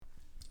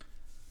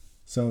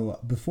So,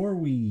 before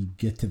we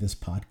get to this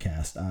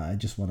podcast, I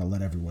just want to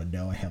let everyone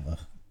know I have a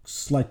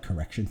slight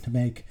correction to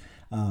make.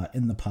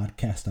 In the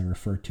podcast, I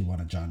referred to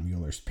one of John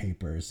Mueller's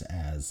papers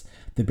as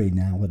The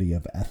Banality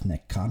of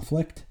Ethnic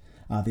Conflict.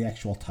 The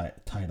actual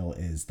title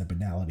is The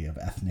Banality of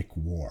Ethnic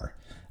War.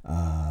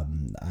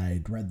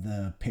 I'd read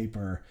the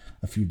paper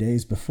a few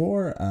days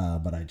before,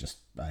 but I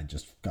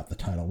just got the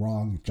title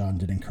wrong. John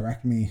didn't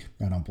correct me.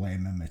 I don't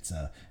blame him. It's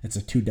a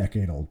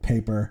 2-decade-old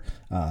paper,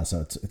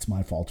 so it's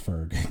my fault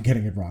for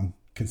getting it wrong.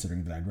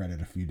 Considering that I'd read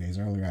it a few days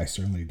earlier, I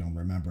certainly don't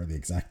remember the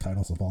exact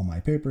titles of all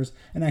my papers.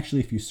 And actually,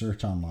 if you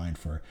search online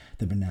for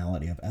The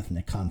Banality of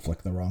Ethnic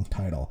Conflict, the wrong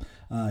title,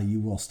 you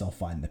will still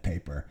find the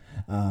paper.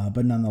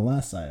 But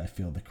nonetheless, I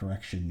feel the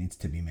correction needs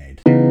to be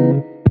made.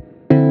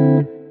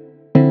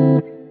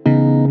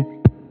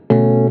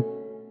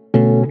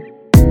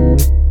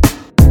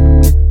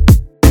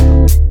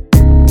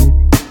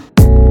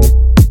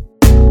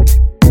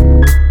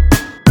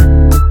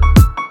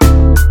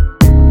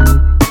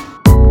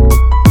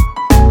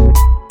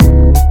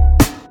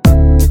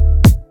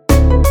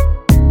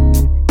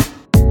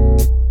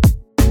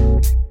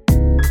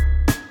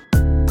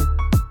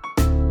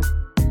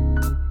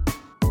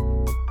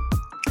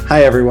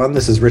 Hi, everyone.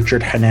 This is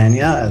Richard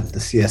Hanania of the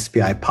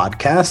CSPI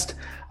podcast.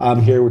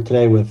 I'm here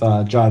today with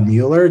John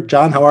Mueller.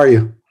 John, how are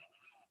you?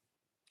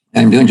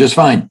 I'm doing just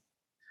fine.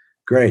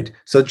 Great.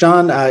 So,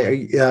 John,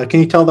 can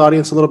you tell the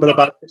audience a little bit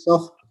about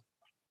yourself?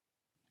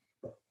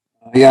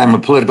 Yeah, I'm a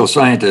political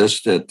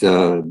scientist I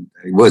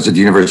was at the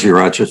University of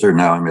Rochester.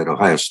 Now I'm at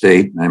Ohio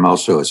State. I'm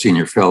also a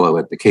senior fellow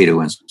at the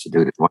Cato Institute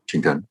in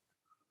Washington.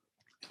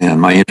 And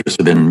my interest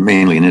has been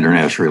mainly in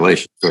international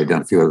relations. So I've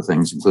done a few other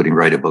things, including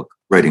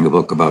writing a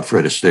book about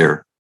Fred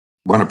Astaire.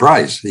 Won a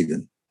prize,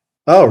 even.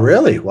 Oh,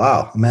 really?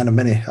 Wow. A man of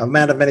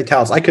many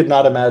talents. I could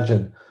not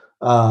imagine.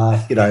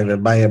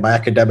 My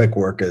academic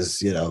work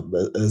is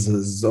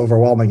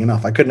overwhelming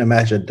enough. I couldn't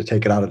imagine to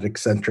take it on an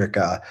eccentric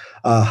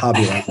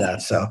hobby like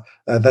that. So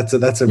that's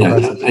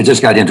impressive. Yeah, I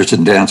just got interested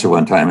in dance at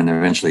one time, and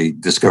eventually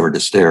discovered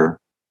Astaire,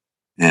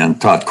 and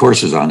taught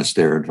courses on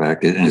Astaire, in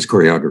fact, in his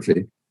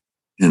choreography.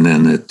 And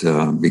then it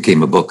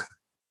became a book.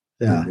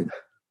 Yeah.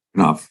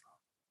 Enough.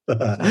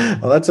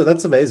 Well,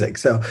 that's amazing.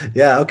 So,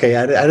 yeah, okay.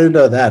 I didn't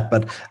know that,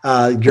 but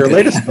your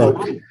latest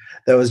book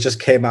that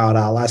just came out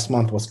last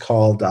month was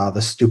called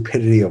The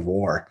Stupidity of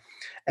War.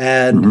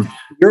 And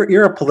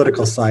you're a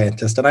political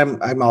scientist, and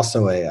I'm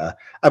also a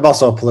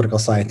political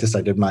scientist.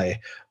 I did my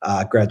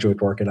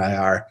graduate work in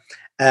IR.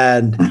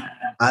 And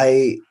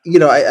I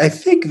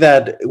think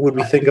that when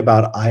we think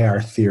about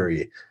IR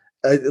theory,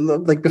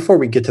 before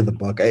we get to the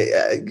book,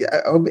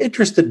 I'm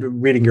interested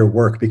in reading your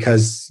work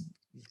because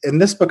in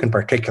this book in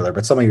particular,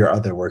 but some of your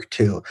other work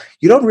too,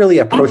 you don't really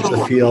approach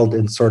the field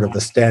in sort of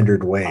the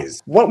standard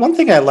ways. One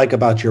thing I like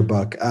about your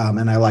book,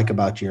 and I like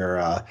about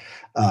your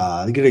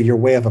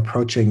way of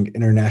approaching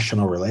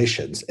international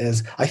relations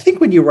is I think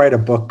when you write a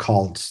book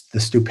called The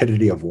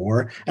Stupidity of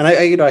War, and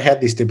I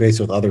had these debates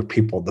with other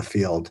people in the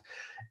field,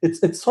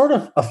 it's sort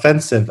of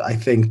offensive, I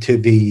think, to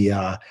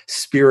the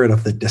spirit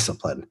of the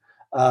discipline.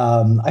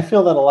 I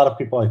feel that a lot of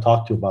people I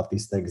talk to about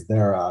these things,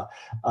 they're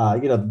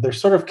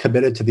sort of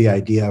committed to the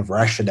idea of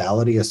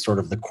rationality as sort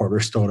of the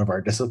cornerstone of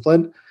our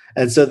discipline.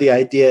 And so the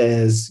idea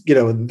is,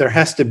 there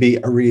has to be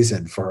a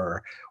reason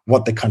for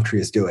what the country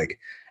is doing.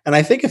 And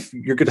I think if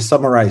you're going to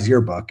summarize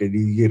your book, and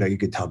you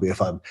could tell me if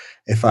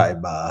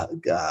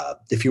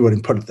you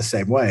wouldn't put it the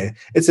same way,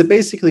 it's that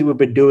basically we've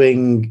been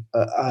doing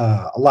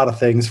a lot of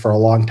things for a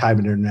long time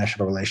in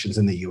international relations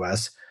in the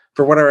U.S.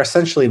 for what are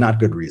essentially not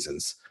good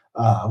reasons.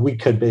 We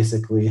could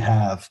basically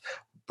have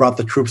brought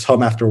the troops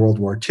home after World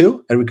War II,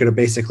 and we could have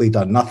basically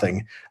done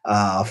nothing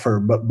for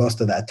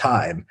most of that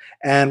time,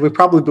 and we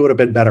probably would have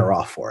been better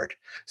off for it.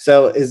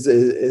 So, is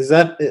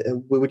that?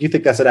 Would you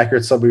think that's an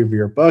accurate summary of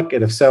your book?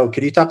 And if so,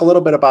 can you talk a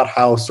little bit about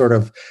how sort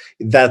of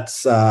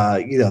that's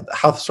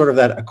how sort of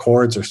that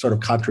accords or sort of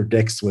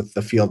contradicts with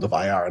the field of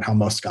IR and how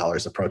most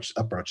scholars approach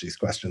these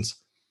questions?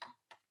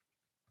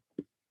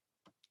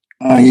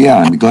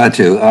 Yeah, I'd be glad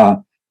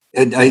to.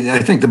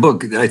 I think the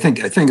book. I think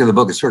of the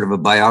book as sort of a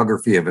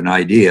biography of an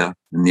idea,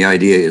 and the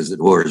idea is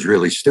that war is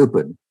really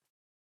stupid.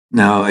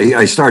 Now,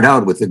 I start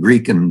out with the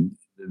Greek and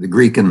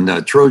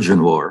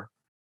Trojan War,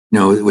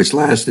 which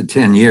lasted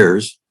 10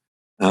 years,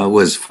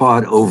 was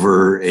fought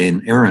over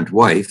an errant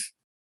wife,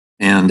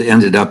 and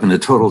ended up in the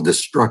total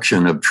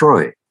destruction of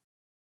Troy.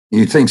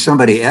 You'd think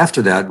somebody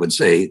after that would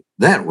say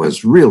that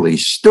was really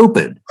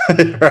stupid,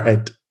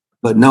 right?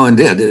 But no one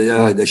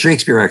did.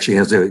 Shakespeare actually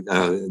has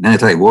an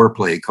anti-war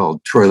play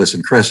called Troilus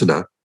and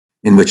Cressida,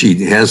 in which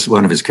he has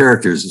one of his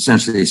characters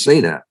essentially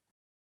say that.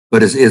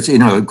 But it's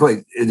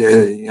quite.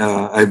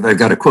 I've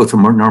got a quote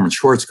from Norman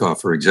Schwarzkopf,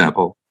 for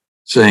example,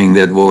 saying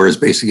that war is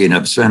basically an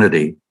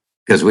obscenity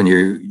because when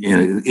you're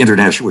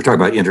international, we're talking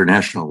about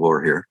international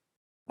war here,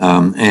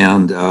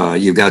 and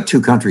you've got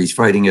two countries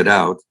fighting it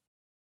out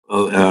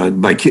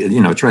by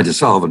trying to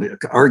solve an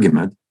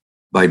argument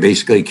by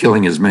basically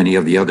killing as many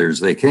of the others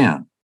they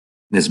can.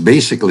 And it's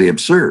basically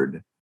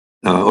absurd.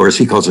 or as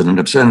he calls it, an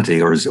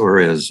obscenity, or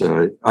as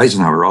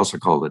Eisenhower also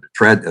called it,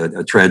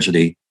 a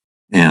tragedy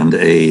and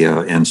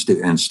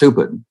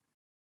stupid.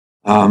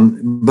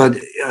 But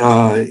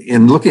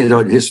in looking at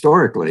it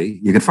historically,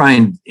 you can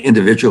find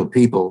individual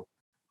people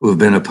who have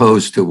been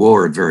opposed to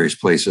war at various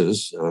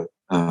places.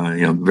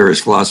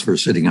 Various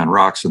philosophers sitting on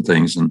rocks and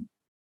things, and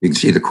you can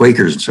see the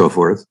Quakers and so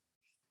forth.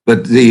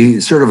 But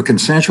the sort of a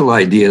consensual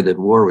idea that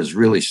war was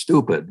really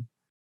stupid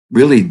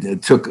really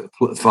took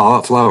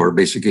flower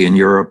basically in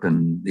Europe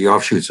and the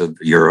offshoots of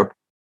Europe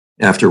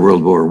after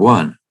World War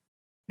I.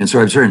 And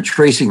so I've started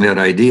tracing that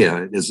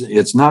idea.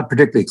 It's not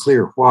particularly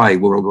clear why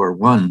World War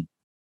I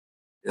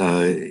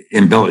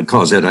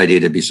caused that idea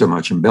to be so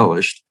much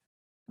embellished,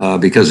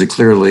 because it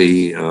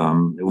clearly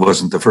it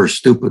wasn't the first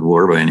stupid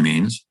war by any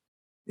means.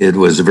 It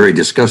was a very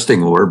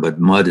disgusting war, but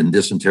mud and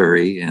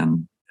dysentery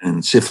and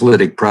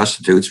syphilitic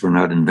prostitutes were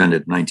not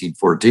invented in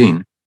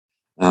 1914.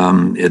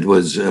 It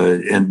was,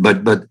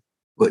 but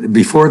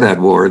before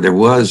that war, there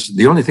was,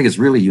 the only thing that's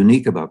really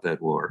unique about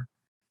that war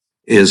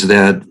is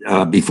that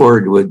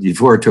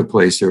before it took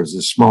place, there was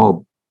a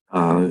small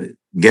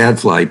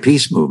gadfly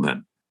peace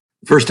movement.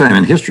 The first time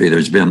in history,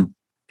 there's been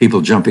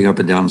people jumping up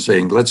and down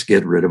saying, let's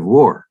get rid of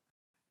war.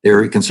 They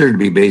were considered to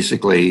be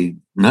basically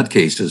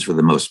nutcases for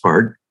the most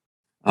part.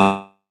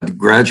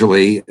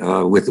 Gradually,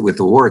 with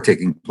the war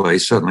taking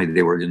place, suddenly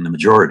they were in the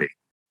majority,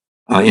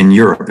 in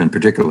Europe in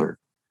particular.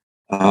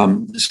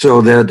 So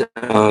that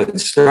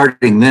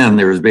starting then,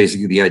 there was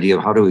basically the idea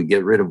of how do we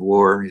get rid of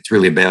war? It's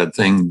really a bad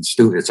thing.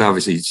 It's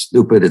obviously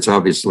stupid. It's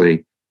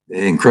obviously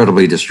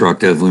incredibly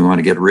destructive. We want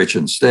to get rich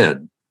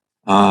instead.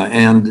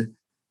 And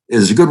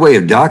is a good way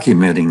of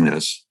documenting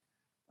this.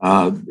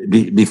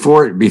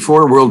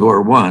 Before World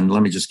War I,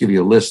 let me just give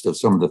you a list of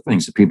some of the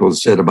things that people have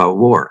said about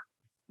war.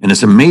 And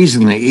it's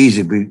amazingly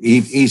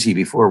easy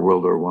before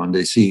World War I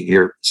to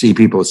see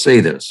people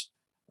say this.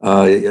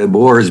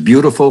 War is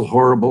beautiful,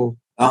 horrible,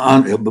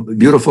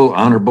 beautiful,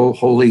 honorable,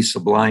 holy,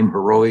 sublime,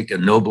 heroic,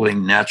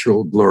 ennobling,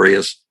 natural,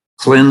 glorious,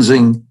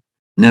 cleansing,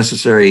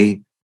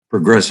 necessary,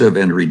 progressive,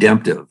 and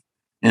redemptive.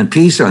 And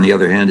peace, on the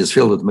other hand, is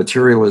filled with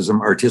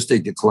materialism,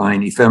 artistic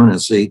decline,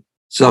 effeminacy,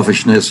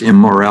 selfishness,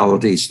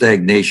 immorality,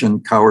 stagnation,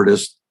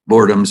 cowardice,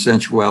 boredom,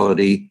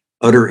 sensuality,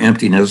 utter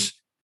emptiness.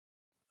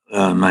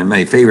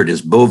 My favorite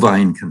is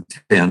bovine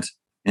content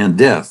and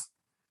death.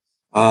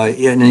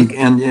 And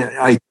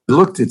I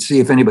looked to see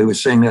if anybody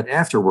was saying that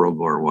after World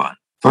War I.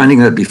 Finding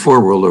that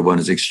before World War I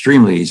is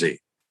extremely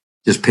easy.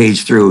 Just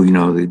page through,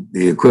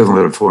 the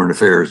equivalent of Foreign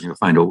Affairs, you'll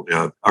find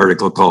an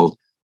article called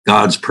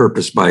God's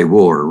Purpose by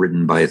War,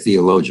 written by a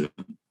theologian.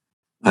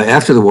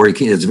 After the war,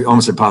 it's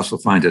almost impossible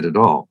to find it at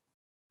all.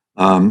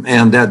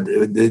 And that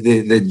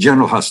the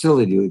general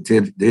hostility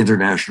to the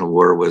international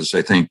war was,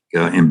 I think,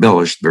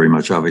 embellished very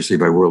much, obviously,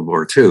 by World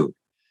War II.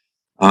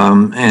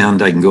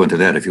 And I can go into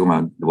that if you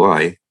want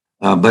why.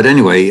 But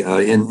anyway,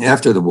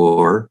 after the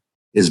war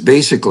is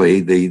basically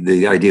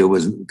the idea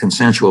was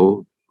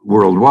consensual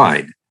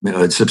worldwide,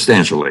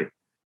 substantially.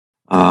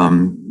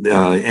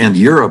 And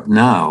Europe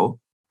now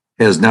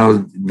has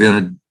been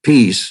at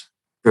peace,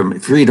 from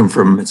freedom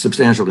from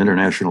substantial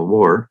international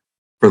war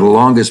for the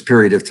longest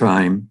period of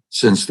time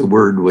since the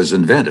word was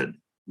invented.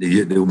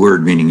 The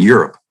word meaning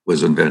Europe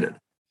was invented.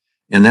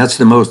 And that's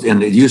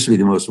and it used to be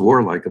the most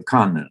warlike of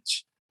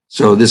continents.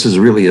 So this is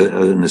really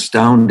an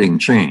astounding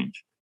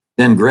change.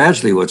 Then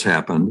gradually what's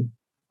happened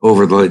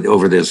over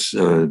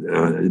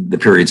the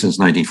period since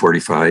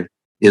 1945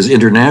 is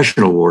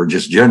international war,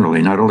 just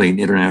generally, not only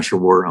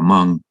international war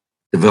among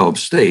developed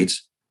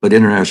states, but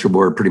international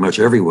war pretty much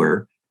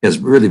everywhere has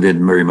really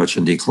been very much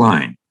in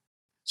decline.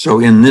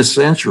 So in this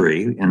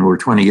century, and we're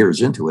 20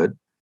 years into it,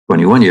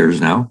 21 years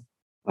now,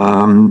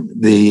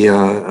 the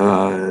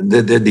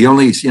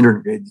only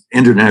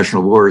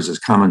international wars as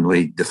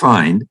commonly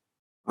defined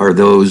are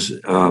those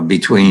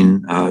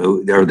between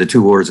the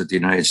two wars that the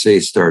United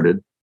States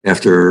started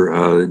after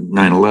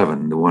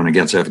 9/11, the one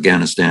against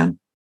Afghanistan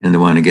and the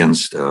one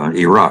against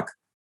Iraq.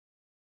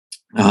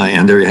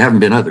 And there haven't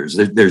been others.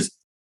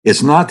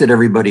 It's not that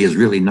everybody is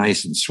really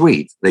nice and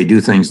sweet. They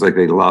do things like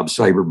they lob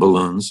cyber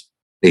balloons,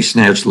 they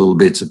snatch little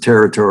bits of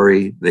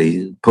territory,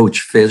 they poach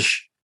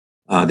fish,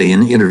 they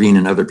intervene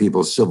in other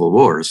people's civil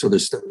wars. So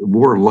there's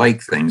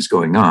war-like things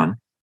going on.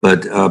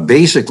 But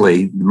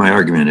basically, my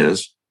argument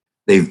is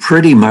they've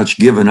pretty much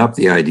given up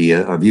the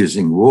idea of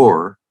using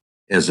war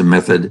as a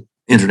method,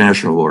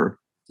 international war,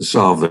 to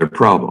solve their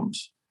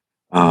problems.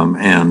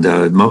 And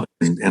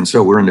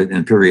so we're in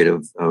a period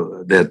of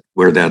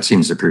where that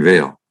seems to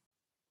prevail.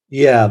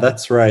 Yeah,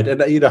 that's right.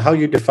 And how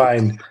you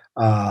define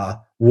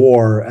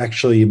war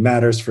actually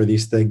matters for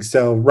these things.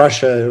 So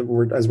Russia,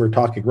 as we're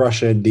talking,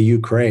 Russia and the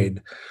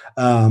Ukraine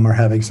are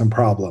having some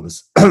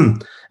problems.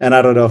 And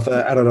I don't know if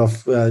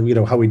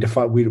how we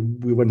define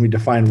when we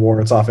define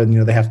war, it's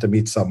often they have to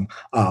meet some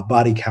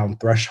body count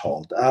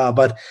threshold.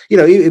 But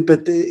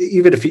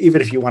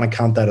even if you want to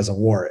count that as a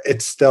war,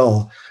 it's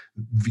still,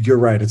 you're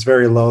right, it's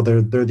very low.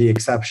 They're the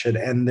exception,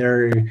 and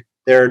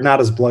they're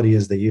not as bloody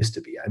as they used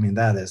to be. I mean,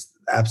 that is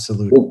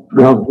absolute.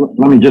 Well,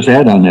 let me just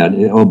add on that.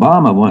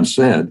 Obama once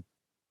said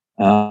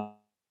We're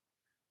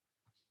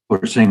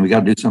saying we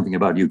got to do something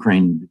about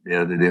Ukraine,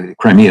 the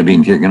Crimea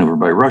being taken over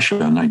by Russia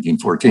in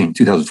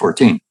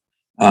 2014.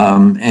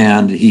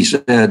 And he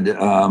said,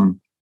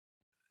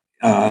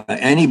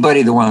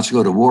 anybody that wants to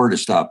go to war to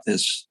stop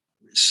this,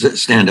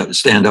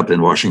 stand up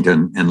in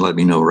Washington and let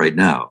me know right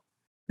now.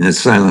 And the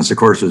silence, of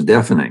course, was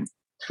deafening.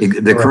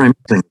 The Crimea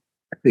thing,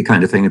 the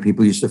kind of thing that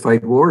people used to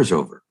fight wars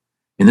over.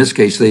 In this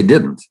case, they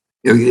didn't.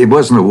 It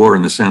wasn't a war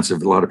in the sense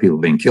of a lot of people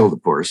being killed,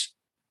 of course.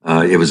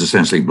 It was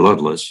essentially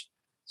bloodless.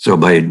 So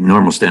by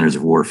normal standards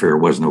of warfare, it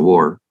wasn't a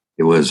war.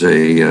 It was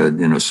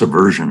a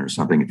subversion or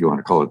something, if you want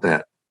to call it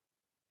that.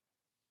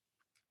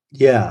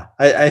 Yeah,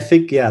 I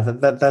think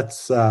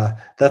that's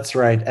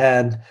right,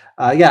 and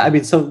I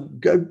mean, so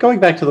going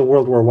back to the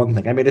World War I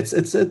thing, I mean,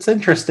 it's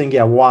interesting,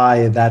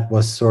 why that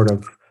was sort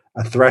of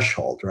a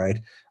threshold,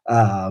 right?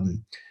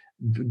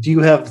 Do you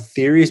have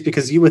theories?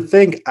 Because you would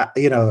think,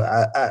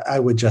 I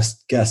would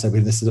just guess. I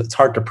mean, it's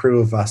hard to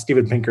prove.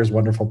 Steven Pinker's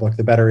wonderful book,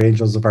 "The Better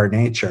Angels of Our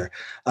Nature."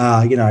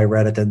 I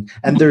read it, and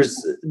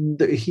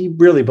he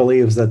really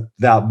believes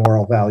that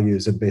moral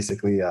values and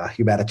basically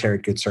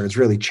humanitarian concerns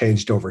really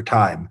changed over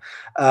time.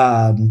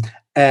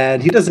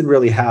 And he doesn't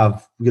really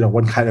have,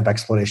 one kind of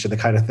explanation, the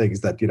kind of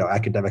things that,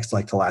 academics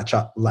like to latch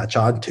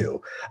on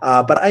to.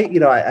 But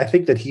I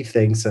think that he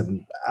thinks,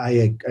 and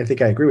I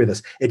think I agree with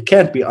this, it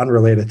can't be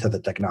unrelated to the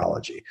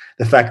technology.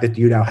 The fact that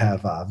you now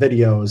have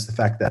videos, the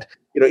fact that,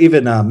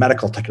 even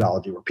medical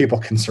technology where people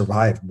can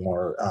survive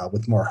more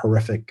with more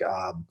horrific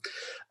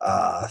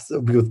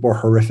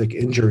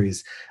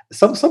injuries.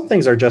 Some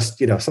things are just,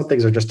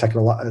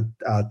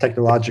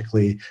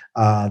 technologically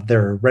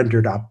they're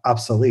rendered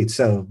obsolete.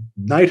 So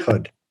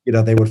knighthood,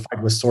 they would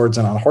fight with swords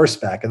and on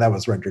horseback, and that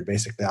was rendered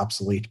basically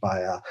obsolete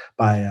by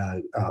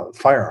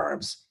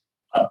firearms,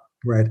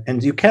 right?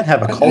 And you can't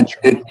have a culture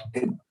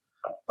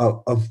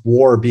of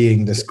war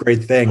being this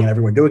great thing and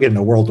everyone doing it in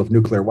a world of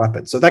nuclear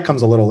weapons. So that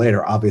comes a little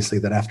later, obviously,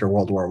 than after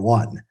World War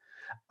One.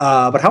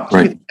 But how much do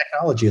you think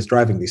technology is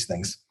driving these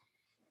things?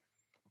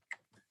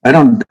 I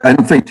don't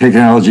think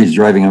technology is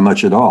driving it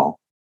much at all.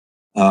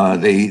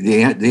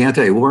 The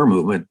anti-war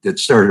movement that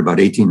started about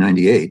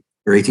 1898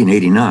 or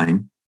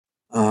 1889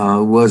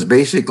 was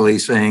basically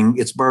saying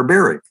it's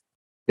barbaric,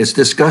 it's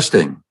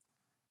disgusting,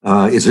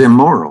 it's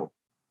immoral,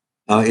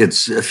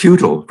 it's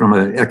futile from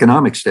an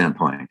economic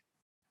standpoint.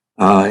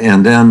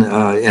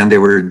 And they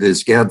were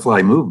this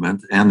gadfly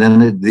movement. And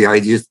then the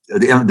idea,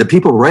 the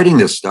people writing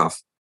this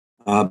stuff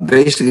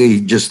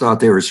basically just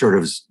thought they were sort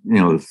of,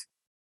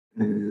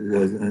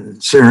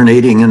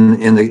 serenading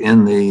in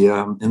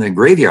the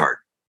graveyard.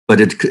 But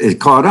it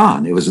caught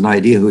on. It was an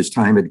idea whose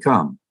time had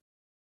come.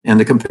 And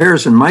the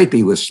comparison might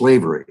be with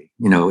slavery.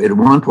 At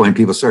one point,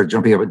 people started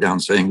jumping up and down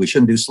saying we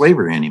shouldn't do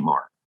slavery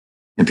anymore.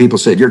 And people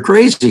said, you're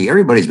crazy.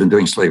 Everybody's been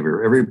doing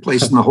slavery, every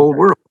place in the whole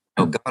world.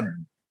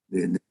 God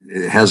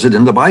has it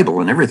in the Bible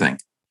and everything.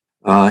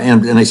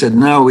 And they said,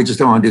 no, we just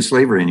don't want to do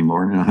slavery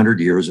anymore. And in 100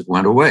 years, it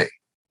went away,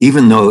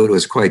 even though it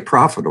was quite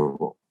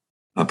profitable.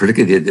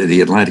 Particularly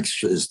the Atlantic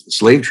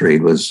slave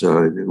trade was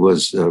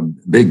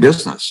big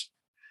business.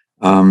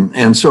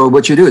 And so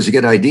what you do is you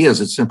get ideas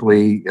that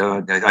simply,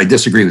 I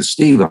disagree with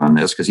Steve on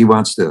this because he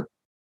wants to,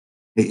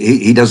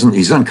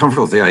 he's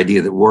uncomfortable with the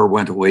idea that war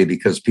went away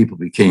because people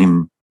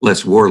became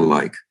less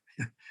warlike.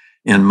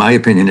 And my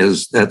opinion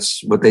is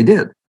that's what they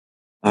did.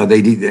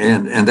 They did,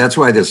 and that's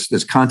why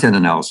this content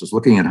analysis,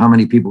 looking at how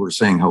many people were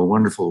saying how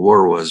wonderful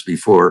war was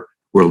before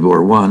World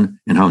War I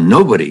and how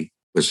nobody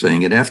was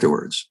saying it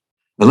afterwards.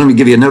 Now, let me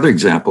give you another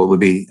example. It would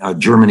be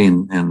Germany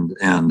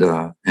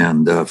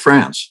and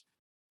France.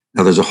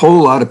 Now, there's a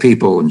whole lot of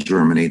people in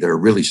Germany that are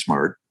really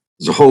smart.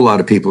 There's a whole lot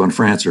of people in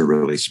France that are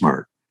really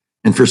smart.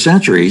 And for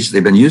centuries,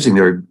 they've been using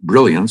their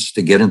brilliance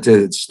to get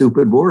into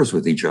stupid wars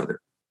with each other.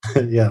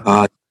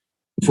 Yeah.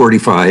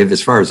 45,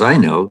 as far as I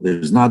know,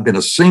 there's not been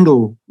a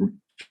single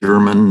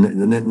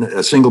German,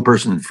 a single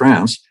person in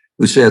France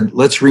who said,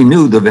 let's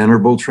renew the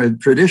venerable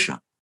tradition.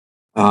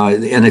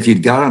 And if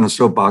you'd got on a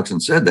soapbox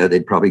and said that,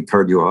 they'd probably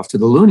cart you off to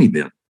the loony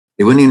bin.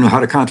 They wouldn't even know how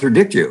to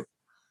contradict you.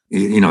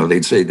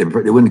 They'd say they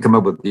wouldn't come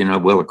up with,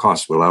 well, the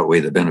costs will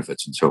outweigh the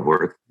benefits and so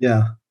forth.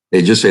 Yeah.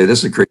 They'd just say,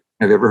 this is the craziest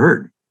thing I've ever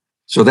heard.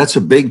 So that's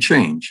a big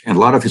change. And a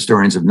lot of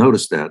historians have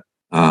noticed that,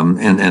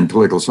 and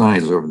political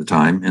science over the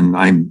time. And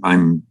I'm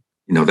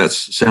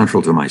that's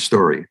central to my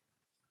story.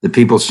 The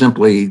people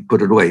simply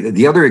put it away.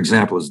 The other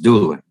example is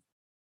dueling.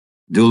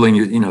 Dueling,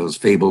 is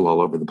fable all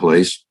over the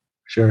place.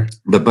 Sure.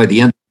 But by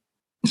the end of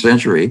the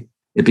century,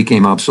 it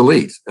became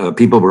obsolete.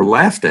 People were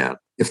laughed at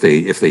if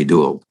they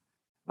dueled.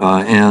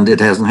 And it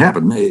hasn't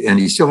happened. And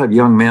you still have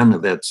young men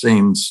of that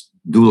same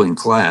dueling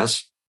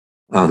class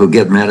who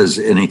get mad as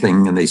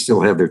anything, and they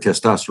still have their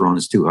testosterone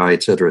is too high,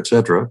 et cetera, et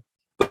cetera.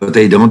 But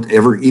they don't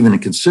ever even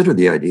consider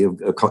the idea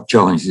of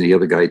challenging the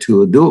other guy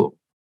to a duel.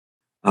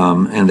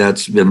 And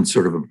that's been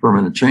sort of a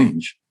permanent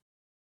change.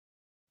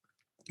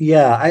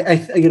 Yeah,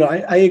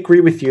 I agree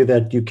with you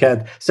that you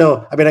can.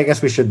 So, I mean, I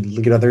guess we should,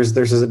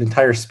 there's an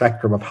entire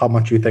spectrum of how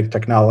much you think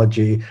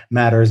technology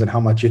matters and how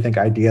much you think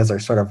ideas are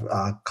sort of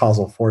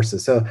causal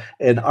forces. So,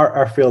 in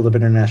our field of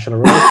international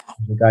relations,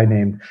 there's a guy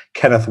named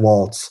Kenneth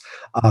Waltz,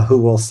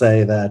 who will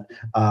say that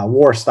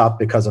war stopped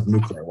because of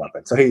nuclear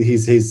weapons. So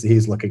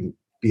he's looking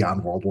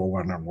beyond World War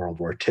One and World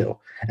War Two,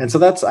 and so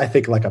that's, I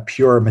think, like a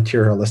pure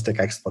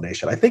materialistic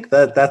explanation. I think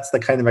that that's the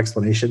kind of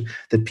explanation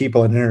that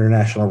people in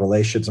international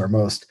relations are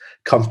most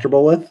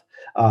comfortable with,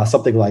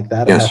 something like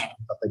that. It has Yes.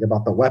 something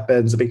about the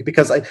weapons,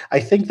 because I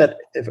think that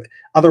if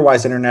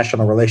otherwise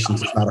international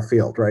relations is not a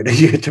field, right?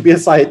 To be a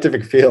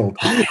scientific field,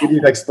 you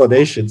need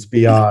explanations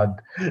beyond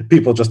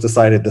people just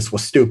decided this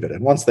was stupid,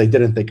 and once they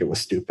didn't think it was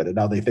stupid, and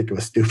now they think it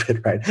was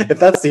stupid, right? If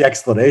that's the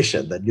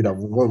explanation, then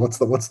what's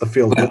the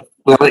field?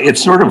 Well,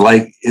 it's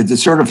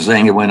sort of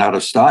saying it went out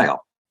of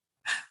style.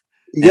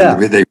 Yeah,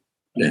 And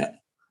yeah,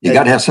 you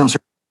got to have some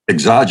sort of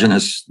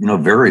exogenous,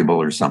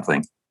 variable or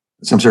something,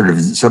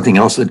 something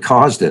else that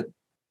caused it.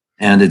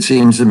 And it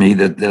seems to me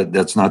that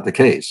that's not the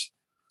case.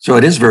 So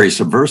it is very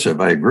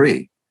subversive. I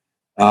agree.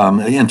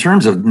 In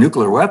terms of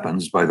nuclear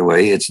weapons, by the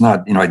way, it's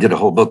not. I did a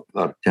whole book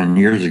about 10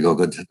 years ago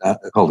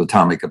called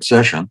Atomic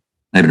Obsession.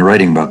 I've been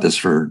writing about this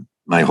for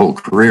my whole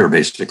career,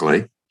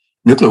 basically.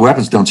 Nuclear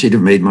weapons don't seem to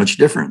have made much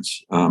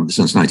difference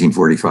since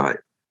 1945.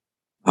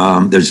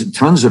 There's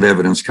tons of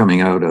evidence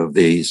coming out of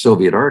the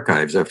Soviet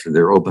archives after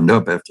they're opened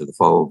up after the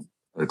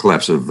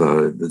collapse of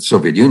the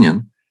Soviet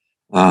Union.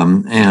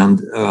 And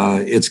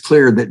it's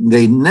clear that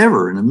they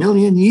never in a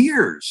million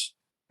years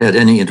had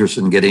any interest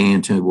in getting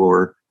into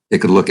war that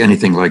could look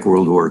anything like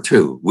World War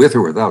II, with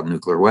or without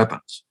nuclear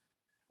weapons.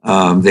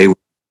 They were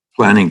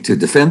planning to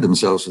defend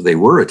themselves if they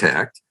were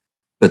attacked,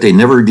 but they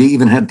never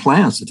even had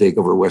plans to take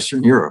over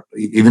Western Europe,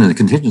 even in the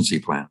contingency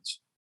plans.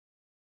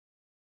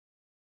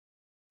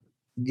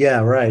 yeah,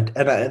 right.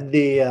 And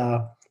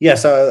to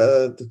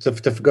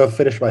go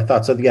finish my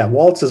thoughts. So yeah,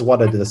 Waltz is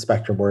one end of the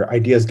spectrum where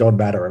ideas don't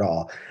matter at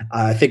all.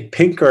 I think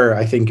Pinker,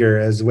 I think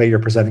as the way you're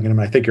presenting him,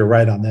 and I think you're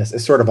right on this,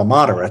 is sort of a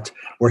moderate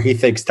where he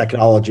thinks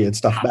technology and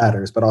stuff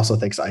matters, but also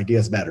thinks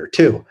ideas matter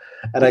too.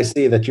 And I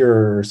see that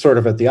you're sort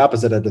of at the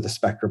opposite end of the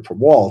spectrum from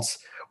Waltz,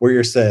 where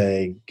you're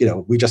saying,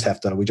 we just have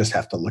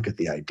to look at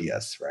the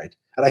ideas, right?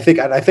 And I think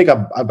I'm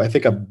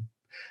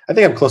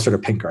closer to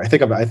Pinker. I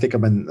think I'm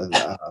in.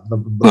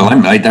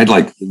 Well, I'd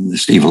like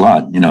Steve a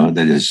lot,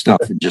 that his stuff,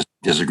 and just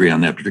disagree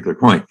on that particular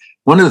point.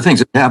 One of the things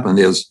that happened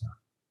is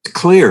it's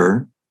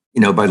clear,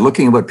 by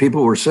looking at what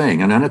people were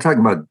saying, and I'm not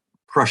talking about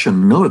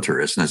Prussian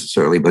militarists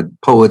necessarily, but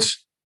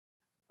poets,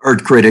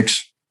 art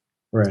critics,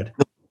 right,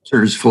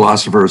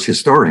 philosophers,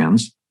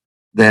 historians,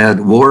 that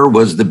war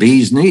was the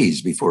bee's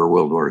knees before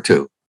World War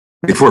II,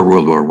 before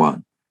World War I.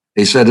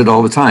 They said it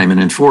all the time. And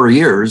in 4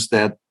 years,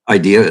 that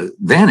idea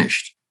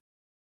vanished.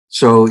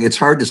 So it's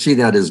hard to see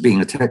that as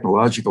being a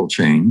technological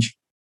change.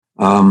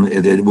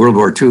 World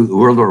War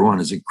I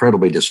is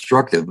incredibly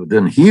destructive. There have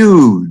been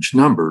huge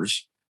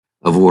numbers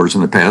of wars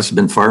in the past have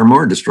been far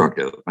more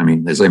destructive. I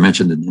mean, as I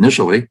mentioned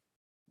initially,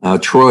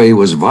 Troy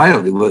was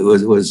annihilated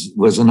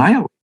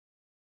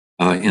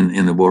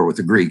in the war with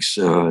the Greeks.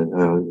 With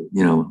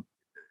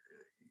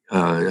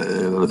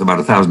about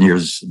 1,000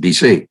 years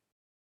BC.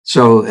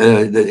 So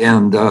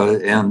and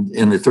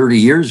in the 30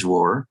 Years'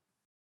 War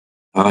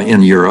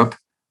in Europe,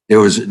 it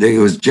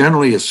was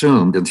generally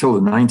assumed until the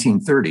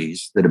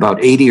 1930s that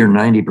about 80 or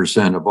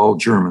 90% of all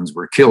Germans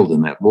were killed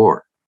in that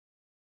war,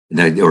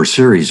 or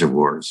series of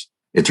wars.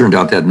 It turned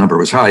out that number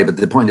was high, but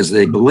the point is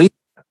they believed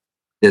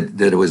that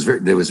there was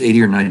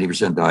 80 or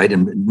 90% died,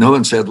 and no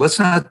one said,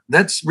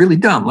 that's really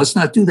dumb. Let's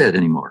not do that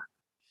anymore.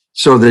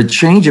 So the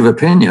change of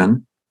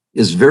opinion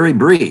is very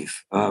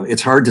brief.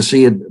 It's hard to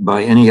see it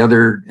by any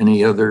other. Do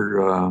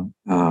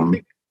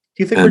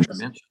you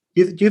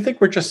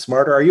think we're just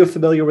smarter? Are you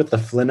familiar with the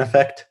Flynn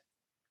effect?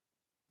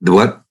 The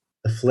what?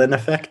 The Flynn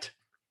effect.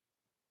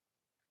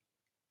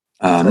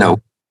 No,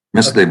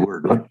 missed the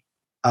word. What?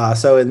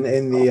 So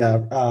in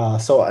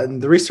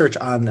the research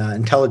on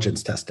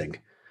intelligence testing,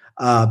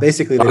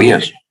 basically.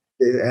 Yes.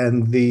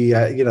 And the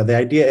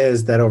idea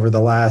is that over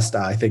the last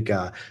I think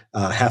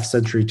half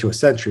century to a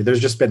century, there's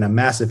just been a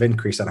massive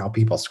increase on how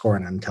people score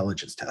on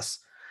intelligence tests.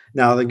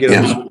 Now,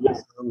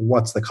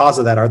 what's the cause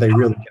of that? Are they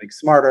really getting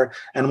smarter?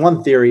 And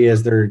one theory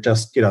is they're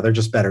just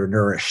better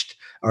nourished,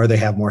 or they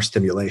have more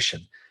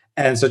stimulation.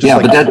 And so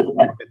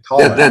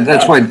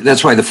that's why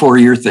the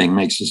 4-year thing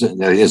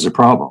is a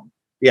problem.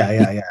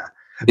 Yeah.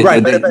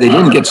 Right, they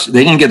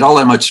didn't get all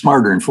that much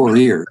smarter in 4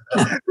 years.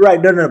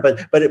 Right, no,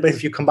 but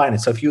if you combine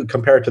it, so if you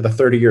compare it to the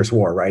 30 Years'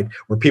 War, right,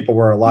 where people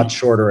were a lot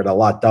shorter and a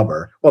lot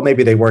dumber, well,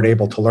 maybe they weren't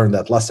able to learn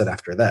that lesson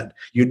after then.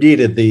 You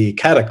needed the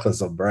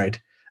cataclysm, right,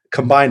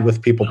 combined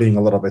with people being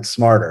a little bit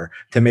smarter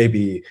to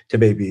maybe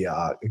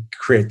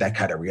create that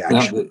kind of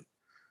reaction.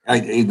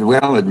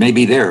 It may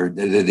be there.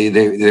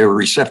 They're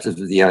receptive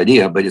to the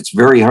idea, but it's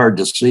very hard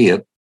to see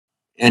it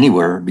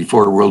anywhere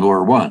before World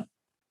War I.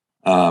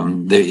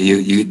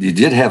 You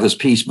did have this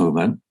peace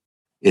movement.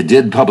 It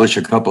did publish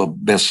a couple of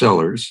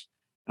bestsellers.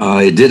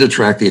 It did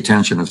attract the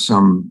attention of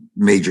some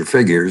major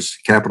figures,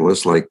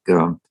 capitalists like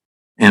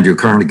Andrew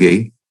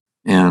Carnegie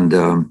and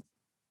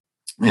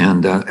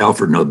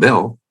Alfred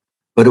Nobel,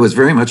 but it was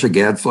very much a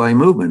gadfly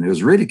movement. It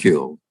was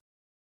ridiculed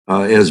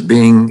as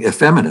being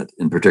effeminate,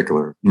 in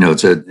particular.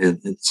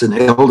 It's an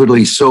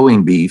elderly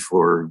sewing bee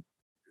for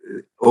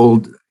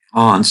old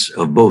aunts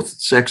of both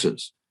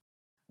sexes,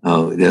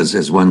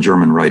 as one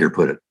German writer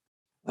put it.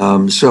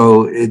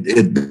 So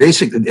it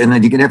basically, and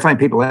then you can find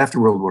people after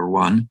World War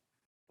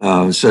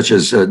I, such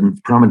as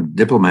prominent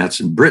diplomats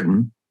in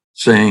Britain,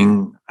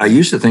 saying, "I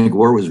used to think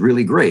war was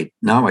really great.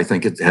 Now I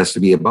think it has to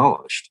be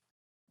abolished."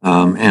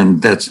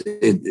 And that's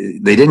it.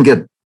 They didn't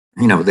get,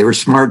 they were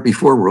smart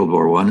before World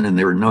War I, and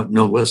they were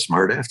no less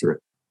smart after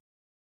it.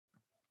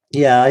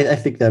 Yeah, I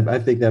think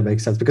that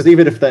makes sense, because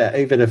even if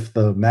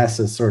the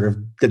masses sort of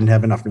didn't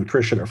have enough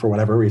nutrition, or for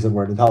whatever reason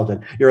weren't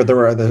intelligent, there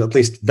were at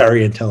least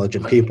very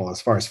intelligent people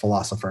as far as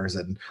philosophers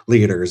and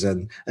leaders,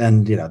 and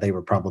they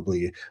were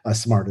probably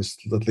at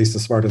least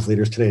as smart as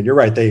leaders today. And you're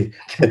right, they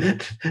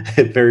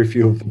very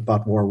few of them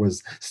thought war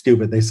was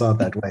stupid. They saw it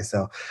that way.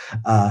 So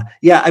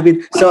yeah, I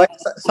mean, so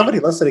somebody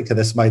listening to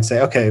this might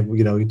say, okay,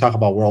 you talk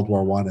about World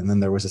War I, and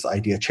then there was this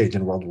idea change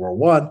in World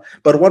War I,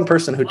 but one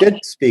person who did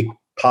speak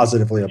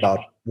positively about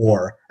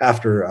war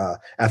after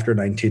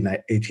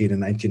 1918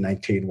 and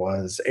 1919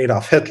 was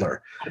Adolf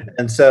Hitler.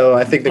 And so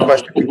I think the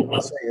question people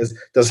will say is,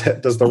 does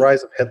the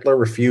rise of Hitler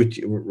refute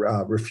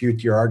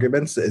your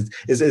arguments?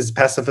 Is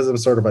pacifism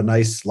sort of a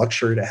nice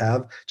luxury to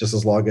have, just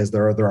as long as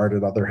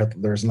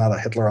there's not a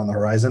Hitler on the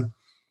horizon?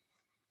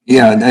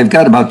 Yeah, I've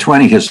got about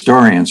 20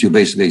 historians who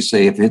basically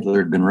say if Hitler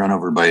had been run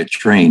over by a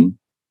train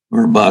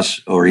or a bus,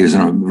 or he was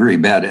in a very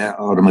bad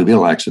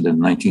automobile accident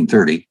in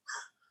 1930,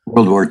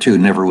 World War II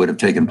never would have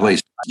taken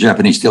place. The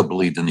Japanese still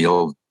believed in the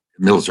old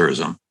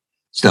militarism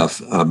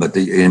stuff, but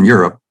in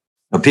Europe,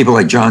 people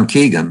like John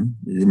Keegan,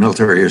 the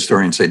military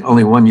historian, said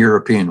only one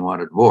European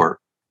wanted war,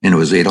 and it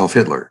was Adolf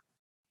Hitler.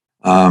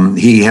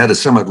 He had a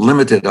somewhat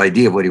limited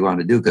idea of what he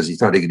wanted to do, because he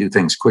thought he could do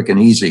things quick and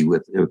easy,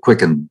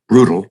 quick and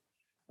brutal,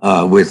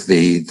 with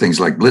the things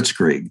like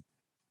Blitzkrieg.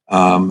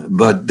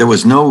 But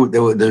there's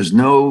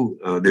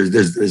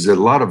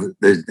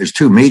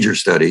two major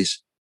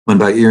studies, one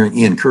by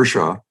Ian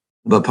Kershaw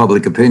about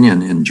public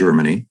opinion in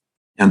Germany,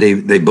 and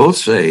they both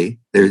say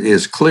it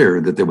is clear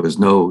that there was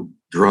no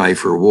drive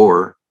for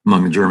war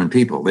among the German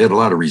people. They had a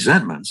lot of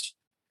resentments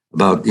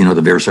about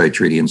the Versailles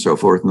Treaty and so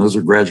forth, and those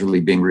are gradually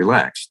being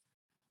relaxed,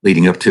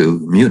 leading up to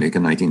Munich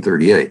in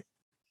 1938.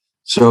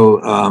 So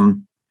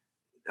in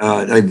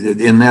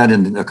that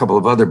and a couple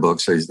of other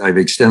books, I've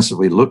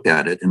extensively looked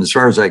at it, and as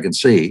far as I can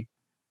see,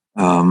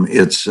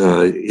 it's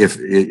if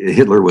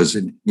Hitler was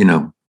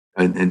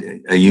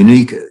a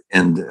unique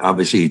and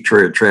obviously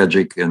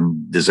tragic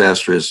and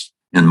disastrous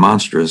and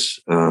monstrous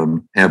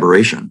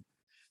aberration.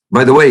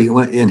 By the way,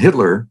 and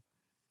Hitler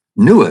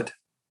knew it.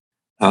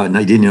 And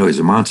he didn't know he was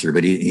a monster,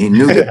 but he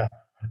knew it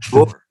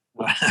before.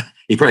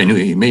 He probably knew,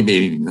 he maybe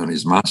even known he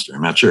was a monster.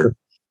 I'm not sure.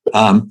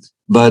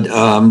 But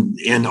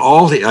in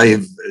all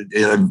I've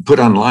put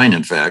online,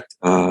 in fact,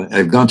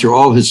 I've gone through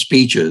all his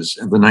speeches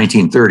in the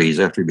 1930s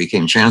after he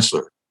became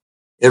chancellor,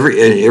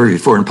 every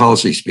foreign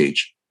policy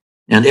speech.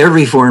 And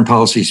every foreign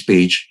policy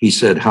speech, he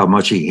said how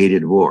much he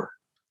hated war.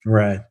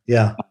 Right.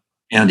 Yeah.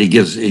 And he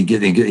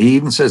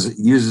even says,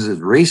 uses his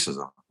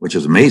racism, which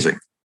is amazing.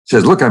 He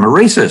says, "Look, I'm a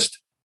racist.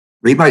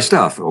 Read my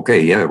stuff."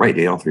 Okay. Yeah. Right.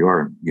 Adolf, you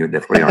are. You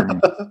definitely are.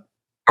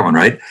 Come on,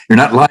 right? You're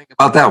not lying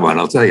about that one.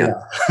 I'll tell you.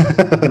 Yeah.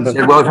 He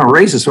said, "Well, if I'm a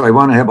racist, so I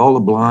want to have all the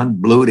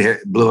blonde,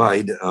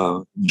 blue-eyed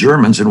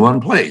Germans in one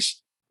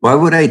place. Why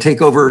would I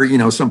take over,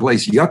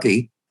 someplace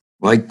yucky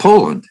like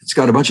Poland? It's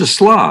got a bunch of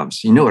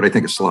Slavs. You know what I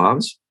think of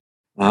Slavs?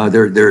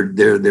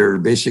 They're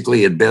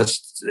basically at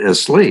best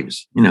as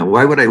slaves.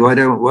 Why would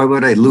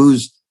I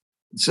lose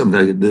some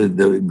of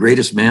the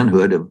greatest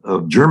manhood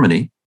of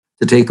Germany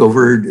to take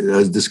over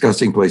a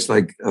disgusting place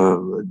like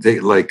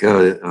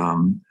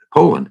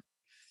Poland?"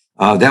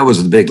 That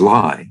was the big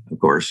lie, of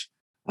course.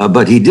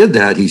 But he did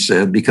that, he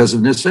said, because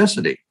of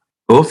necessity,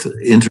 both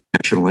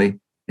internationally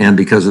and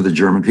because of the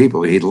German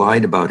people. He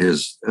lied about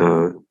his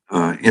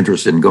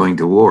interest in going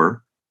to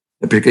war,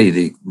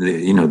 particularly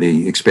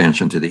the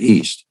expansion to the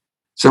east.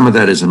 Some of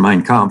that is in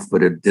Mein Kampf,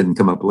 but it didn't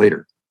come up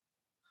later.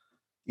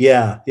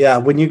 Yeah.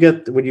 When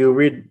you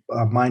read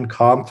Mein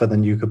Kampf and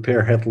then you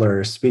compare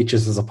Hitler's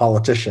speeches as a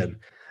politician,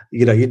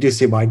 you do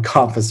see Mein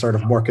Kampf as sort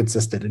of more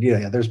consistent. And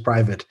there's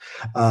private,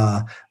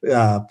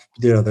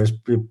 there's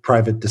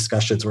private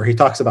discussions where he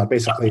talks about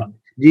basically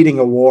needing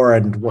a war,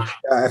 and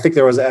I think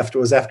it was after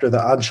the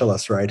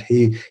Anschluss, right?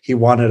 He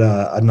wanted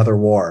another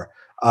war,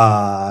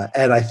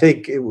 and I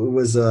think it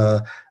was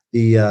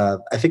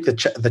I think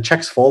the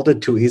Czechs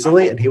folded too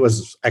easily, and he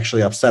was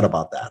actually upset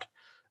about that.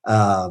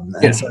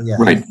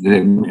 Right.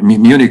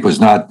 Munich was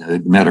not a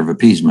matter of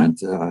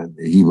appeasement.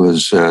 He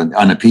was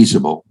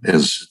unappeasable,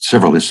 as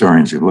several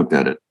historians who looked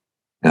at it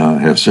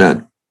have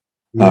said.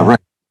 Yeah. Right.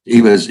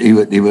 He was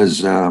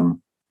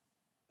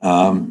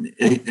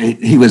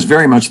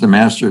very much the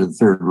master of the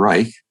Third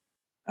Reich.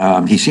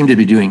 He seemed to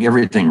be doing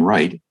everything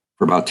right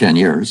for about 10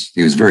 years.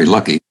 He was very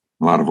lucky in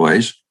a lot of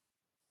ways.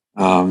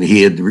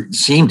 He had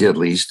seemed to at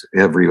least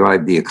have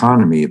revived the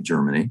economy of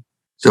Germany.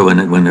 So when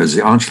there was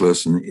the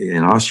Anschluss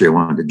in Austria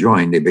wanted to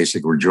join, they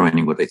basically were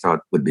joining what they thought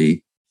would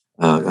be,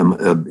 be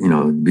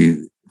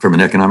from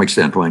an economic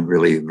standpoint,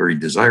 really very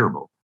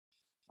desirable.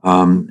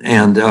 But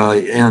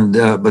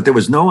there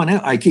was no one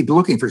else. I keep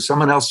looking for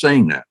someone else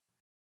saying that,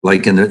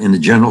 like in the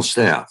general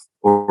staff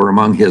or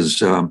among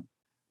his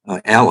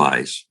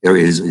allies, or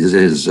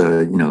his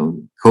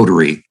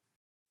coterie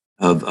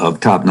of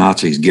top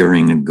Nazis,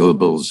 Goering and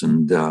Goebbels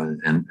and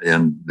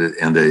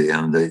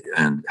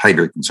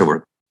Heydrich and so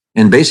forth.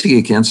 And basically,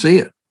 you can't see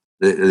it.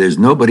 There's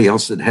nobody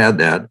else that had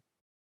that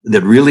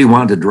really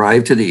wanted to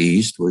drive to the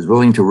east, was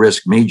willing to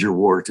risk major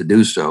war to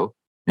do so,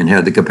 and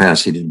had the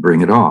capacity to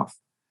bring it off.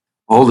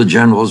 All the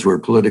generals were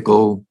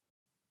political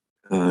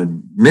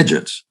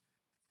midgets.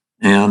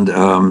 And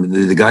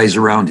the guys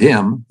around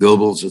him,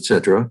 Goebbels,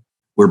 etc.,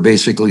 were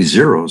basically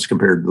zeros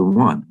compared to the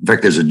one. In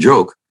fact, there's a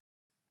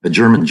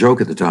German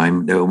joke at the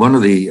time. One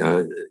of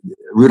the,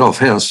 Rudolf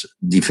Hess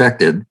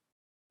defected,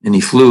 and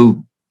he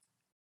flew,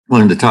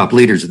 one of the top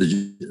leaders of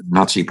the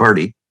Nazi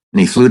party, and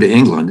he flew to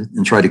England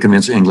and tried to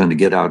convince England to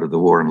get out of the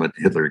war and let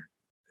Hitler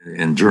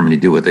and Germany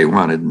do what they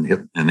wanted.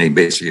 And they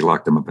basically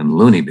locked him up in the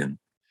loony bin.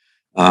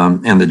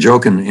 And the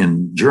joke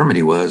in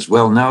Germany was,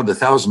 well, now the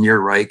 1,000-year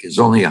Reich is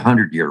only a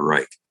 100-year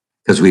Reich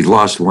because we've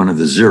lost one of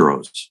the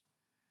zeros.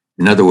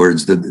 In other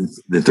words,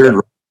 the Third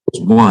Reich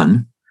was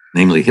one,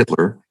 namely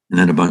Hitler, and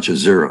then a bunch of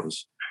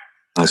zeros.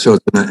 So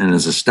it's an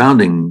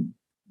astounding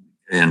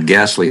and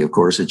ghastly, of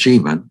course,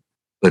 achievement.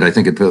 But I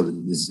think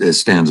it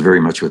stands very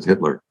much with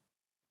Hitler.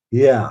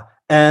 Yeah.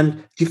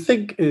 And do you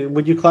think,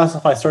 would you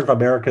classify sort of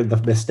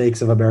the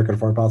mistakes of American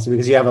foreign policy?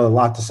 Because you have a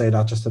lot to say,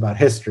 not just about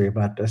history,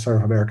 but sort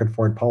of American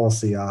foreign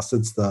policy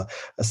since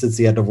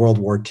the end of World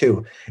War II.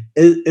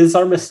 Is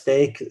our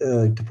mistake,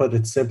 to put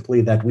it simply,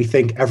 that we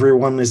think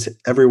everyone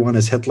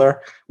is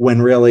Hitler,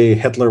 when really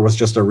Hitler was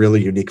just a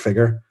really unique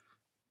figure?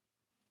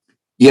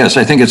 Yes,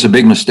 I think it's a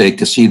big mistake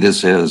to see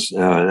this as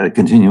a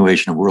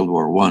continuation of World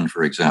War I,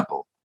 for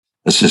example,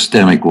 a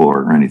systemic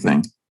war or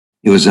anything.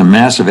 It was a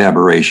massive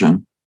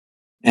aberration.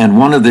 And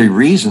one of the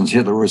reasons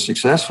Hitler was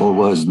successful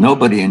was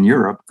nobody in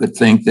Europe could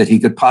think that he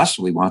could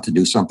possibly want to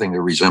do something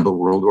that resembled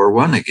World War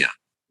I again.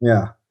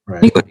 Yeah, right.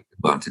 Anybody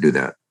could want to do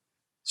that.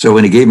 So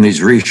when he gave him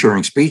these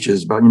reassuring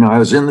speeches about, I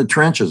was in the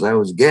trenches, I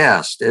was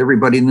gassed.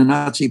 Everybody in the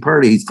Nazi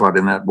party fought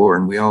in that war,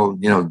 and we all,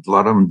 a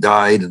lot of them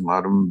died and a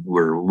lot of them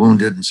were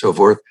wounded and so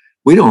forth.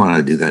 We don't want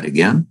to do that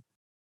again.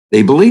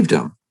 They believed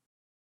him.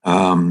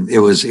 It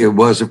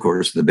was, of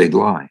course, the big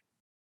lie.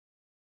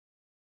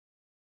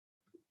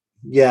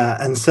 Yeah,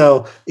 and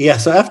so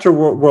after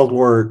World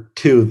War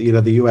II,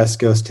 the U.S.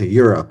 goes to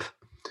Europe,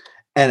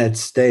 and it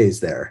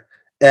stays there.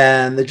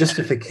 And the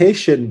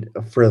justification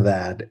for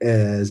that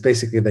is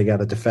basically they got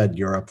to defend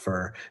Europe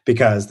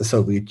because the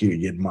Soviet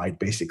Union might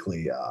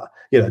basically,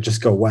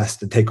 just go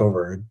west and take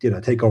over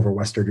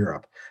Western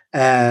Europe.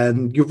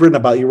 And you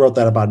wrote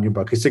that about in your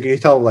book. So can you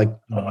tell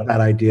that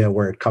idea,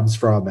 where it comes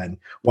from and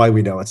why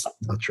we know it's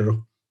not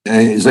true?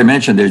 As I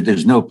mentioned,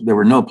 there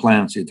were no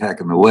plans to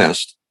attack in the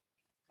West.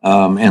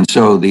 And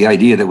so the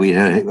idea that we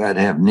had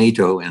to have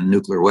NATO and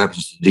nuclear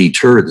weapons to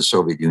deter the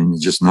Soviet Union is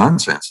just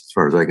nonsense, as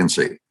far as I can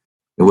see.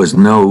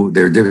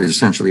 They're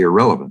essentially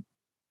irrelevant.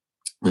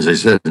 As I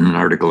said in an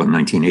article in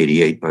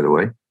 1988, by the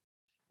way,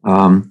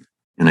 and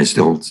I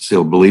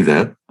still believe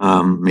that.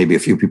 Maybe a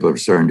few people are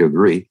starting to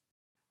agree.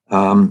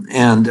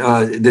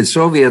 The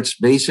Soviets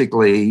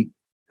basically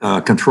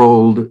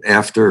controlled,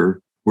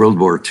 after World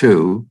War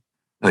II,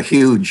 a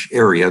huge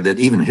area that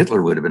even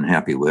Hitler would have been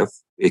happy with,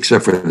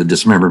 except for the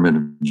dismemberment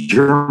of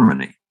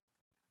Germany.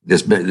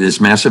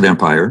 This massive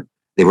empire,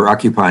 they were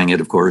occupying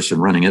it, of course,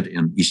 and running it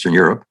in Eastern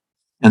Europe.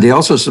 And they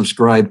also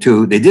subscribed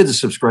to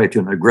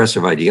an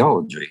aggressive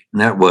ideology,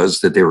 and that was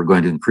that they were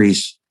going to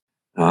increase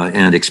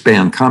and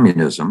expand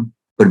communism,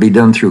 but it'd be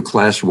done through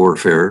class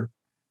warfare,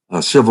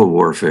 civil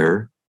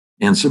warfare,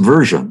 and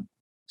subversion.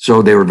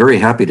 So they were very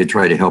happy to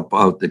try to help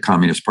out the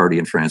Communist Party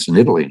in France and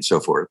Italy and so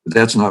forth, but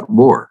that's not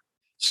war.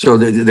 So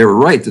they were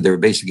right that they were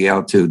basically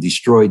out to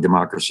destroy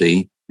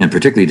democracy and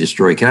particularly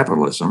destroy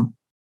capitalism.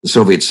 The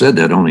Soviets said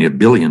that only 1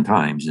 billion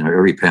times.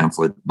 Every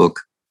pamphlet, book,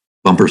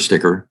 bumper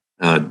sticker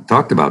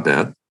talked about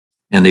that,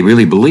 and they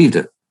really believed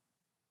it.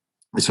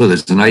 So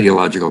there's an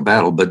ideological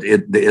battle, but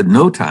at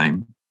no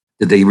time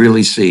did they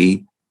really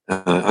see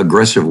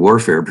aggressive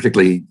warfare,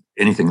 particularly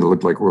anything that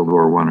looked like World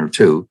War I or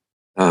II,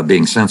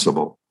 being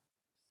sensible.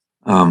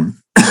 Excuse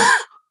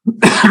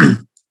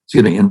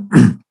me.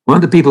 And one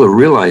of the people who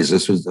realized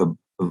this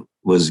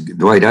was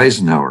Dwight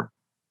Eisenhower.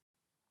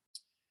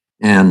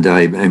 And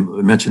I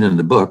mentioned in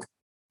the book,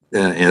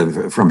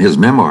 from his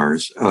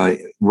memoirs,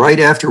 right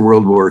after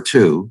World War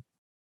II,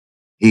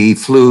 he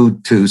flew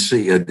to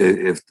see,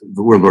 if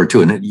World War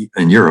II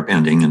in Europe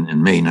ending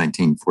in May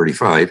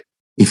 1945,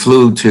 he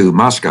flew to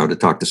Moscow to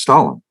talk to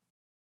Stalin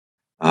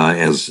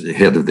as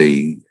head of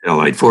the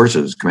Allied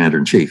forces,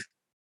 commander-in-chief.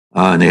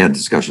 And they had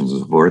discussions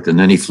and so forth. And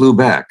then he flew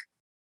back.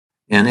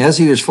 And as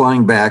he was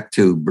flying back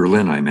to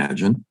Berlin, I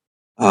imagine,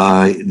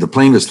 the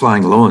plane was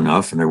flying low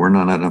enough and there were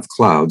not enough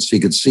clouds so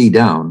he could see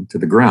down to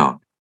the ground.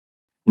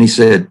 And he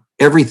said,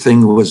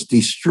 everything was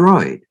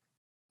destroyed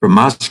from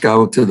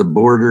Moscow to the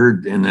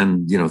border and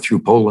then, through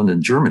Poland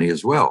and Germany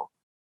as well.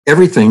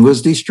 Everything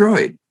was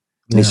destroyed.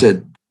 And he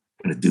said,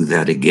 going to do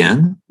that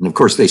again? And of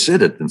course, they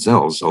said it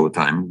themselves all the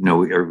time.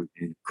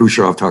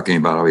 Khrushchev talking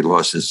about how he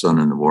lost his son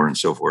in the war and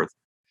so forth.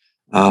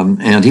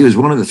 And he was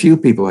one of the few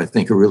people, I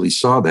think, who really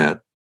saw that,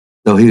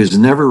 though he was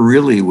never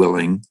really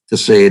willing to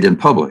say it in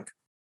public.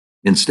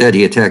 Instead,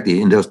 he attacked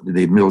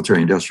the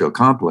military-industrial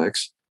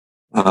complex,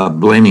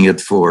 blaming it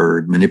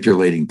for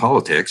manipulating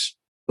politics,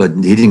 but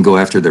he didn't go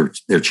after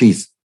their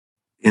chief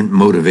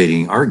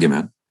motivating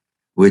argument,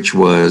 which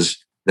was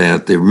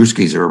that the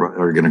Ruskies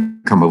are going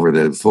to come over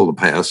the Fulda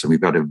Pass, and we've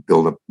got to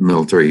build up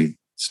military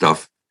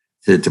stuff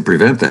to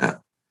prevent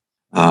that,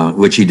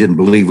 which he didn't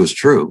believe was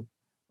true,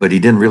 but he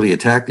didn't really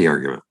attack the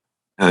argument.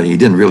 He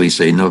didn't really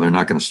say, no, they're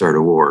not going to start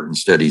a war.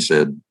 Instead, he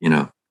said, we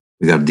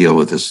got to deal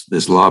with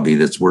this lobby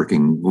that's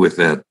working with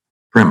that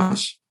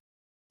premise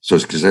so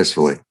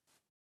successfully.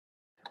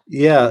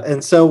 Yeah.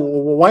 And so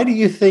why do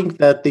you think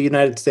that the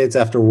United States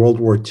after World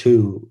War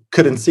II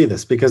couldn't see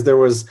this? Because there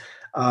was,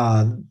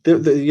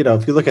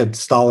 if you look at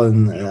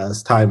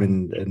Stalin's time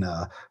in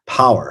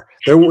power,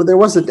 there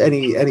wasn't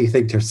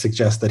anything to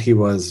suggest that he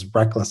was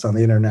reckless on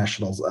the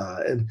international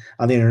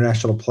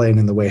plane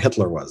in the way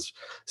Hitler was.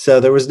 So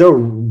there was no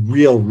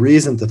real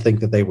reason to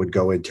think that they would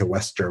go into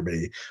West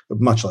Germany,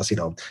 much less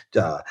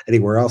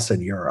anywhere else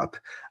in Europe.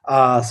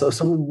 So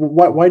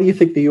why do you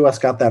think the U.S.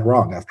 got that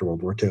wrong after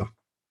World War II?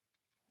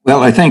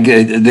 Well, I think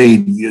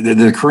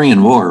the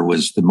Korean War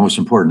was the most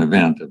important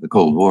event of the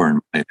Cold War,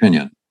 in my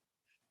opinion.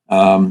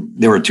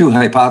 There were two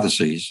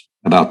hypotheses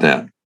about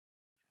that.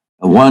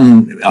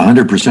 One,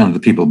 100% of the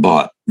people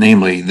bought,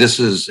 namely, this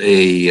is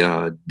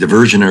a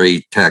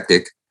diversionary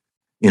tactic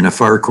in a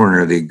far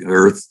corner of the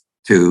earth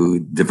to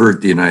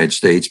divert the United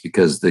States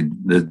because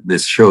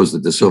this shows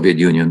that the Soviet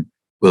Union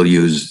will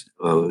use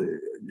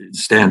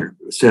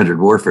standard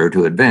warfare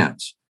to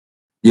advance.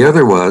 The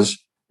other was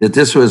that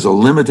this was a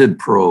limited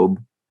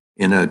probe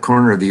in a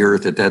corner of the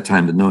earth at that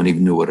time that no one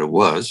even knew what it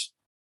was.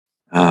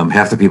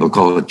 Half the people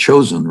call it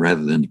Chosin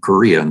rather than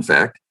Korea, in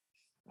fact.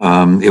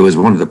 It was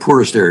one of the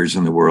poorest areas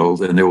in the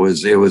world, and it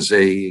was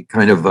a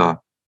kind of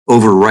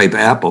overripe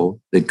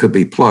apple that could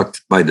be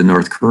plucked by the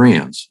North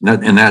Koreans.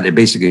 And that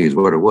basically is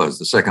what it was,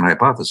 the second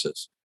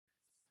hypothesis.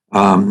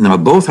 Now,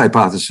 both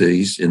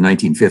hypotheses in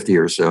 1950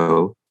 or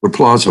so were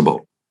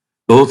plausible.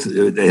 Both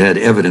they had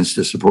evidence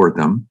to support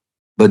them,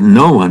 but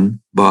no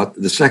one bought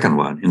the second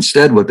one.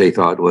 Instead, what they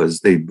thought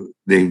was they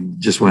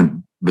just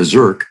went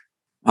berserk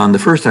on the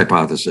first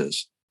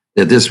hypothesis,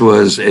 that this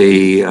was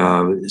a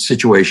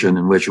situation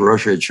in which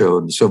Russia had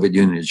showed, the Soviet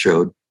Union had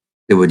showed,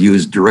 it would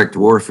use direct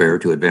warfare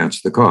to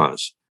advance the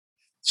cause.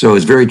 So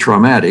it's very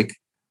traumatic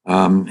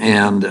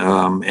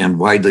and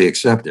widely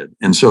accepted.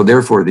 And so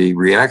therefore the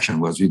reaction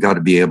was, we've got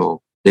to be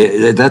able,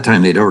 at that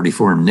time they'd already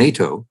formed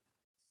NATO,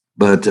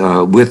 but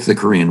with the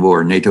Korean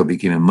War, NATO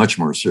became a much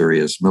more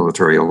serious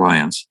military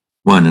alliance,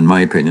 one, in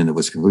my opinion, that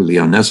was completely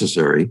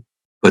unnecessary.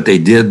 But they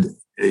did,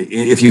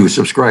 if you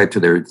subscribe to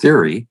their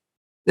theory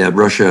that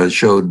Russia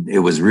showed it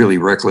was really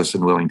reckless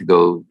and willing to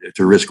go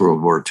to risk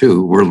World War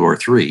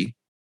III,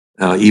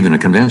 even a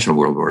conventional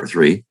World War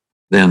III,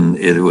 then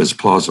it was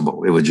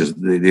plausible. It would just,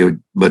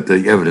 but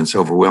the evidence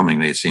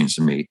overwhelmingly, it seems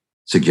to me,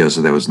 suggests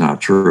that was not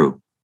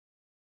true.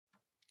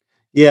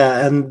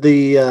 Yeah, and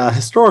the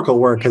historical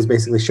work has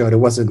basically showed it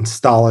wasn't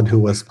Stalin who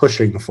was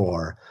pushing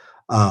for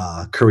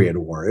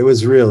Korean War. It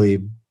was really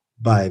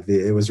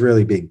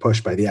being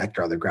pushed by the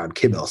actor on the ground,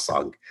 Kim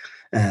Il-sung,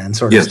 and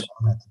sort of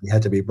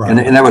had to be brought.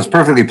 And that was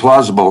perfectly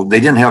plausible. They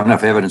didn't have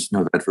enough evidence to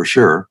know that for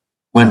sure.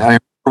 When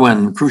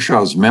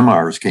Khrushchev's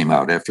memoirs came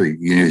out after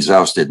he was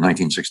ousted in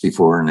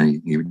 1964,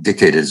 and he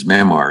dictated his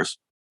memoirs,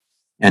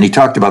 and he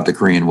talked about the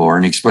Korean War,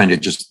 and he explained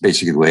it just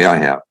basically the way I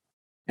have.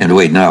 And the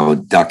way now,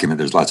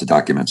 there's lots of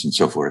documents and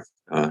so forth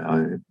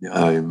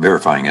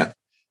verifying it,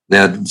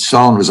 that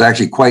Stalin was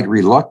actually quite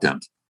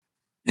reluctant,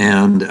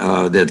 and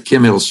that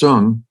Kim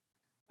Il-sung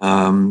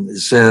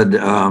said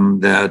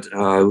that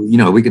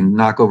we can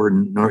knock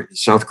over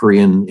South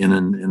Korea in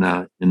an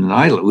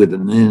island with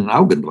an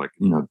Augenblick,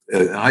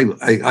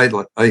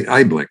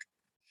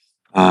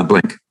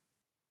 blink.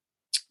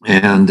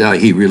 And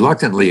he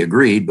reluctantly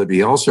agreed, but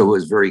he also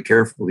was very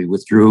careful. He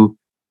withdrew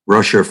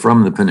Russia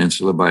from the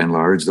peninsula by and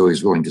large, though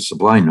he's willing to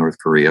supply North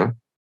Korea.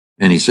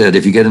 And he said,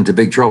 if you get into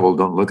big trouble,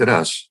 don't look at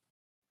us.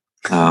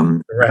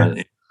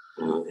 Right.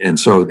 And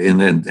so,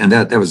 and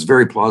that was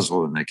very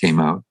plausible when that came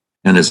out.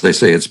 And as they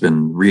say, it's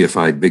been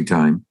reified big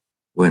time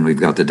when we've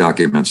got the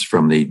documents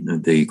from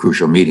the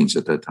crucial meetings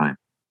at that time.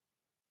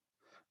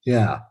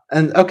 Yeah.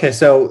 And okay,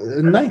 so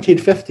in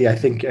 1950, I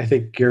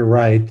think you're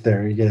right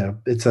there.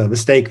 It's a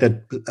mistake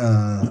that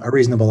a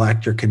reasonable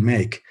actor can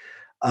make.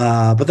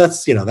 But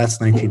that's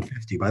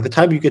 1950. By the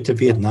time you get to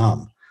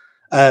Vietnam,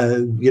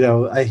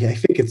 I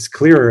think it's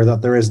clearer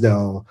that there is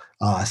no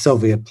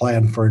Soviet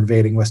plan for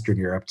invading Western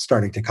Europe,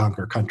 starting to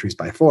conquer countries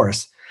by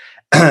force.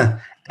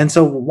 And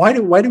so why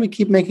do we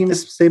keep making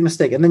this same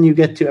mistake? And then you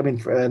get to,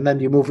 and then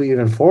you move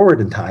even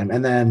forward in time,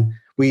 and then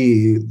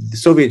the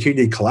Soviet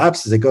Union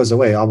collapses. It goes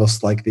away,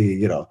 almost like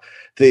the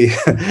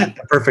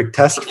perfect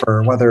test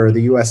for whether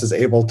the U.S. is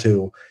able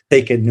to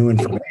take in new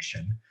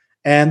information.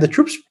 And the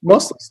troops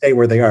mostly stay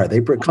where they are. They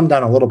come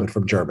down a little bit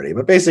from Germany,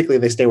 but basically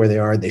they stay where they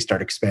are and they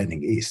start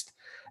expanding east.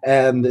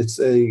 And it's,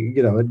 in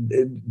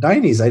the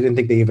 90s, I didn't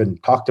think they even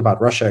talked about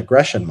Russia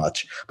aggression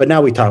much. But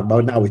now we talk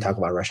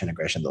about Russian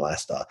aggression the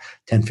last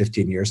 10,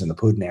 15 years in the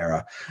Putin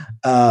era.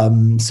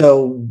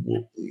 So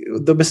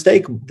the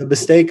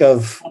mistake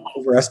of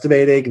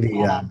overestimating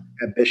the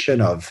ambition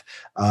of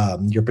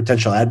your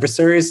potential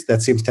adversaries,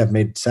 that seems to have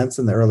made sense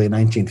in the early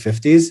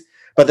 1950s.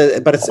 But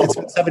it's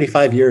been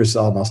 75 years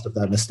almost of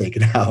that mistake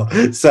now.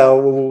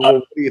 So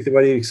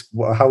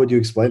how would you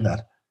explain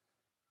that?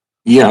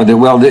 Yeah, there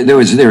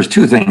was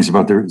two things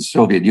about the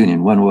Soviet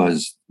Union. One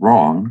was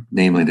wrong,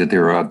 namely that they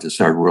were out to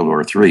start World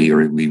War III,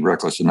 or be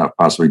reckless enough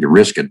possibly to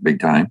risk it big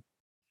time.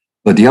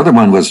 But the other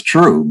one was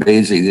true.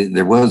 Basically,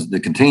 there was the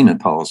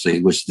containment policy,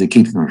 which to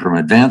keep them from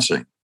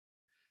advancing.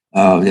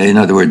 In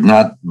other words,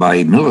 not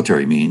by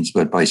military means,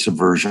 but by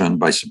subversion,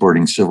 by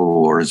supporting civil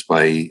wars,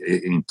 by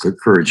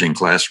encouraging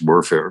class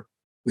warfare,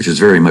 which is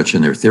very much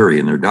in their theory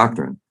and their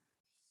doctrine.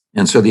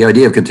 And so the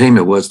idea of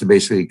containment was to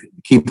basically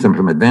keep them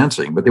from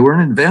advancing, but they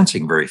weren't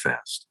advancing very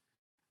fast.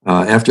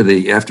 After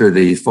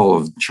the fall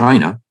of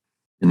China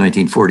in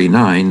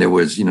 1949, there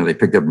was, they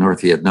picked up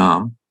North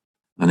Vietnam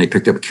and they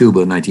picked up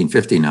Cuba in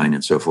 1959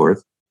 and so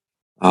forth.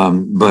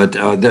 But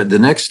the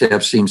next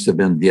step seems to have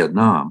been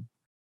Vietnam,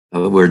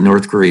 where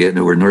North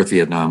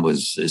Vietnam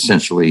was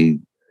essentially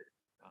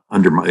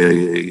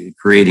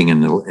creating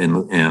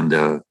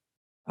and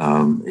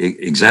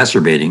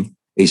exacerbating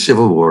a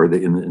civil war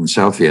in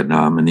South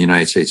Vietnam, and the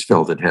United States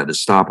felt it had to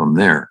stop them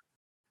there.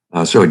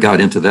 So it got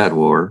into that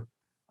war.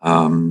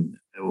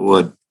 It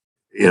was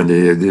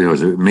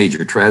a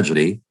major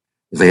tragedy.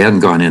 If they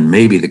hadn't gone in,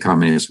 maybe the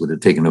communists would have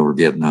taken over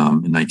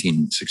Vietnam in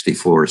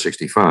 1964 or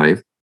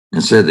 65.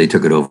 Instead, they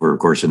took it over, of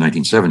course, in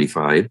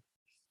 1975.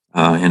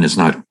 And it's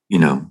not,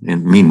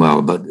 and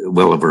meanwhile, but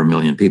well over 1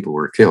 million people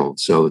were killed.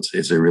 So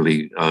it's a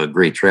really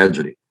great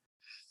tragedy.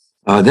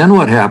 Then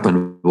what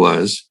happened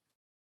was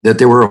that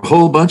there were a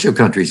whole bunch of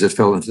countries that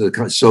fell into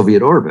the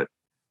Soviet orbit.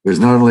 There's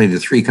not only the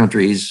three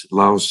countries,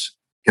 Laos,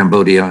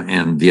 Cambodia,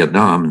 and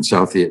Vietnam in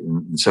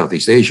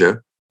Southeast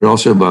Asia, but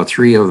also about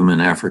three of them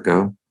in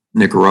Africa,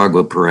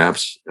 Nicaragua,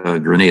 perhaps,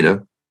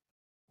 Grenada,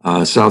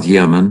 South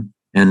Yemen,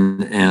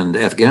 and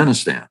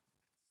Afghanistan.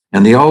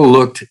 And they all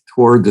looked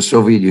toward the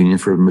Soviet Union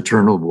for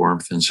maternal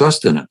warmth and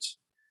sustenance.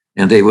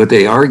 And what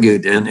they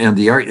argued, and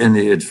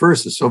at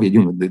first the Soviet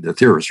Union, the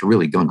theorists were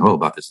really gung-ho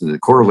about this. The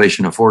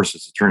correlation of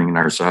forces is turning on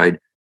our side.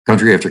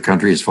 Country after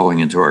country is falling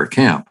into our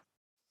camp.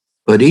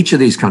 But each of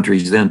these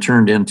countries then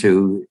turned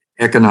into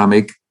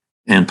economic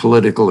and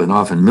political and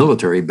often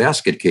military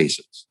basket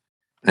cases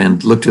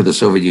and looked to the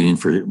Soviet Union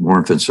for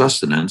warmth and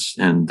sustenance.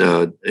 And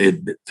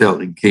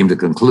it came to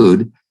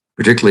conclude,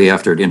 particularly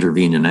after it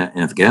intervened in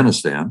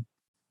Afghanistan,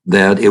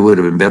 that it would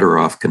have been better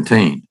off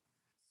contained.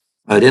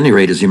 At any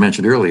rate, as you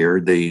mentioned earlier,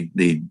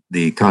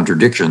 the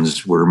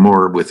contradictions were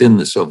more within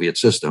the Soviet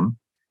system,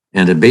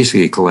 and it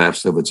basically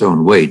collapsed of its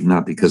own weight,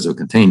 not because of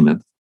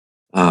containment,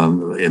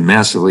 and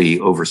massively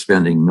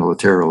overspending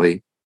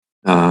militarily,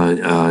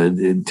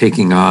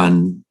 taking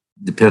on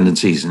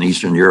dependencies in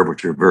Eastern Europe,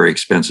 which are very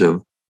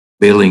expensive,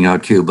 bailing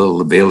out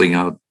Cuba, bailing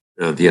out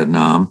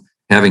Vietnam,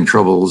 having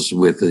troubles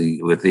with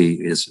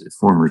its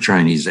former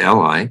Chinese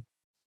ally.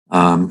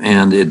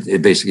 And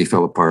it basically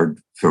fell apart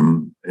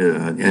from,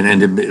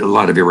 and a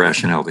lot of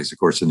irrationalities, of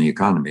course, in the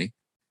economy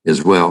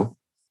as well.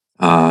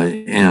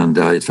 And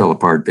it fell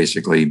apart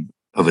basically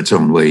of its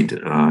own weight in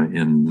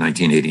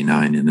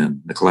 1989, and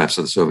then the collapse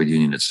of the Soviet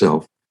Union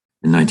itself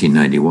in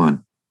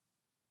 1991.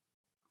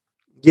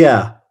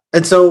 Yeah.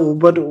 And so,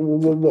 but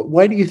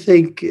why do you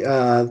think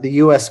the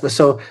U.S.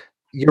 So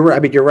you're right. I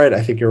think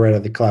you're right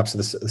on the collapse of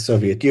the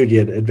Soviet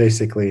Union. And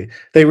basically,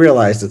 they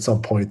realized at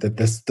some point that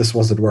this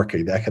wasn't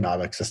working. The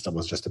economic system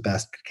was just a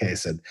basket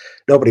case, and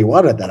nobody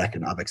wanted that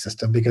economic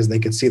system because they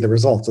could see the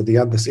results at the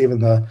end. Even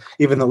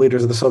the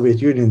leaders of the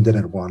Soviet Union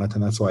didn't want it,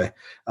 and that's why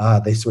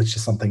they switched to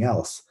something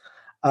else.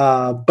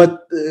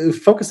 But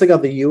focusing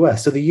on the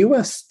U.S., so the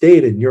U.S.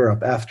 stayed in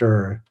Europe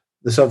after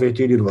the Soviet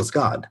Union was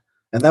gone,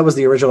 and that was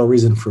the original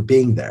reason for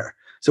being there.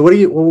 So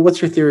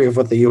what's your theory of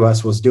what the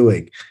U.S. was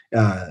doing,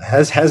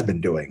 has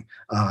been doing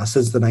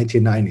since the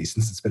 1990s,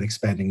 since it's been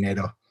expanding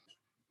NATO?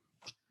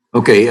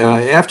 Okay,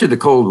 after the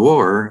Cold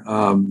War,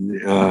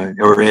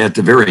 or at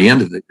the very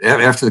end of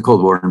after the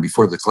Cold War and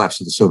before the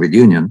collapse of the Soviet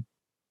Union,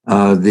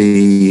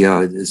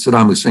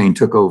 Saddam Hussein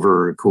took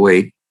over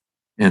Kuwait,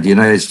 and the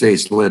United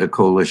States led a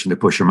coalition to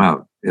push him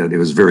out. It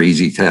was a very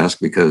easy task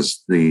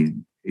because the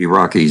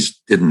Iraqis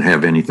didn't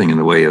have anything in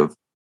the way of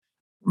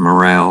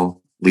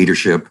morale,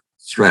 leadership,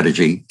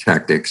 strategy,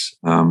 tactics,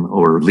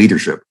 or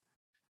leadership.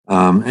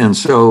 And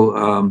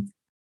so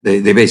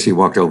they basically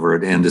walked over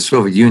it, and the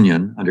Soviet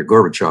Union under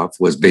Gorbachev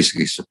was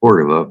basically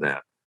supportive of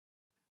that.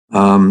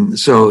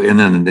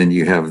 And then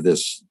you have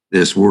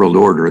this world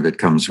order that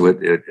comes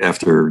with it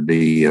after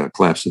the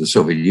collapse of the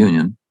Soviet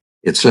Union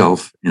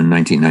itself in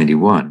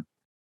 1991.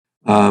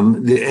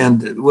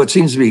 And what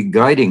seems to be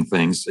guiding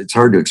things, it's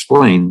hard to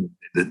explain.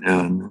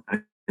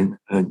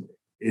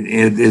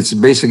 It's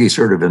basically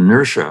sort of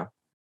inertia.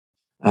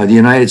 The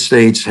United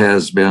States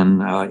has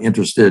been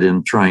interested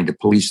in trying to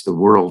police the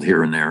world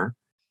here and there.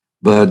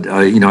 But,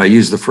 I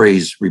use the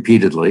phrase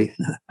repeatedly,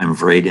 I'm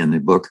afraid, in the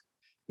book.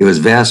 It was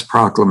vast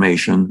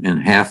proclamation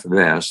and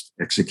half-vast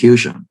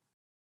execution.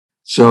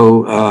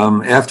 So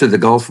after the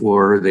Gulf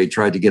War, they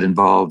tried to get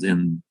involved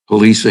in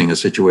policing a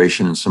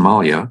situation in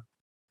Somalia.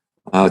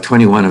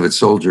 21 of its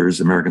soldiers,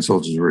 American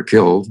soldiers, were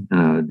killed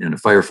in a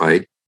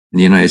firefight, and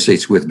the United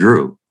States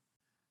withdrew.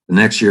 The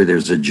next year,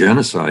 there's a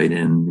genocide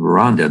in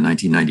Rwanda in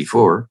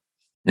 1994,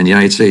 and the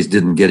United States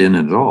didn't get in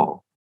at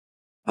all.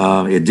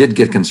 It did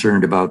get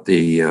concerned about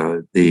the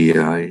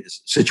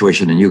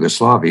situation in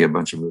Yugoslavia, a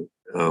bunch of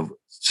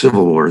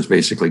civil wars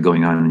basically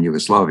going on in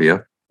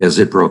Yugoslavia as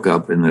it broke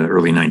up in the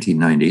early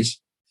 1990s.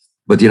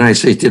 But the United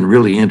States didn't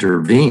really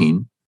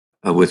intervene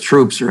with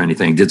troops or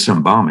anything, did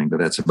some bombing, but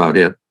that's about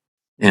it.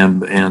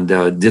 And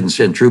didn't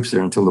send troops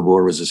there until the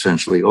war was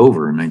essentially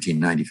over in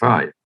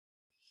 1995.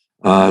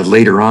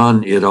 Later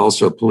on, it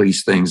also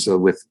policed things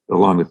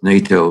along with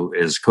NATO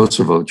as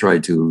Kosovo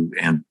tried to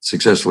and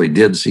successfully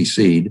did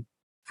secede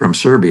from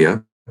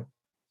Serbia.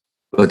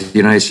 But the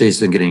United States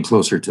didn't get any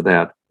closer to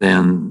that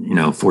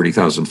than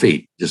 40,000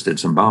 feet. Just did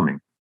some bombing.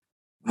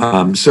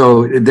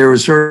 So there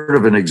was sort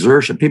of an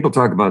exertion. People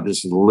talk about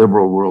this as the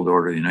liberal world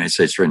order, the United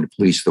States trying to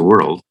police the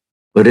world.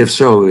 But if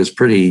so, it's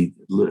pretty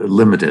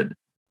limited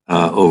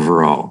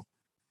overall.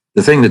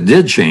 The thing that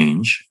did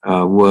change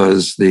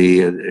was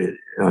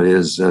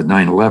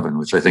 9/11,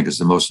 which I think is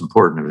the most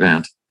important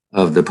event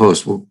of the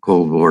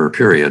post-Cold War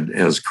period,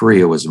 as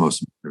Korea was the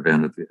most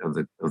important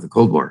event of the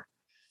Cold War.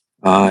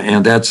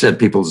 And that set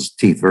people's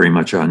teeth very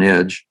much on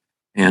edge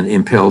and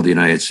impelled the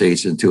United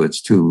States into its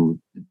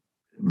two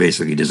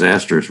basically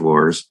disastrous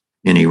wars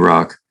in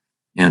Iraq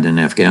and in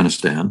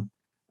Afghanistan,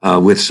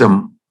 with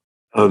some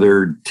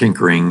other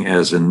tinkering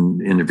as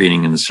in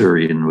intervening in the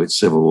Syrian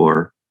civil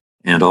war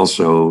and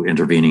also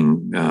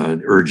intervening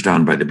urged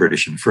on by the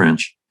British and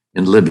French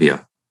in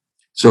Libya.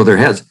 So there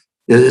has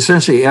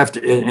essentially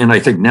and I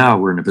think now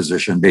we're in a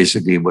position,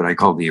 basically what I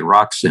call the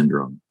Iraq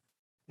syndrome.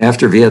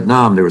 After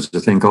Vietnam, there was a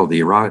thing called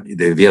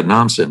the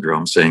Vietnam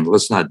syndrome, saying,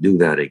 let's not do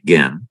that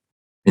again.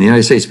 And the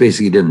United States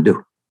basically didn't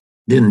do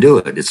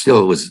it. It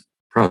still was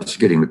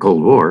prosecuting the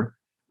Cold War,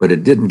 but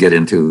it didn't get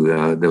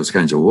into those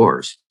kinds of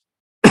wars.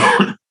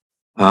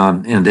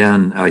 And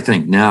then I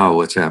think now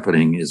what's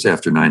happening is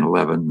after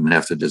 9/11 and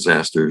after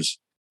disasters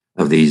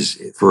of these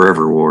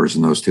forever wars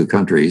in those two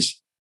countries,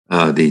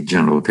 the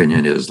general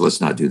opinion is let's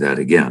not do that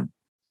again.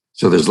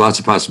 So there's lots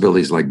of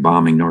possibilities like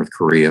bombing North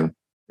Korea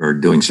or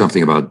doing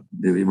something about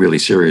really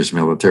serious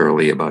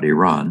militarily about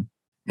Iran,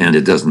 and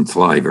it doesn't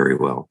fly very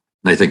well.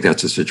 And I think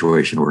that's the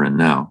situation we're in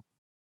now.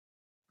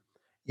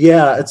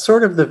 Yeah, it's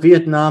sort of the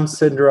Vietnam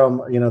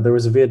syndrome. There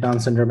was a Vietnam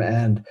syndrome,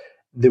 and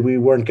that we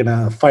weren't going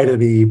to fight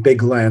any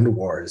big land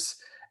wars.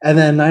 And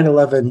then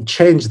 9/11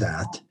 changed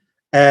that.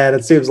 And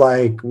it seems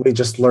like we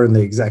just learned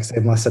the exact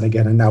same lesson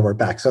again, and now we're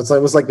back. So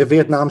it was like the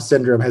Vietnam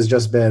syndrome has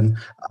just been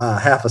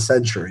half a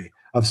century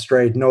of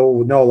straight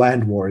no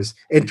land wars,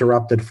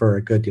 interrupted for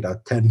a good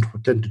 10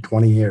 to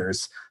 20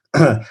 years,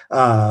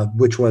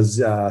 which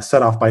was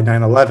set off by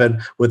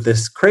 9/11 with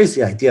this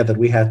crazy idea that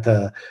we had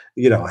to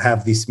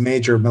have these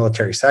major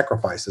military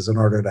sacrifices in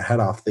order to head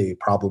off the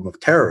problem of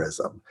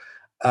terrorism.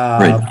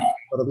 Right.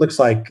 But it looks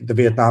like the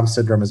Vietnam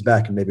syndrome is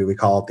back, and maybe we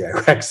call it the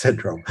Iraq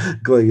syndrome.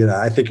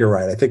 I think you're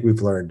right. I think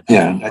we've learned.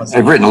 Yeah,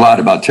 I've written a lot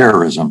about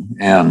terrorism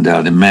and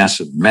the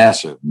massive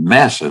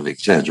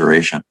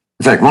exaggeration.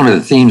 In fact, one of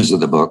the themes of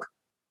the book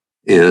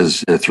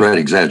is threat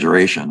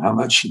exaggeration, how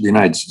much the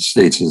United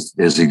States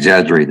has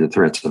exaggerated the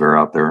threats that are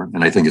out there,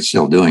 and I think it's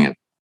still doing it.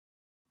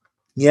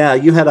 Yeah,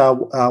 you had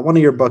one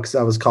of your books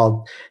that was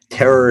called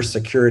Terror,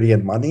 Security,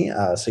 and Money.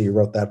 So you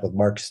wrote that with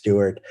Mark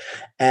Stewart,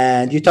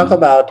 and you talk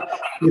about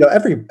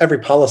every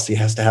policy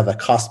has to have a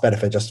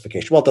cost-benefit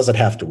justification. Well, it doesn't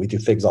have to. We do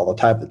things all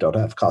the time that don't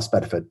have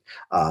cost-benefit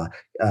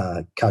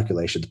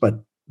calculations,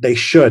 but they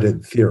should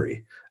in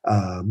theory.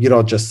 You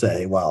don't just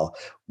say, well,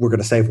 we're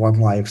going to save one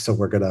life, so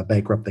we're going to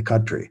bankrupt the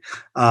country.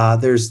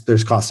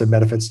 There's costs and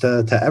benefits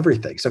to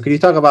everything. So can you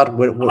talk about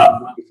what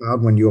you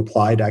found when you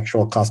applied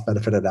actual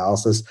cost-benefit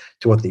analysis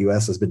to what the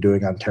U.S. has been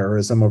doing on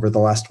terrorism over the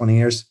last 20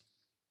 years?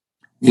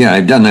 Yeah,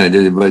 I've done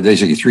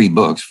basically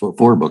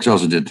 4 books. I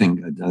also did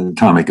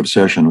Atomic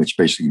Obsession, which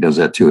basically does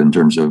that too in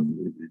terms of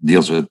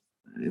deals with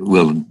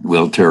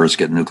will terrorists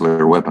get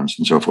nuclear weapons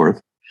and so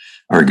forth,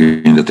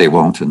 arguing that they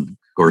won't. And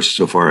of course,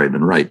 so far I've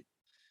been right.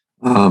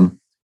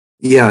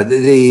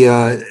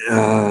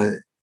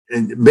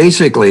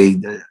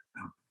 Basically,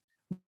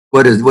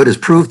 what is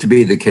proved to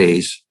be the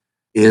case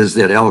is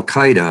that Al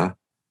Qaeda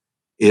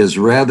is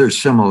rather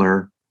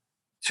similar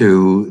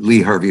to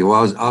Lee Harvey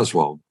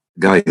Oswald,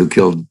 the guy who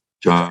killed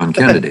John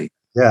Kennedy.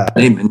 Yeah.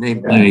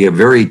 Name a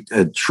very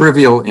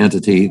trivial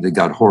entity that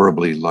got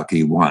horribly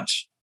lucky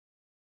once.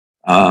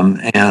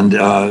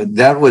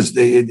 That was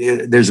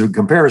there's a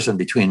comparison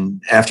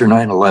between after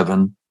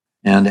 9/11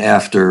 and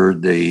after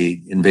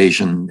the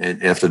invasion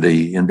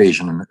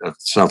of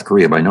South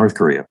Korea by North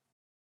Korea.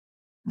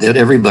 That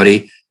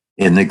everybody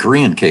in the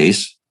Korean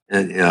case,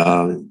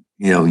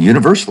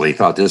 universally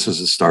thought this was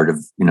the start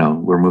of,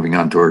 we're moving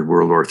on toward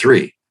World War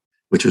III,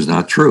 which was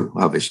not true,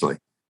 obviously.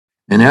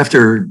 And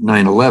after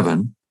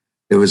 9/11,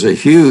 there was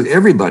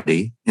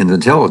everybody in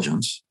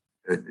intelligence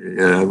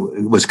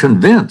was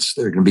convinced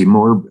there are going to be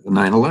more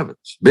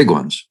 9/11s, big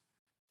ones,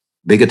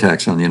 big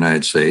attacks on the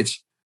United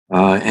States.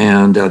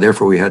 And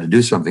therefore we had to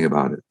do something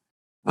about it.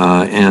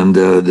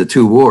 The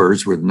two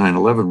wars were the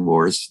 9/11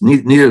 wars.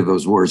 Neither of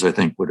those wars, I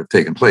think, would have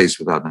taken place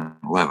without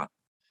 9/11.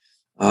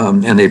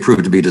 And they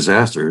proved to be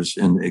disasters,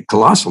 and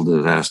colossal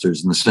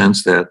disasters, in the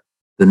sense that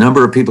the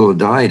number of people who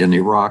died in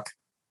Iraq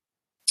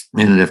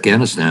and in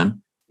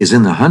Afghanistan is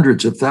in the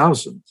hundreds of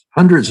thousands.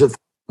 Hundreds of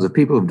thousands of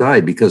people have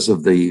died because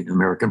of the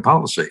American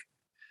policy.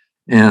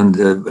 And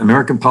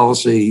American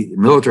policy,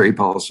 military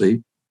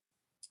policy,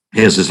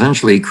 has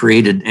essentially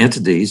created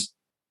entities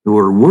who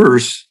are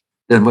worse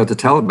than what the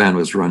Taliban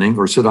was running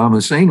or Saddam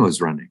Hussein was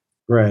running.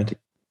 Right.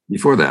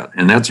 Before that.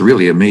 And that's a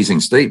really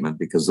amazing statement,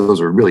 because those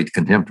are really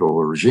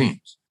contemptible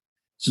regimes.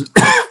 So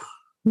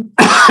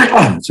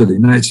the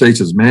United States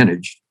has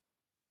managed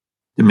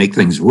to make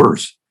things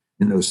worse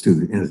in those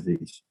two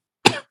entities.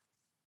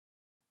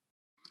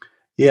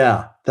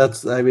 Yeah,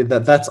 that's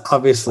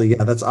obviously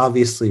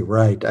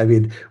right. I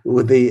mean,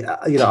 with the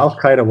Al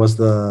Qaeda was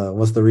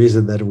the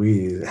reason that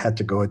we had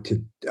to go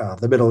into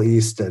the Middle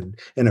East and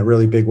in a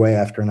really big way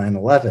after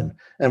 9/11,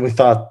 and we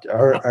thought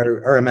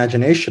our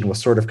imagination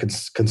was sort of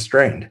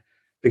constrained,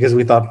 because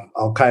we thought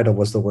Al Qaeda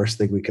was the worst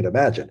thing we could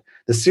imagine.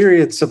 The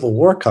Syrian civil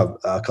war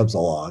comes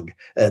along,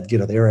 and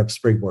the Arab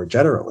Spring more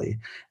generally,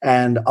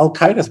 and Al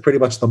Qaeda is pretty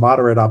much the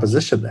moderate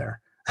opposition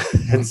there.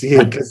 And see,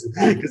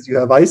 because you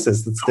have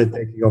ISIS that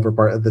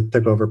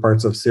took over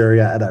parts of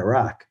Syria and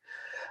Iraq,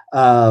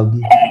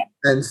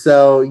 and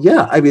so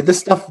I mean, this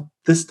stuff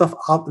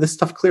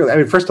clearly. I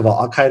mean, first of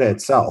all, Al Qaeda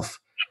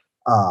itself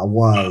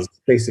was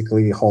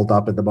basically holed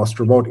up in the most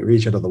remote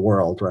region of the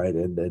world, right,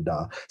 in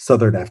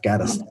southern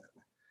Afghanistan,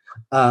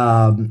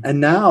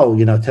 and now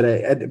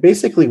today, and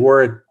basically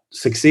where it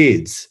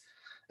succeeds,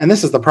 and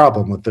this is the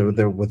problem with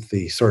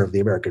the sort of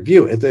the American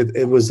view.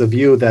 It was a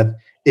view that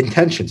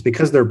intentions,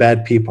 because they're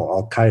bad people,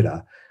 Al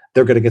Qaeda,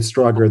 they're going to get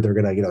stronger. They're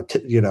going to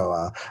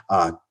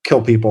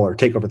kill people or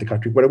take over the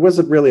country. But it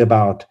wasn't really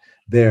about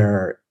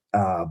their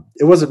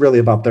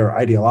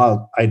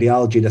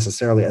ideology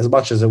necessarily, as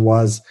much as it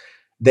was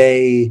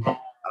they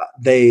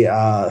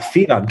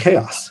feed on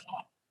chaos.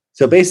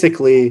 So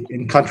basically,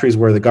 in countries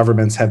where the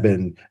governments have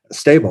been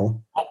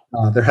stable,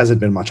 there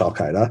hasn't been much Al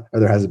Qaeda, or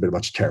there hasn't been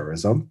much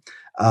terrorism.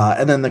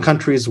 And then the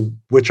countries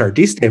which are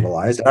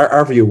destabilized,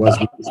 our view was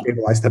we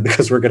destabilize them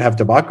because we're going to have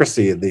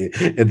democracy in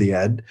the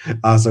end.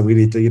 So we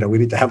need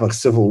to have a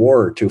civil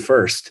war or two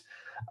first.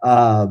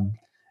 And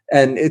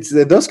it's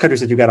in those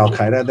countries that you get Al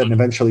Qaeda, then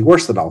eventually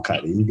worse than Al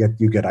Qaeda,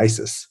 you get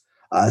ISIS.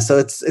 So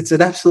it's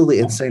an absolutely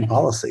insane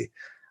policy.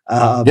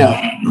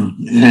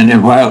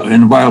 And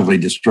wildly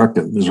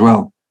destructive as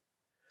well.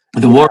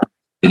 The war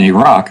in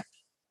Iraq,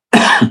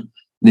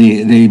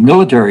 the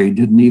military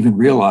didn't even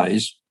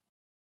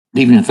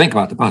think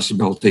about the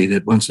possibility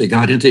that once they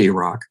got into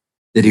Iraq,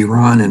 that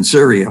Iran and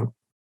Syria,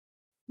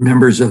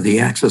 members of the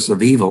axis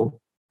of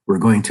evil, were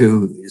going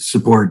to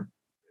support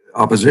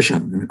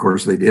opposition. And of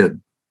course they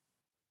did.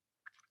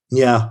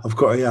 Yeah, of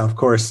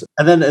course.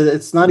 And then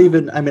it's not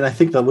even, I mean, I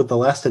think that with the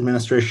last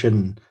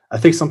administration, I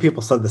think some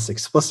people said this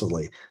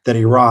explicitly, that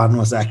Iran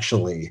was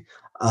actually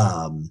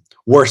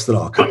worse than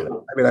Al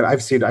Qaeda. I mean,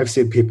 I've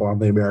seen people on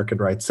the American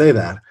right say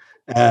that.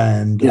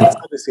 And it's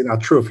obviously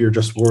not true if you're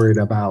just worried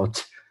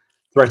about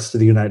threats to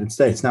the United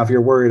States. Now, if you're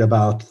worried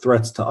about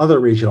threats to other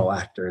regional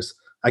actors,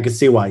 I could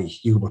see why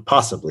you would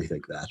possibly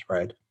think that,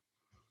 right?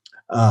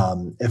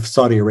 If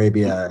Saudi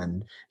Arabia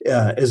and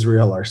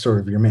Israel are sort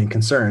of your main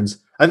concerns,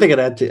 I think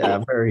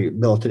a very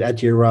militant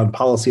anti-Iran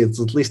policy is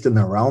at least in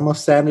the realm of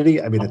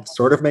sanity. I mean, it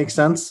sort of makes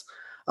sense.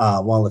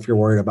 While if you're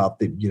worried about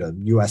the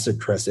U.S.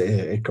 interests,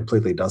 it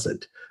completely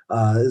doesn't.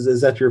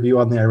 Is that your view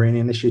on the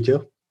Iranian issue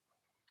too?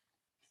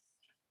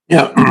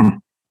 Yeah,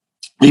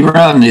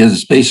 Iran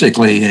is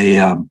basically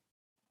the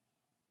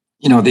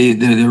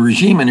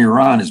regime in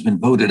Iran has been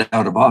voted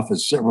out of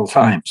office several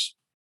times,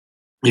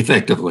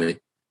 effectively,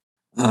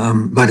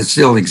 but it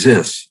still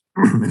exists.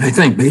 And I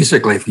think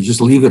basically, if you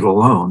just leave it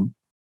alone,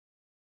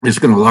 it's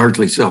going to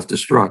largely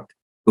self-destruct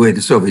the way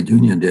the Soviet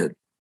Union did.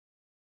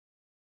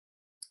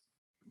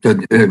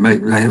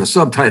 I have a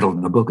subtitle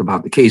in the book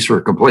about the case for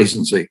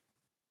complacency.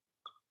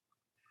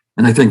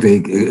 And I think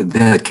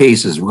that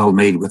case is well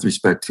made with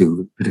respect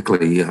to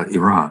particularly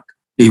Iran.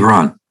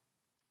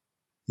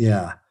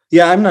 Yeah,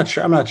 I'm not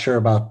sure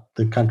about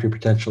the country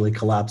potentially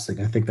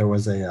collapsing. I think there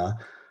was a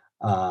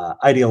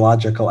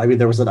ideological. I mean,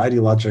 there was an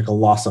ideological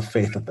loss of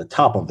faith at the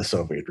top of the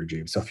Soviet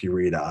regime. So if you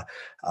read,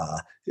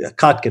 Stephen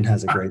Kotkin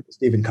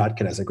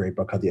has a great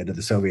book called The End of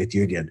the Soviet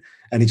Union,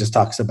 and he just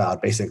talks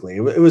about basically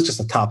it was just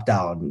a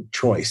top-down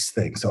choice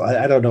thing. So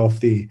I don't know if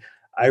the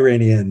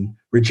Iranian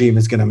regime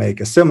is going to make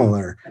a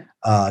similar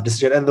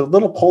decision. And the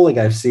little polling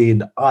I've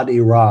seen on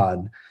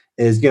Iran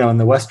is, in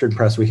the Western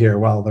press we hear,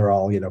 well, they're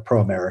all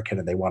pro-American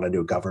and they want a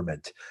new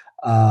government.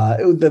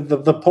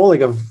 The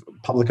polling of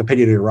public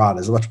opinion in Iran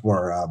is much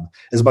more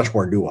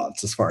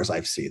nuanced as far as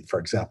I've seen. For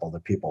example,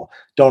 that people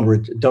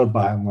don't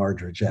by and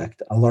large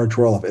reject a large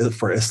role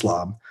for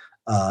Islam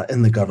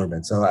in the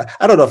government. So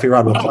I don't know if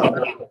Iran will.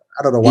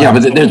 I don't know why. Yeah,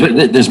 but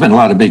there's been a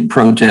lot of big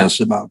protests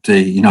about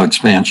the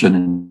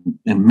expansion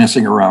and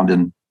messing around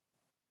in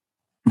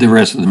the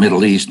rest of the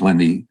Middle East when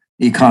the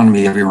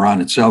economy of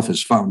Iran itself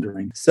is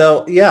foundering.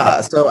 So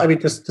I mean,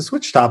 just to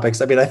switch topics.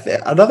 I mean,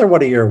 another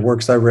one of your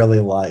works I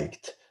really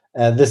liked,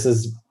 and this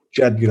is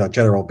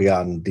general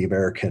beyond the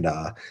American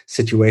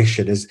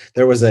situation, is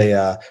there was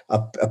a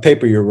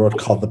paper you wrote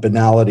called "The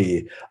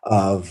Banality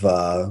of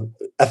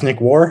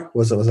Ethnic War."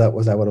 Was that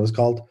what it was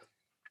called?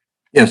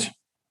 Yes.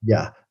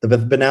 Yeah, the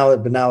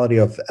banality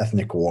of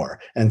ethnic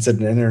war, and it's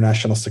an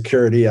international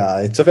security.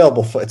 It's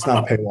available. It's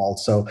not paywalled,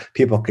 so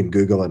people can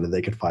Google it and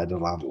they can find it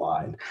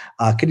online.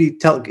 Can you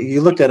tell?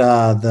 You looked at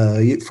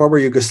the former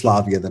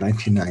Yugoslavia, the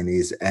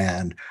 1990s,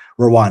 and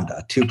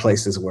Rwanda, two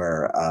places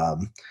where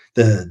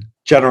the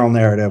general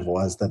narrative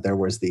was that there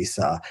was these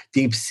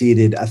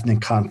deep-seated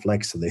ethnic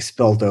conflicts, and they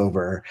spilled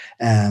over,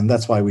 and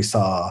that's why we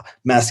saw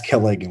mass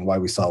killing and why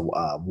we saw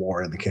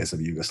war in the case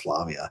of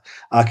Yugoslavia.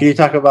 Can you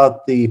talk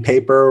about the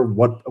paper?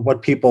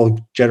 What people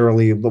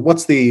generally,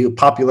 what's the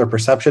popular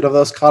perception of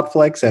those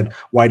conflicts, and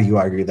why do you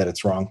argue that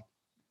it's wrong?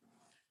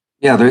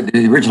 Yeah,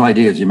 the original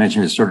idea, as you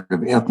mentioned, is sort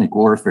of ethnic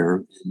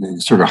warfare,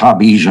 sort of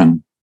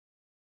Hobbesian,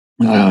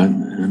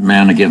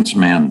 man against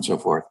man and so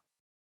forth,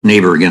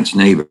 neighbor against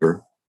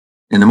neighbor.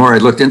 And the more I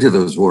looked into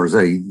those wars,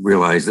 I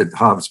realized that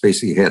Hobbes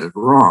basically had it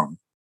wrong.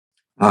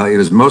 It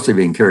was mostly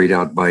being carried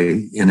out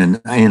in an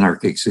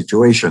anarchic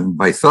situation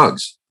by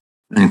thugs,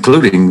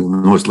 including the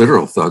most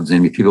literal thugs,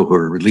 namely people who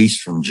were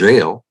released from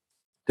jail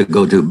to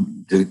go to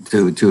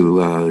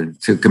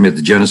commit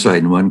the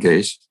genocide in one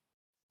case,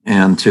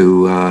 and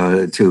to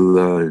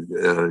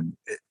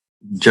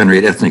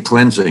generate ethnic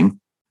cleansing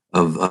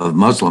of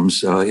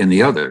Muslims in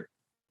the other.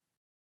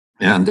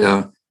 And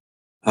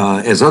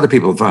as other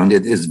people found,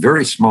 it is a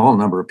very small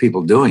number of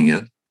people doing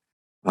it.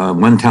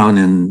 One town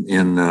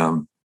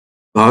in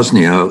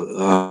Bosnia,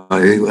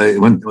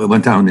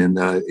 one town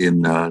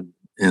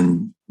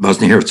in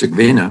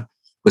Bosnia-Herzegovina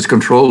was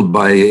controlled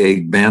by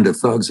a band of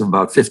thugs of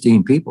about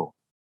 15 people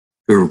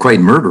who were quite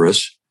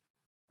murderous,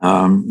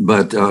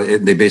 but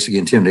they basically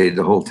intimidated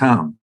the whole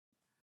town.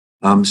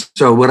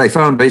 So what I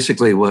found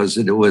basically was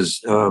that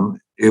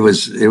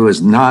it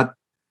was not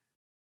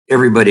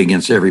everybody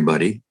against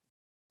everybody.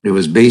 It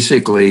was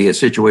basically a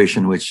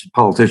situation in which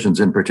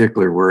politicians in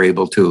particular were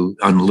able to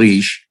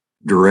unleash,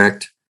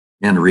 direct,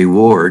 and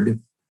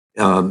reward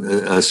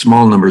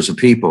small numbers of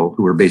people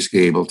who were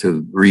basically able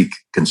to wreak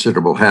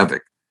considerable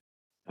havoc.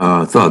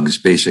 Thugs,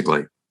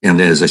 basically.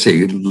 And as I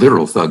say,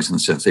 literal thugs in the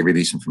sense they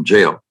released them from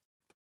jail.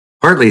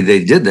 Partly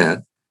they did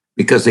that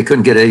because they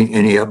couldn't get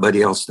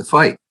anybody else to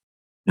fight.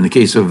 In the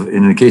case of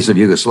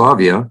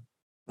Yugoslavia,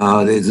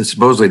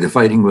 supposedly the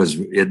fighting was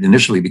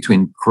initially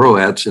between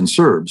Croats and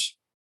Serbs.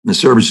 The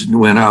Serbs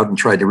went out and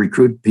tried to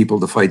recruit people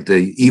to fight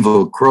the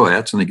evil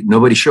Croats, and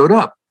nobody showed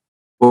up,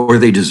 or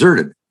they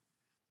deserted.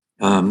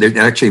 There's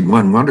actually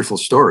one wonderful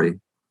story.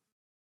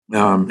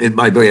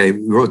 By the way,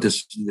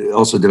 I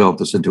also developed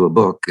this into a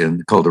book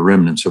and called The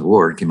Remnants of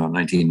War. It came out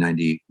in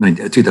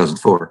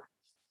 2004.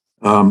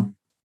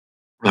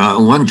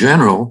 One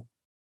general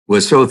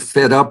was so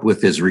fed up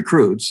with his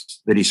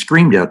recruits that he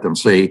screamed at them,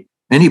 say,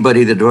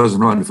 anybody that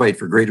doesn't want to fight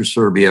for Greater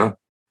Serbia,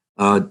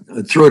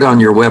 throw down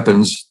your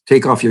weapons,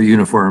 take off your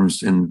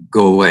uniforms, and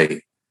go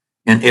away.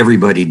 And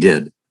everybody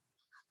did.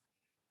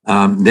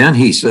 Then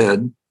he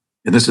said,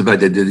 and this is about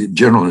the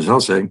general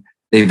himself saying,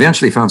 they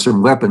eventually found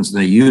some weapons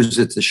and they used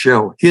it to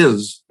shell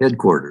his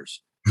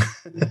headquarters.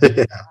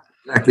 Yeah.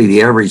 Exactly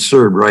the average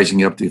Serb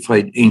rising up to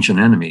fight ancient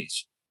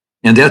enemies.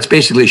 And that's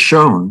basically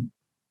shown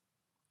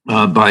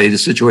by the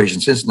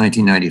situation since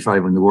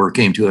 1995 when the war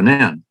came to an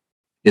end.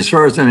 As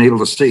far as I'm able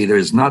to see, there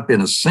has not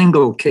been a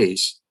single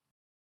case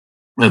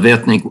of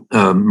ethnic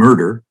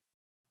murder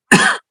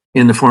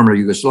in the former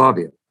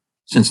Yugoslavia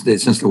since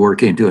the war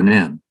came to an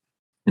end.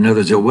 In other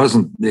words, it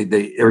wasn't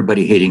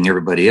everybody hating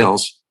everybody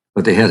else,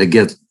 but they had to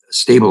get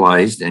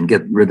stabilized and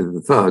get rid of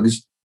the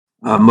thugs.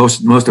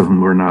 Most of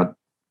them were not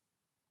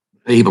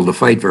able to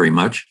fight very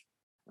much.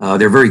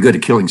 They're very good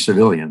at killing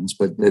civilians,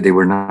 but they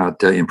were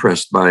not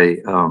impressed by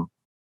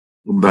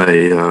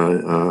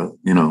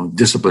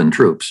disciplined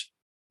troops.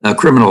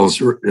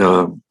 Criminals'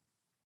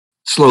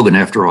 slogan,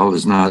 after all,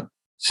 is not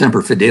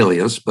Semper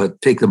Fidelis,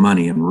 but take the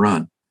money and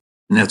run.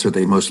 And that's what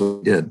they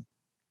mostly did.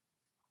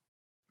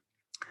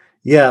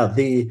 Yeah,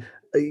 the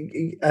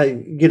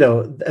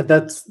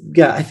that's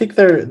yeah. I think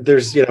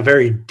there's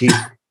very deep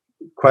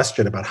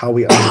question about how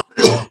we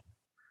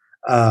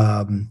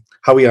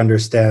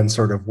understand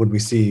sort of when we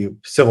see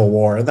civil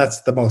war, and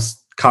that's the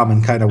most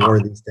common kind of war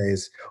these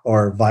days,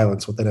 or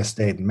violence within a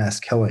state and mass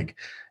killing.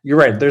 You're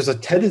right. There's a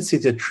tendency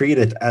to treat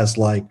it as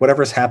like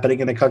whatever's happening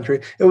in a country.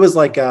 It was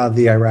like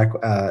the Iraq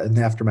in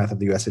the aftermath of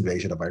the U.S.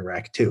 invasion of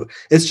Iraq too.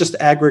 It's just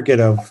aggregate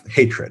of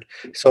hatred.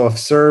 So if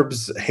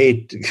Serbs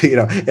hate,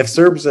 if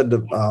Serbs and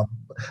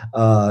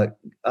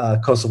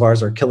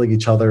Kosovars are killing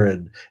each other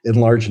in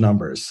large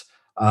numbers,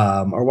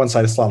 or one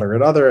side is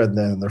slaughtering another, and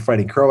then they're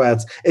fighting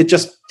Croats. It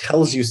just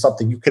tells you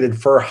something. You can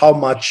infer how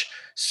much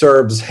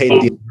Serbs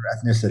hate the other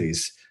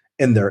ethnicities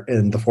in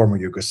the former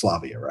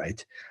Yugoslavia,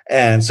 right?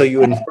 And so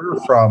you infer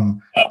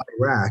from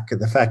Iraq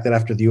the fact that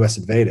after the U.S.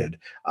 invaded,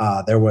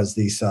 there was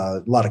these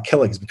a lot of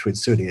killings between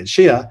Sunni and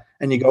Shia,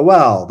 and you go,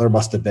 well, there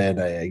must have been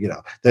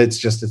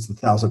it's the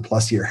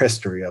 1,000+ year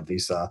history of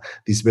these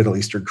Middle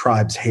Eastern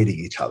tribes hating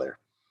each other.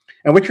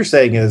 And what you're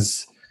saying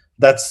is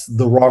that's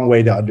the wrong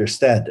way to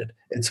understand it.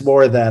 It's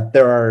more that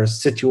there are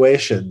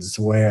situations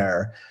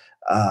where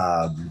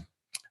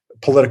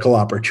political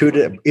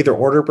opportunity, either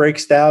order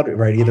breaks down,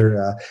 right?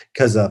 Either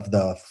because of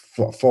the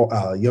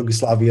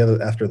Yugoslavia,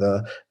 after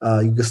the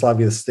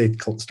Yugoslavia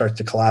state starts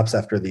to collapse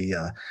after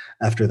the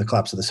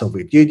collapse of the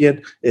Soviet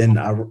Union. In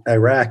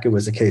Iraq, it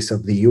was a case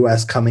of the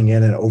U.S. coming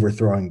in and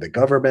overthrowing the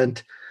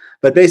government.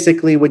 But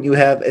basically, when you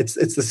have it's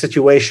the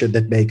situation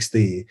that makes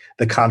the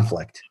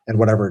conflict, and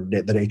whatever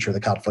the nature of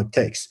the conflict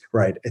takes,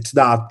 right? It's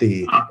not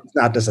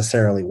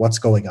necessarily what's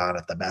going on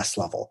at the mass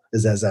level.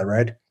 Is that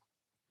right?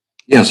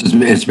 Yes,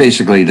 it's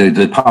basically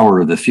the power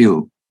of the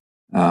few.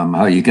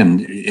 How you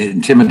can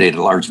intimidate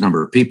a large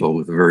number of people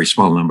with a very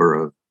small number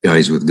of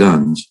guys with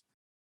guns,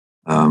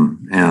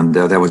 and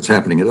that was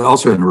happening.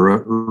 Also in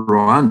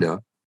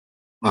Rwanda,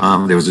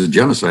 there was a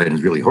genocide, and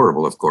it's really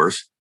horrible, of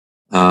course.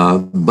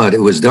 But it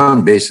was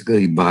done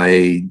basically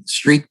by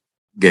street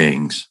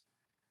gangs,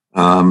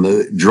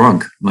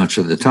 drunk much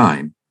of the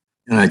time.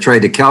 And I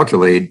tried to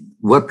calculate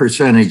what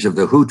percentage of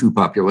the Hutu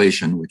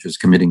population, which was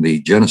committing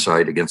the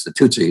genocide against the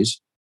Tutsis,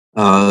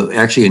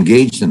 actually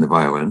engaged in the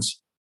violence.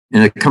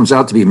 And it comes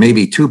out to be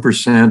maybe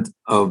 2%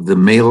 of the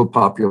male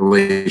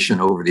population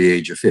over the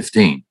age of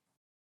 15.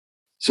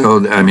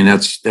 So, I mean,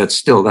 that's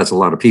a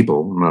lot of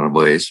people in a lot of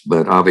ways,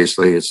 but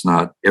obviously it's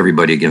not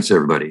everybody against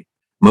everybody.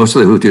 Most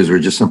of the Hutus were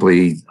just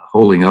simply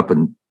holding up,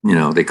 and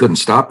they couldn't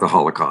stop the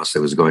Holocaust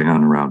that was going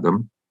on around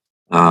them,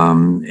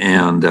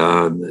 and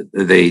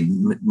they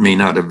may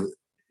not have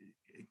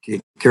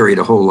carried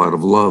a whole lot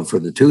of love for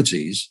the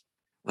Tutsis,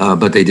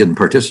 but they didn't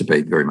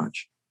participate very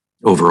much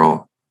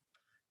overall.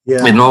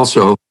 Yeah, and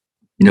also,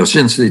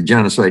 since the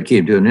genocide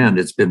came to an end,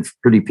 it's been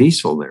pretty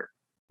peaceful there.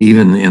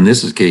 Even in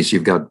this case,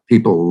 you've got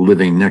people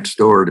living next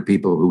door to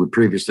people who were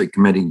previously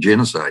committing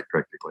genocide,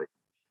 practically.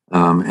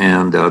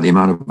 And the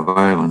amount of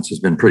violence has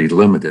been pretty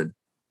limited.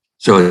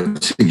 So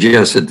it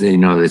suggests that,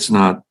 it's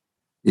not,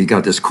 you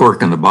got this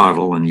cork in the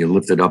bottle and you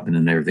lift it up and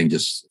then everything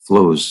just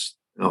flows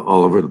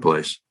all over the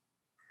place.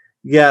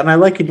 Yeah, and I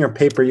like in your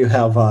paper you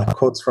have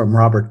quotes from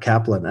Robert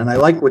Kaplan, and I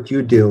like what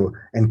you do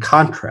in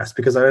contrast,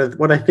 because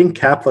what I think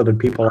Kaplan and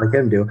people like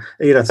him do,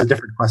 it's a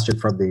different question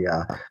from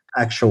the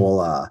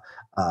actual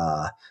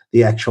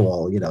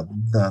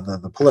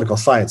the political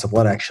science of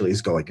what actually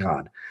is going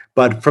on.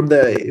 But from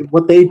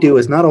what they do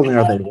is, not only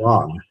are they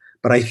wrong,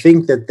 but I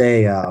think that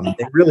they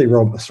really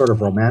sort of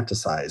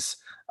romanticize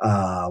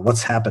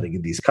what's happening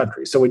in these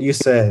countries. So when you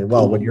say,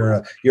 well, when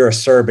you're a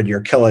Serb and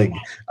you're killing,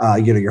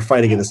 you're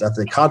fighting in this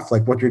ethnic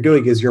conflict, what you're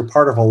doing is you're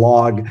part of a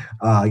long,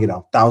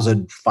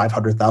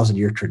 500,000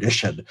 year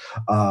tradition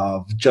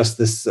of just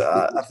this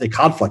ethnic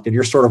conflict, and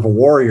you're sort of a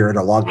warrior in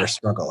a longer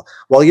struggle.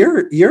 Well,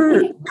 you're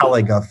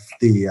telling of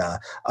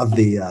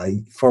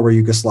the former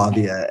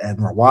Yugoslavia and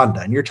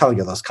Rwanda, and you're telling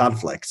of those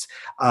conflicts.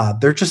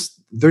 They're just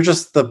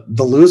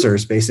the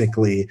losers,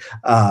 basically,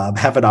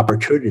 have an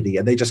opportunity,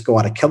 and they just go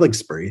on a killing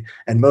spree.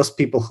 And most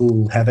people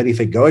who have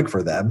anything going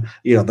for them,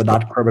 the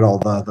non-criminal,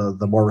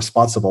 the more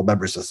responsible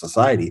members of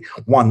society,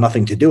 want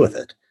nothing to do with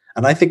it.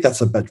 And I think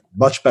that's a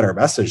much better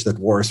message than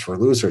war is for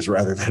losers,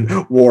 rather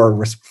than war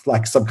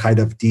reflects some kind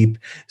of deep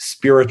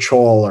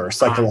spiritual or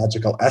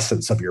psychological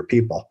essence of your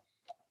people.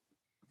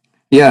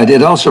 Yeah,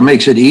 it also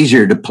makes it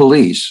easier to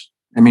police.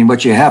 I mean,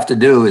 what you have to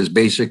do is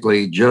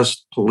basically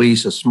just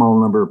police a small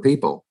number of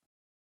people.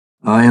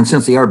 And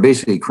since they are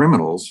basically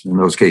criminals in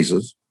those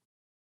cases,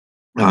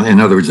 in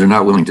other words, they're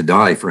not willing to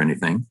die for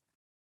anything,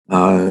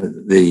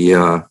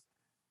 if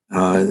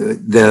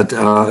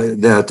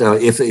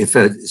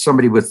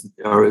somebody with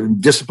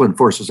disciplined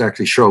forces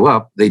actually show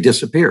up, they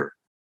disappear.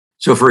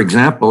 So, for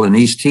example, in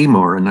East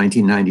Timor in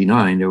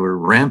 1999, there were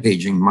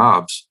rampaging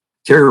mobs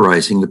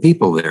terrorizing the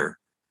people there.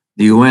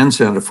 The UN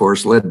sent a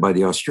force led by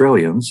the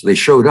Australians. They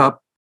showed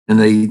up, and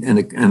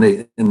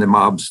the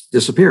mobs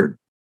disappeared.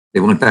 They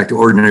went back to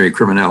ordinary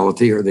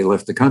criminality, or they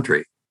left the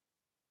country.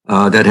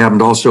 That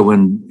happened also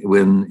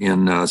when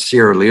in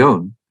Sierra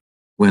Leone,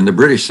 when the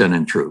British sent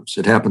in troops.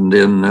 It happened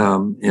in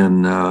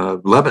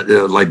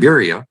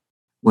Liberia,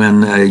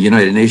 when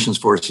United Nations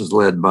forces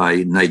led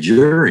by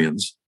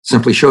Nigerians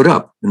simply showed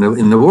up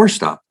in the war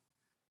stopped.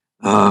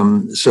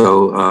 It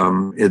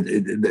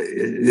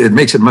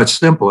makes it much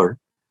simpler,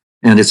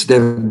 and it's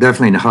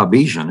definitely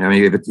Hobbesian. I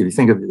mean, if you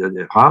think of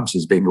Hobbes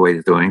as being the way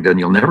of doing, then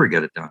you'll never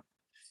get it done.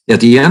 At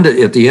the end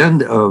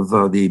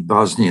of the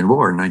Bosnian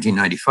War in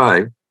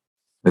 1995,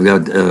 I've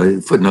got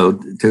a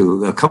footnote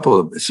to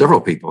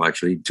several people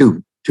actually,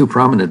 two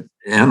prominent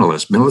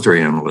analysts, military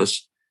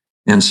analysts,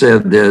 and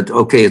said that,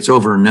 okay, it's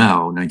over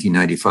now,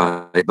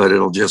 1995, but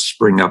it'll just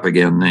spring up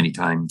again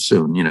anytime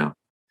soon, you know.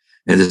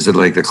 It is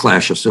like the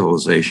clash of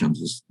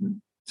civilizations, as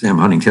Sam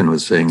Huntington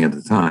was saying at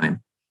the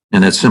time,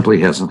 and that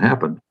simply hasn't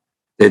happened.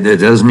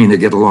 It doesn't mean they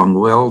get along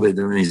well.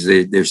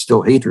 There's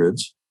still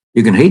hatreds.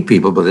 You can hate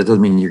people, but that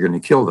doesn't mean you're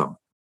going to kill them.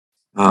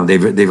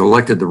 They've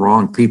elected the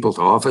wrong people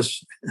to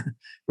office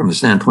from the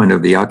standpoint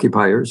of the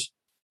occupiers.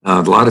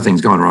 A lot of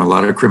things going wrong, a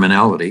lot of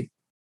criminality.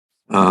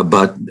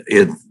 But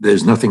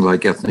there's nothing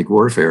like ethnic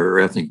warfare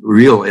or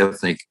real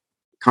ethnic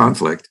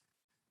conflict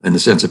in the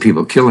sense of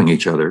people killing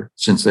each other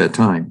since that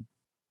time.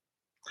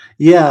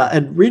 Yeah,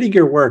 and reading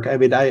your work, I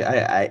mean,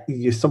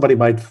 somebody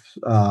might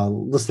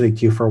listening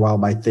to you for a while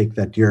might think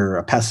that you're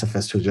a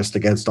pacifist who's just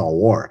against all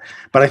war,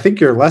 but I think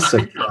your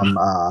lesson from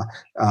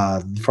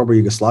former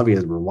Yugoslavia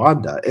and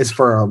Rwanda is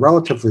for a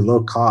relatively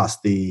low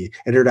cost, the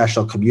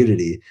international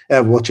community,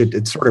 which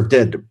it sort of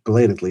did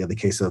belatedly in the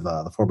case of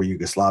the former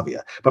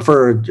Yugoslavia, but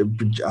for a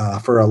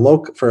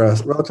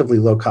relatively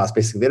low cost,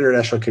 basically the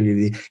international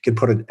community can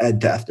put an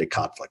end to ethnic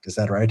conflict. Is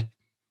that right?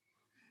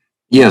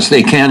 Yes,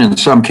 they can in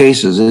some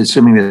cases,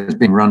 assuming that it's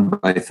being run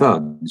by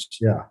thugs.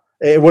 Yeah,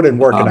 it wouldn't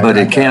work. But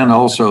it can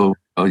also.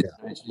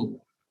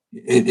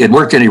 It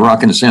worked in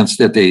Iraq in the sense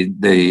that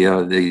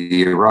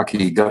the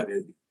Iraqi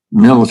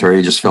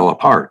military just fell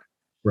apart.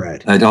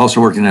 Right. It also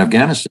worked in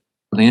Afghanistan.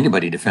 Hardly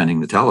anybody defending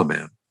the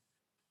Taliban,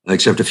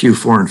 except a few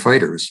foreign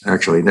fighters.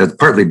 Actually, that's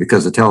partly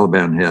because the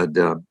Taliban had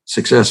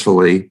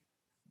successfully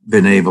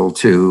been able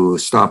to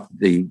stop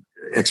the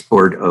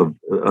export of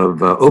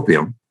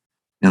opium.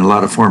 And a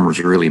lot of farmers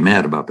are really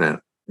mad about that.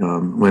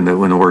 When the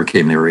war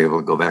came, they were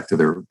able to go back to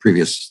their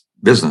previous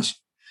business.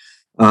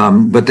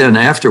 But then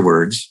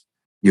afterwards,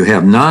 you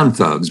have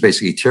non-thugs,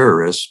 basically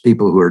terrorists,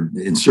 people who are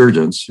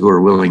insurgents, who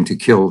are willing to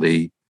kill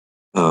the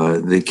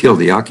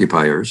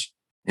occupiers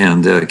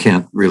and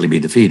can't really be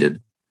defeated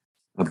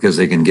because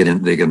they can get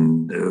in. They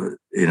can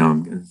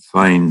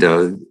find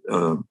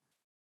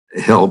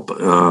help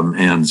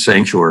and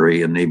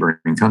sanctuary in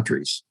neighboring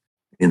countries.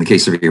 In the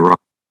case of Iraq,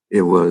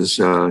 it was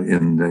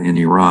in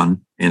Iran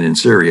and in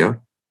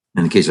Syria.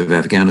 In the case of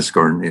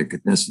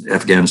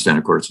Afghanistan,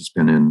 of course, it's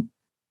been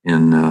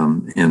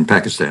in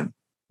Pakistan.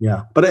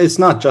 Yeah, but it's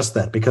not just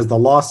that, because the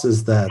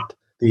losses that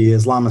the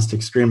Islamist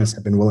extremists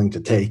have been willing to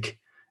take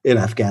in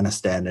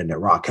Afghanistan and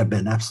Iraq have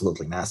been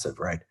absolutely massive,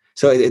 right?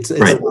 So it's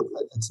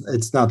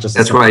not just.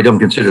 That's why I don't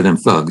consider them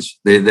thugs.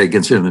 They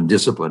consider them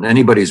disciplined.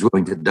 Anybody who's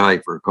willing to die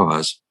for a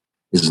cause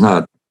is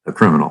not a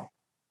criminal.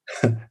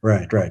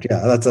 Right.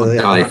 Yeah, we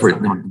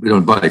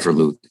don't buy for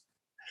loot.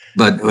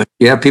 But when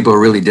you have people who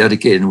are really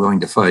dedicated and willing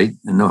to fight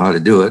and know how to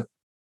do it,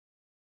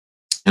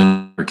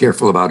 and are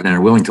careful about it and are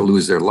willing to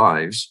lose their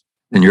lives,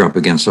 then you're up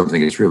against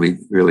something that's really,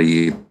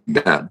 really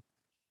bad.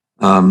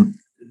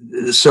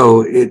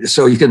 So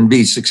you can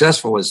be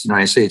successful, as the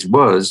United States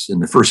was in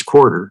the first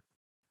quarter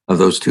of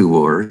those two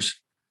wars,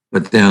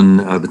 but then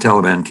the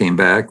Taliban came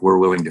back, were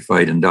willing to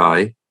fight and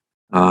die.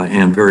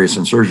 And various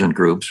insurgent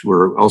groups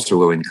were also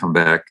willing to come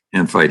back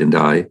and fight and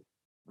die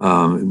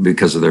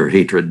because of their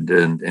hatred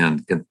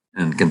and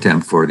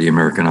contempt for the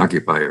American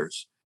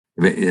occupiers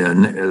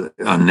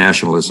on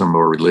nationalism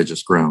or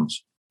religious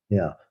grounds.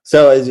 Yeah.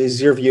 So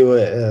is your view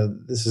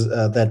this is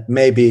that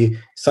maybe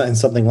in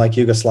something like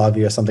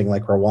Yugoslavia, something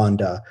like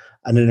Rwanda,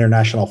 an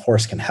international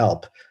force can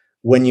help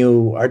when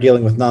you are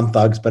dealing with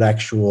non-thugs, but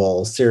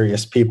actual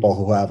serious people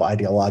who have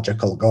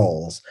ideological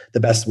goals? The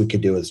best we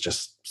could do is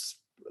just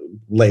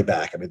lay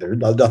back. I mean,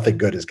 nothing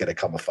good is going to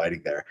come of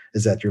fighting there.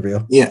 Is that your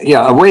view?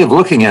 Yeah. A way of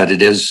looking at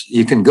it is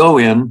you can go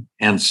in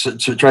and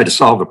try to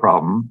solve the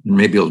problem, and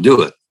maybe you'll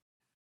do it.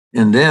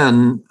 And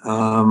then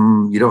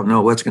you don't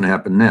know what's going to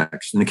happen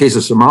next. In the case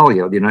of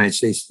Somalia, the United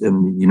States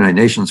and the United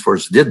Nations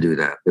force did do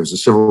that. There was a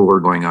civil war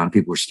going on.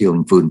 People were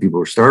stealing food and people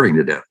were starving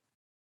to death.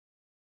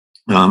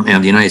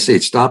 And the United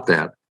States stopped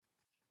that.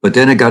 But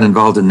then it got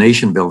involved in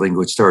nation building,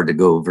 which started to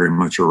go very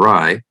much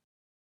awry.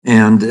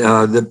 And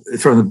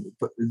from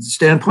the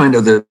standpoint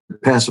of the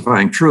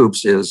pacifying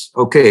troops is,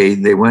 okay,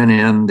 they went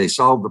in, they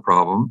solved the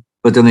problem,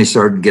 but then they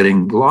started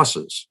getting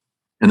losses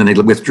and then they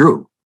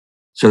withdrew.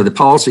 So the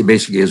policy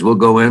basically is, we'll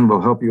go in,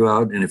 we'll help you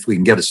out. And if we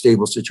can get a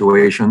stable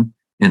situation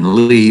and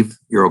leave,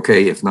 you're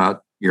okay. If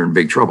not, you're in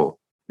big trouble.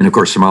 And of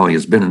course, Somalia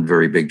has been in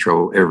very big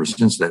trouble ever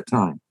since that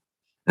time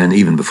and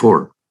even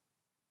before.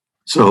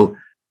 So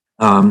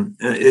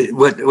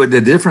what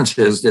the difference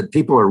is that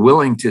people are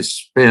willing to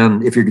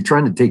spend, if you're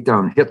trying to take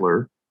down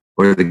Hitler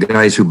or the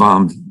guys who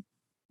bombed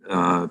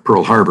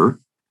Pearl Harbor,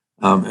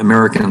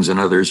 Americans and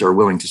others are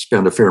willing to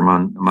spend a fair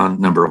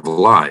number of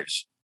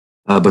lives.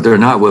 but they're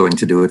not willing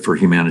to do it for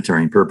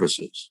humanitarian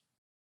purposes.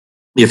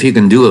 If you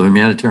can do a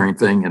humanitarian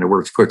thing and it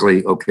works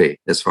quickly, okay,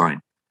 that's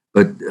fine.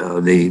 But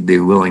the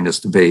willingness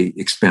to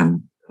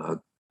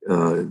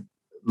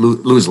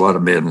lose a lot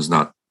of men is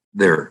not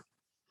there.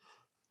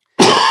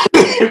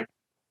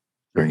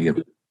 There you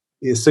go.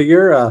 Yeah, so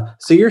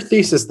your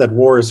thesis that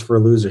war is for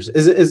losers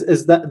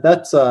is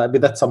that's I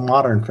mean that's a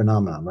modern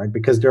phenomenon, right?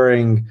 Because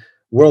during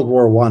World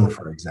War I,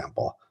 for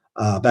example,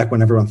 back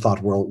when everyone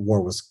thought World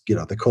War was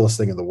the coolest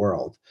thing in the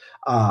world,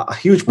 a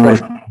huge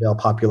portion of the male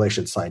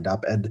population signed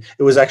up, and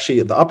it was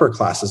actually the upper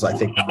classes I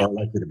think were more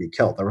likely to be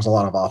killed. There was a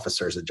lot of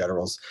officers and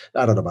generals.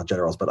 I don't know about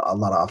generals, but a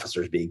lot of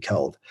officers being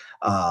killed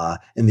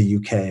in the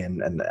UK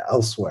and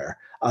elsewhere.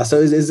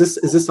 So is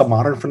this a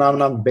modern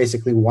phenomenon?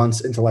 Basically,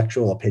 once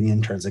intellectual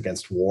opinion turns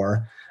against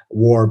war,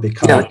 war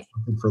becomes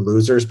something for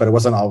losers. But it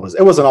wasn't always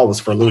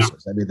for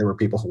losers. I mean, there were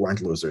people who weren't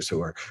losers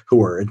who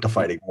were into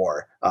fighting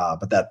war.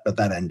 But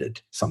that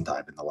ended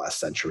sometime in the last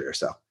century or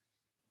so.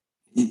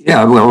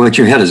 Yeah, well, what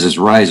you had is this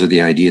rise of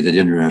the idea that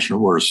international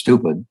war is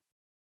stupid.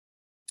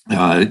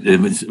 It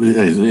was,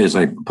 as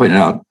I pointed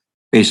out,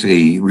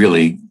 basically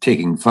really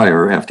taking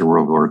fire after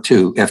World War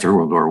II, after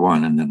World War I,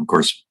 and then of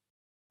course.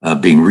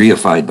 Being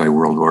reified by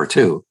World War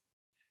II.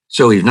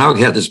 So we've now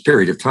had this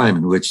period of time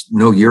in which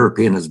no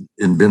European has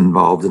been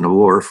involved in a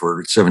war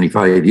for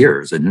 75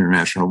 years, an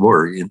international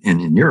war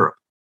in Europe.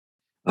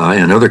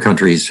 And other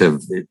countries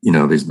have, there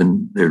have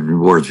been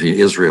wars between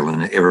Israel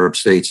and the Arab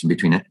states and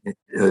between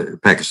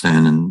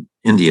Pakistan and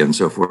India and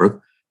so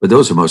forth, but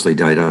those have mostly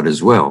died out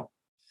as well.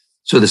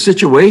 So the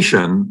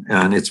situation,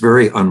 and it's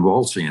very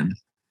un-Waltzian,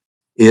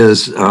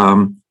 is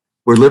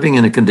we're living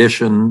in a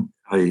condition,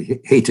 I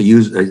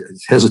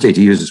hesitate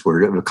to use this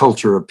word, of a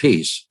culture of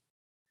peace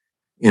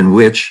in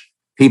which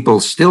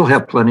people still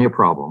have plenty of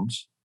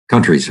problems,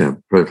 countries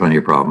have plenty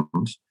of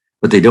problems,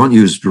 but they don't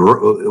use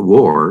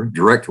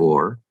direct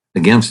war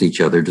against each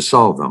other to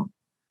solve them.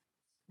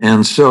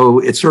 And so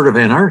it's sort of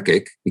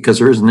anarchic because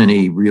there isn't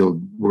any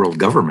real world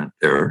government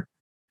there.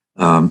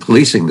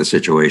 Policing the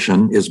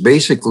situation is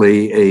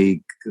basically a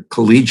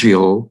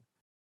collegial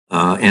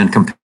and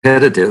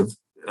competitive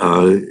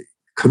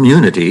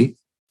community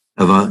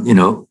of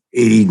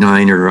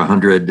 89 or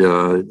 100,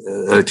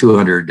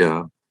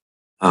 200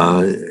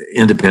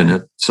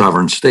 independent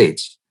sovereign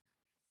states.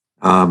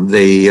 In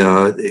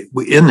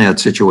that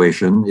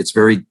situation,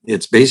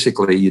 it's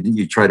basically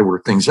you try to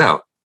work things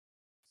out.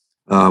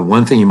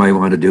 One thing you might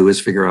want to do is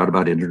figure out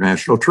about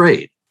international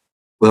trade.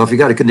 Well, if you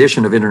got a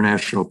condition of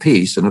international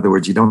peace, in other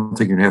words, you don't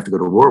think you're going to have to go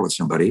to war with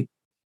somebody,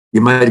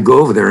 you might go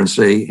over there and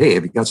say, hey,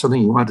 have you got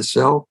something you want to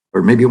sell?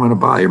 Or maybe you want to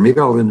buy, or maybe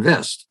I'll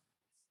invest.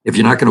 If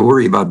you're not going to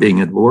worry about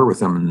being at war with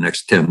them in the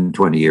next 10,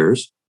 20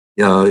 years,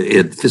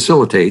 it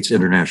facilitates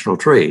international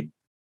trade.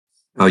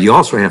 You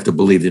also have to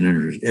believe that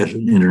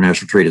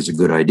international trade is a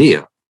good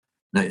idea,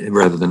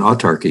 rather than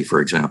autarky, for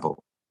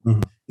example.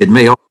 Mm-hmm. It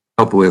may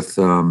help with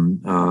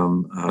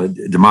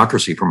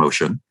democracy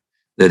promotion,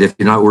 that if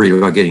you're not worried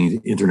about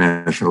getting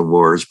international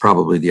wars,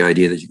 probably the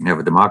idea that you can have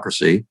a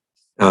democracy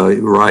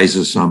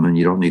rises some and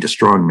you don't need a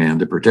strong man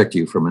to protect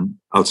you from an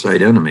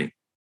outside enemy.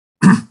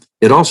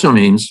 It also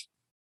means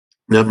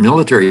that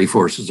military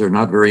forces are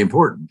not very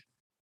important.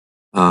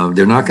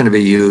 They're not going to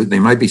be used.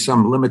 There might be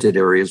some limited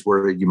areas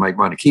where you might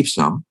want to keep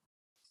some,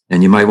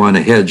 and you might want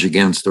to hedge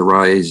against the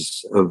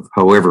rise of,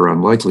 however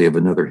unlikely, of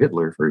another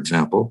Hitler, for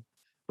example.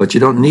 But you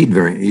don't need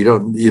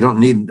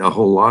a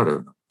whole lot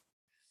of them.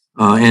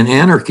 And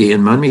anarchy,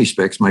 in many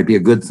respects, might be a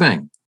good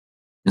thing.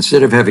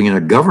 Instead of having a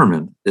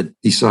government that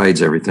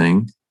decides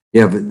everything,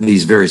 you have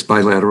these various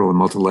bilateral and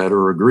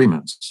multilateral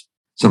agreements.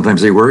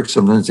 Sometimes they work,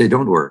 sometimes they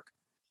don't work.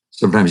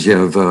 Sometimes you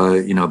have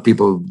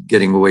people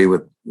getting away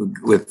with a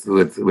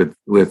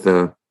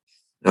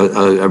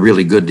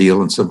really good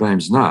deal, and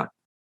sometimes not.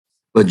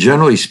 But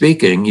generally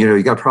speaking,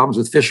 you got problems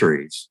with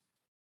fisheries.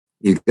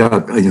 You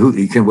got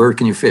where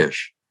can you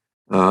fish,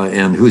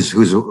 and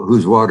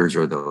whose waters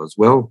are those?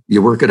 Well,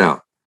 you work it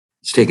out.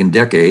 It's taken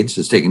decades.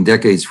 It's taken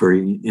decades for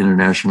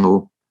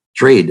international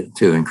trade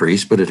to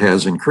increase, but it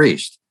has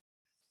increased.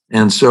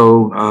 And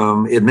so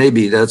it may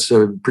be that's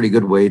a pretty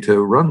good way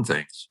to run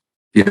things.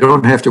 You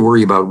don't have to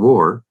worry about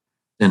war,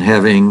 and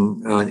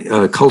having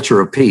a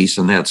culture of peace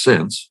in that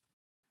sense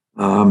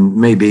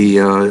may be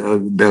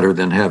better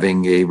than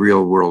having a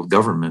real world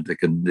government that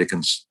can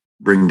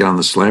bring down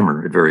the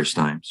slammer at various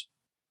times.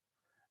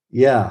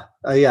 Yeah.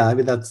 I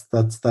mean, that's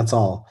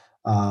all.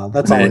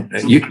 That's all.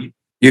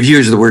 You've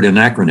used the word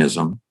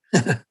anachronism.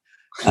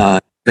 I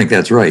think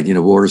that's right.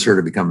 War has sort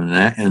of become an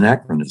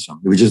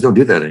anachronism. We just don't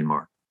do that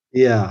anymore.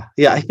 Yeah.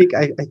 I think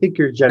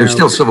you're generally. There's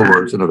still civil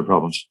wars and other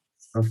problems.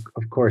 Of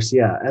course,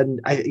 yeah, and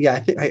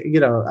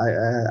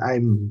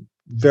I'm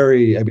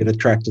very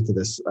attracted to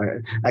this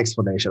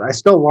explanation. I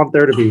still want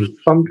there to be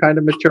some kind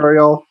of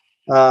material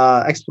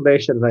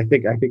explanation, and I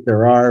think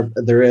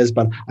there is,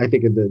 but I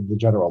think in the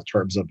general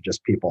terms of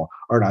just people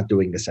are not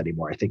doing this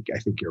anymore. I think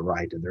you're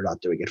right, and they're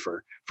not doing it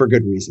for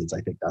good reasons. I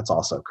think that's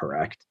also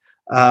correct.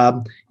 I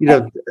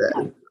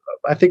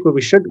think what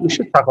we should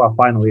talk about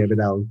finally.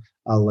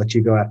 I'll let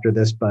you go after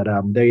this, but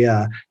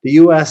the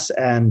U.S.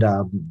 and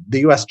the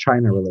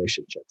U.S.-China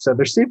relationship. So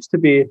it seems to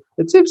be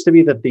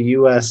that the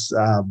U.S.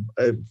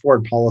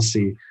 Foreign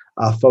policy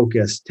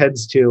focus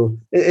tends to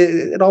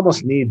it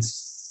almost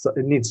needs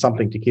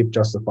something to keep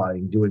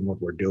justifying doing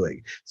what we're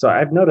doing. So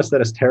I've noticed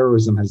that as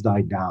terrorism has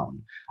died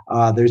down,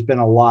 there's been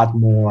a lot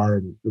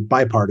more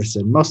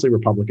bipartisan, mostly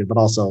Republican, but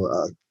also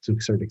to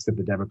a certain extent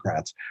the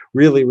Democrats,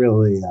 really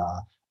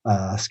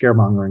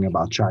scaremongering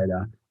about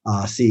China,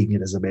 seeing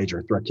it as a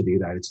major threat to the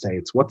United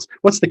States.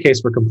 What's the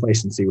case for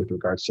complacency with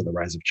regards to the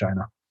rise of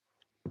China?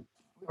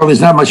 Well,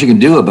 there's not much you can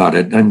do about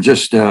it. I'm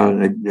just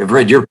I've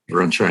read your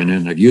paper on China,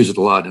 and I've used it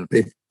a lot in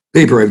the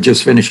paper I'm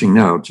just finishing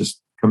now,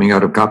 just coming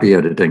out of copy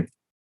editing.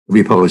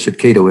 We published at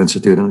Cato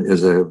Institute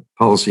as a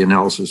policy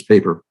analysis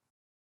paper.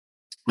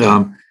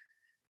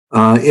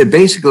 It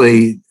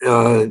basically,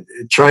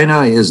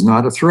 China is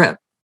not a threat.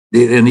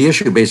 And the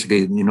issue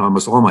basically,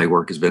 almost all my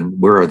work has been,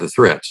 where are the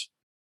threats?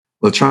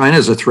 Well, China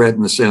is a threat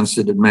in the sense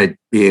that it might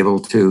be able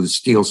to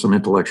steal some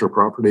intellectual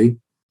property.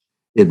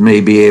 It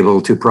may be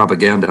able to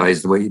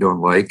propagandize the way you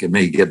don't like. It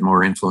may get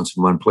more influence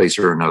in one place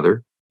or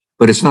another.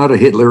 But it's not a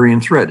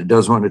Hitlerian threat. It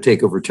does want to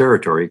take over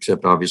territory,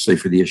 except obviously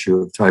for the issue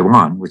of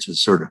Taiwan, which it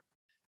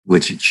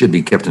should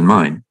be kept in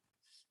mind.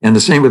 And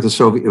the same with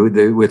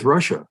with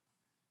Russia.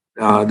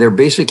 They're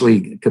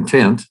basically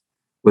content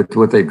with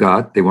what they've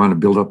got. They want to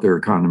build up their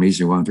economies.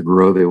 They want to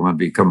grow. They want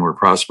to become more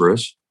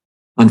prosperous.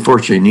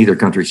 Unfortunately, neither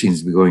country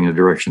seems to be going in the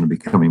direction of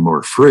becoming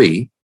more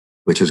free,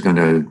 which is going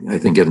to, I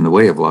think, get in the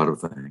way of a lot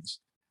of things.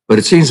 But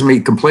it seems to me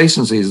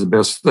complacency is the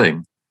best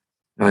thing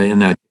in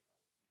that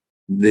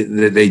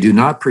they do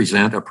not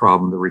present a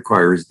problem that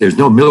requires, there's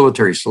no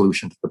military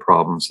solution to the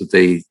problems that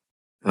they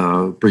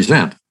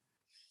present.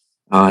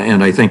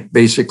 And I think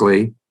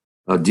basically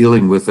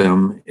dealing with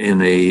them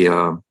in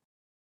a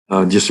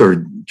just sort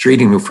of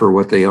treating them for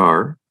what they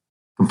are,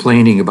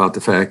 complaining about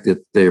the fact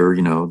that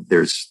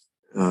there's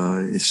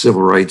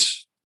civil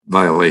rights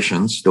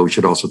violations, though we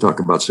should also talk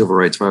about civil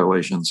rights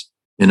violations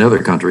in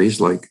other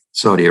countries like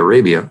Saudi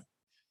Arabia,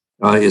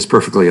 is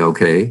perfectly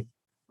okay.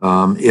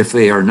 If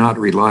they are not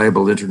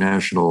reliable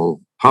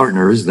international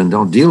partners, then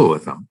don't deal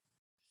with them.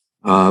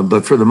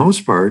 But for the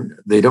most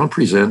part, they don't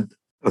present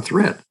a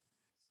threat.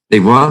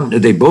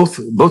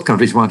 Both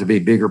countries want to be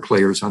bigger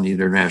players on the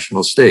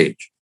international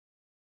stage.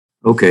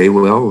 Okay,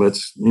 well,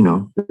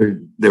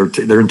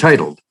 they're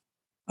entitled.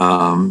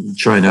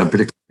 China,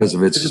 particularly because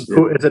of its.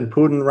 Isn't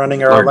Putin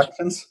running our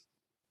elections?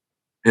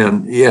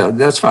 And yeah,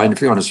 that's fine.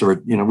 If you want to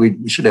subvert,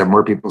 we should have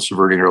more people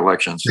subverting our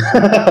elections.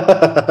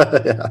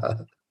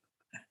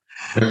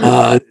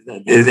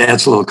 It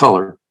adds a little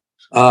color.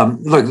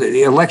 Look,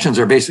 the elections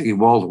are basically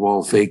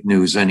wall-to-wall fake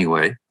news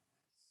anyway,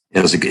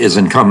 as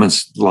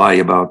incumbents lie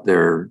about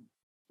their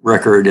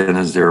record and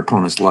as their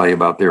opponents lie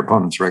about their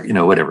opponent's record,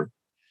 whatever.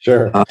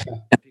 Sure.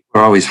 And people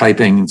are always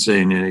hyping and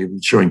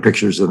saying, showing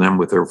pictures of them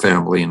with their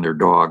family and their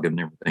dog and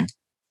everything.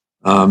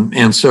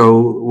 And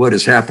so what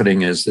is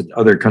happening is that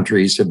other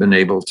countries have been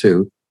able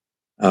to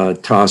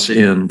toss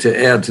in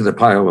to add to the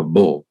pile of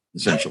bull,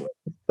 essentially.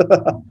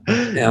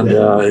 And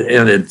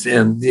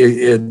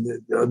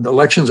the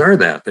elections are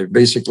that. They're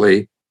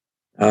basically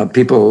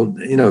people,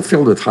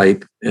 filled with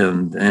hype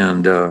and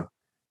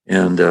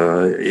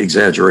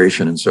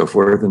exaggeration and so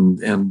forth.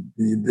 And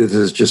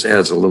this just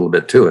adds a little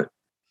bit to it.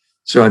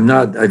 So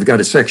I've got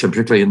a section,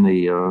 particularly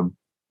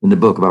in the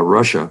book, about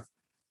Russia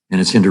and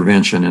its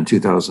intervention in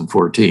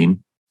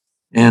 2014.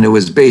 And it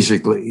was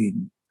basically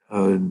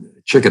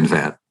chicken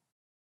fat.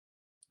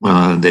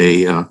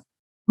 The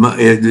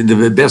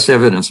best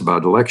evidence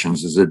about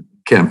elections is that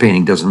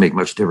campaigning doesn't make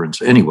much difference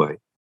anyway.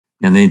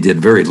 And they did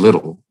very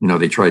little.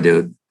 They tried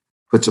to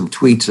put some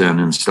tweets in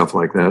and stuff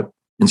like that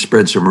and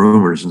spread some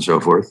rumors and so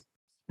forth.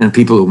 And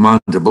people who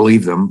wanted to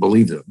believe them,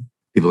 believed them.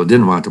 People who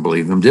didn't want to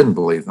believe them, didn't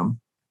believe them.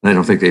 And I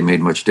don't think they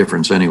made much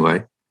difference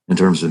anyway in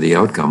terms of the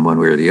outcome, one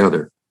way or the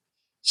other.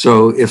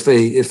 So if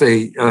they,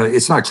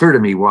 it's not clear to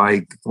me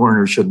why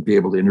foreigners shouldn't be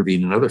able to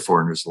intervene in other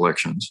foreigners'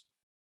 elections.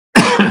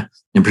 And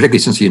particularly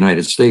since the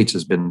United States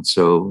has been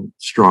so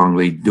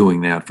strongly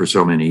doing that for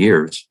so many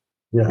years.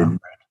 Yeah.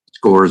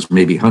 Scores,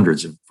 maybe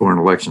hundreds of foreign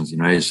elections the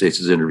United States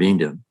has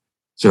intervened in.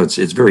 So it's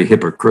very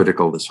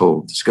hypocritical, this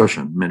whole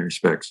discussion in many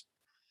respects.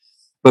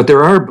 But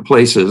there are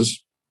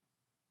places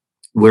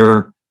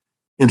where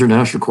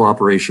international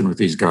cooperation with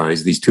these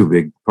guys, these two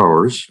big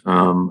powers,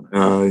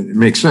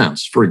 makes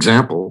sense. For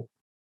example,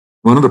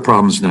 one of the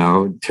problems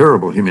now,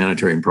 terrible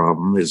humanitarian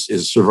problem, is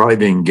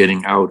surviving,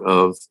 getting out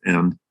of,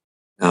 and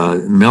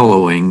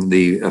mellowing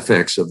the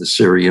effects of the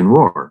Syrian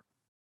war.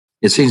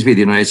 It seems to me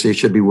the United States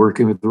should be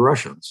working with the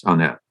Russians on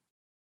that.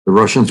 The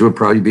Russians would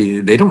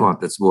probably they don't want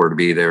this war to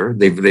be there.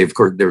 They've of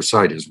course, their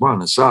side is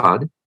one,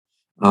 Assad.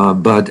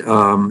 But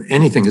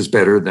anything is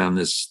better than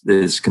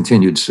this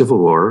continued civil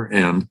war.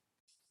 And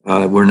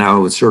we're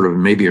now sort of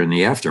maybe in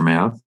the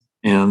aftermath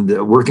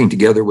and working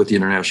together with the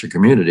international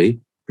community,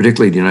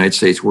 particularly the United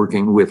States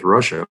working with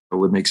Russia,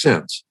 would make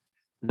sense.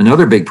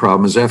 Another big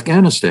problem is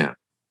Afghanistan.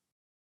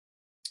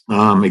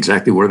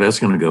 Exactly where that's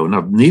going to go.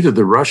 Now, neither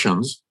the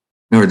Russians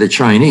nor the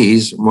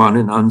Chinese want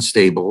an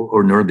unstable,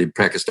 or nor the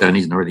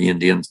Pakistanis, nor the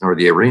Indians, nor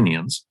the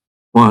Iranians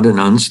want an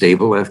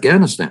unstable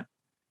Afghanistan.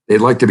 They'd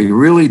like to be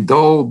really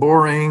dull,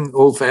 boring,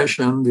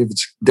 old-fashioned. If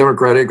it's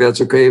democratic,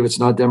 that's okay. If it's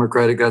not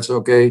democratic, that's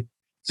okay. If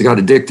it's got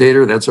a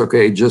dictator, that's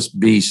okay. Just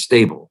be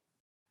stable,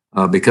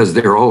 because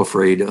they're all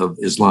afraid of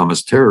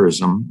Islamist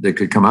terrorism that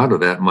could come out of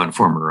that in one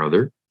form or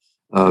other.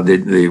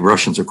 The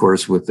Russians, of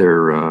course, with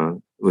their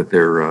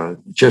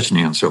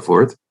Chechnya and so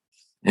forth,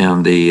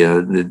 and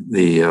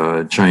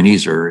the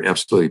Chinese are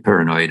absolutely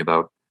paranoid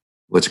about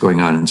what's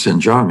going on in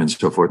Xinjiang and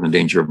so forth, and the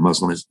danger of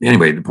Muslims.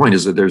 Anyway, the point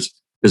is that there's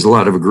a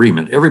lot of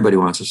agreement. Everybody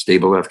wants a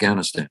stable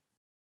Afghanistan.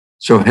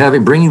 So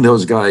bringing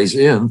those guys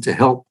in to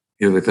help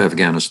with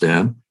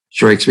Afghanistan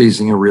strikes me as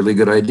a really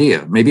good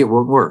idea. Maybe it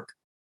won't work.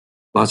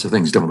 Lots of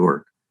things don't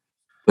work,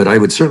 but I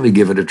would certainly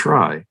give it a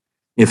try.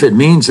 If it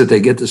means that they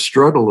get to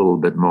struggle a little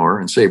bit more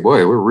and say,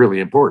 boy, we're really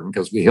important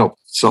because we helped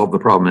solve the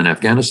problem in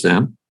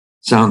Afghanistan,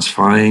 sounds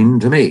fine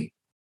to me.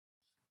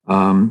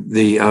 Beyond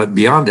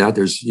that,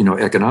 there's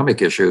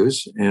economic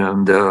issues,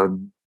 and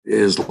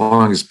as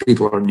long as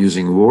people aren't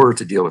using war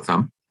to deal with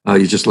them,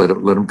 you just let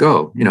them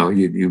go.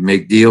 You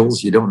make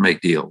deals, you don't make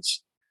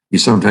deals. You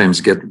sometimes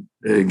get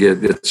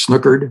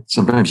snookered,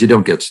 sometimes you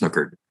don't get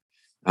snookered.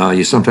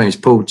 You sometimes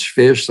poach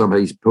fish,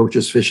 somebody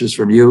poaches fish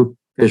from you.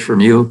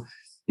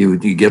 You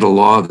get a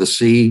law of the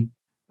sea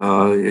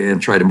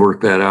and try to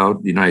work that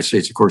out. The United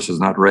States, of course, has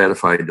not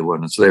ratified the one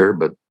that's there,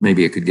 but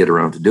maybe it could get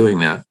around to doing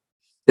that.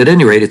 At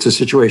any rate, it's a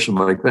situation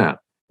like that,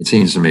 it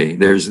seems to me.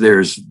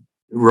 There's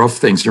rough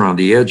things around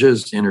the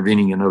edges,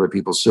 intervening in other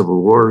people's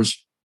civil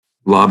wars,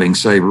 lobbing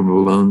cyber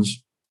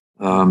balloons,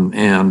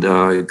 and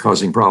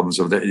causing problems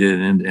of that,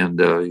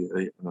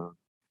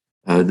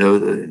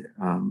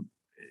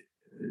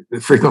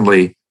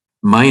 frequently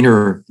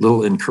minor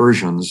little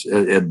incursions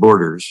at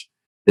borders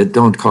that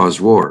don't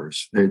cause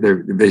wars. They're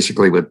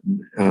basically what,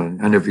 I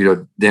don't know if you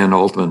know, Dan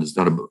Altman has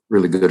done a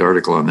really good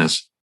article on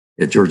this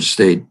at Georgia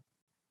State,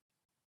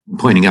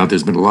 pointing out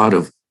there's been a lot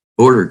of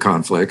border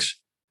conflicts,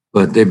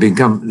 but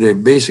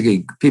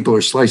people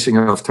are slicing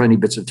off tiny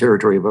bits of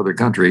territory of other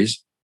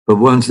countries, but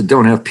ones that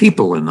don't have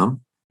people in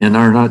them and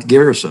are not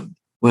garrisoned.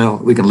 Well,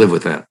 we can live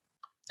with that.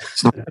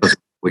 It's not,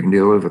 we can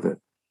live with it.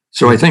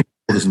 So I think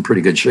it was in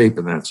pretty good shape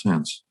in that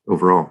sense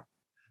overall.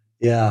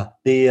 Yeah,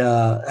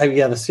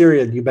 the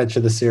Syrian, you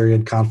mentioned the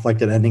Syrian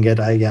conflict and ending it.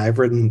 I've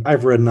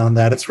written on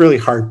that. It's really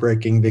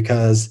heartbreaking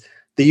because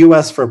the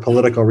U.S., for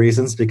political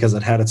reasons, because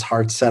it had its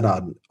heart set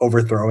on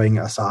overthrowing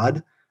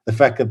Assad, the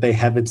fact that they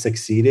haven't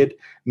succeeded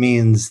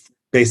means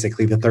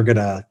basically that they're going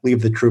to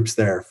leave the troops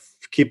there,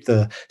 keep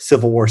the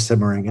civil war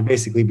simmering, and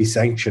basically be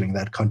sanctioning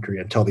that country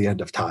until the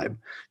end of time.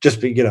 Just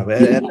be,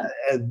 and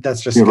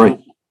that's just, right.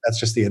 That's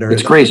just the internet.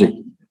 It's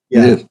crazy.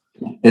 Yeah.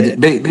 It is.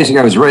 Basically,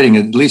 I was writing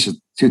at least in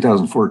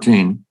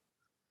 2014.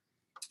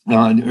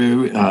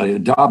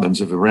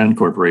 Dobbins of Iran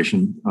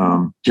Corporation,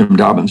 Jim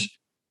Dobbins,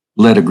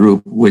 led a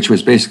group which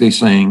was basically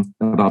saying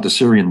about the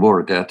Syrian war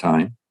at that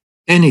time,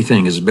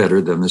 anything is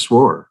better than this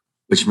war,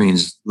 which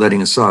means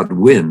letting Assad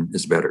win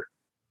is better.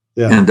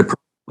 Yeah. And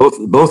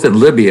both in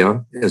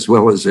Libya as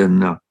well as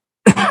in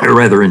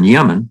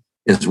Yemen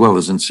as well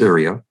as in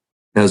Syria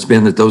has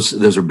been that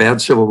those are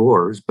bad civil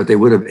wars, but they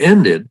would have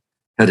ended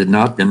had it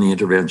not been the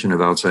intervention of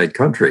outside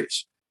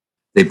countries.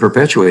 They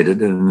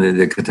perpetuated, and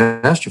the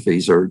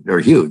catastrophes are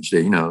huge.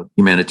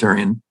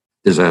 Humanitarian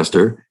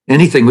disaster.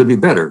 Anything would be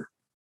better.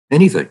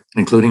 Anything,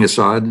 including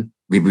Assad.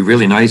 It'd be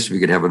really nice if we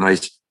could have a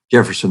nice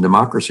Jefferson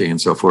democracy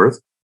and so forth.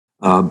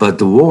 But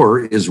the war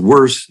is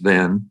worse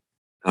than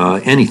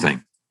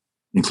anything,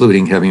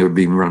 including having it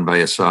being run by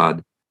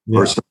Assad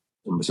or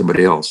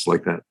somebody else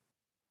like that.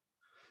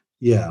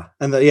 Yeah.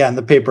 And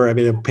the paper,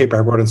 the paper I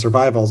wrote in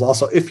Survival is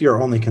also, if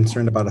you're only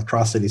concerned about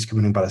atrocities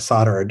committed by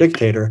Assad or a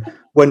dictator,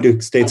 when do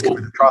states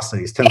commit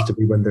atrocities? Tends to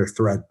be when they're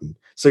threatened.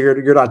 So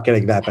you're not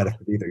getting that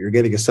benefit either. You're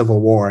getting a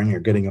civil war, and you're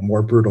getting a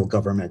more brutal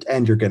government,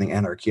 and you're getting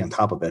anarchy on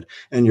top of it.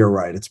 And you're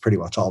right. It's pretty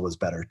much always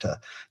better to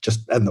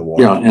just end the war.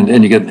 Yeah.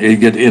 And you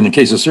get in the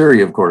case of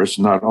Syria, of course,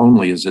 not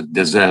only is it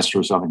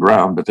disastrous on the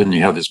ground, but then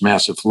you have this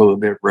massive flow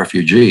of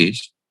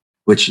refugees,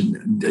 which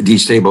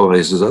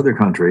destabilizes other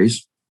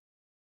countries.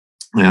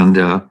 And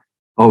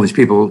all these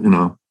people,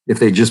 if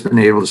they'd just been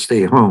able to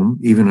stay home,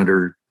 even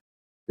under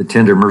the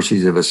tender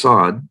mercies of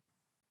Assad,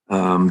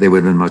 they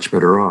would have been much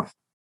better off.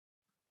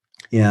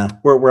 Yeah,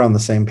 we're on the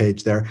same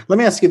page there. Let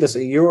me ask you this: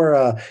 we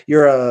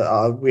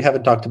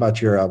haven't talked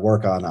about your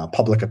work on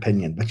public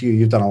opinion, but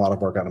you've done a lot of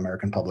work on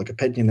American public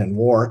opinion and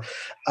war.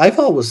 I've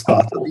always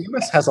thought that the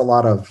U.S. has a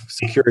lot of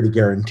security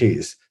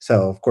guarantees.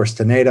 So, of course,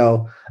 to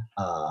NATO,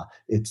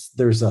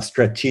 there's a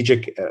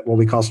strategic, what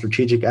we call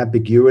strategic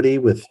ambiguity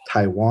with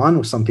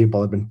Taiwan. Some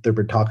people there've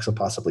been talks of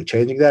possibly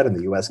changing that, and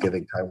the U.S.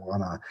 giving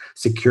Taiwan a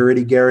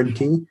security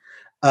guarantee.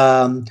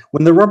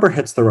 When the rubber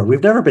hits the road,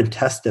 we've never been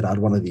tested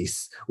on one of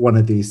these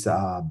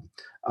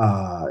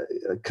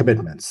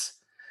commitments.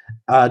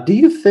 Do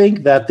you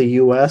think that the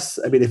U.S.,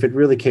 I mean, if it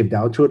really came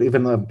down to it,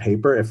 even on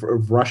paper, if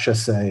Russia,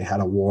 say, had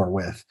a war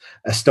with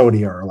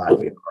Estonia or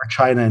Latvia, or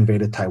China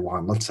invaded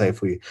Taiwan, let's say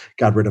if we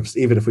got rid of,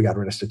 even if we got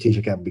rid of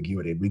strategic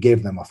ambiguity, we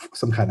gave them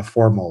some kind of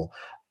formal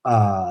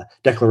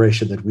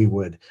declaration that we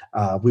would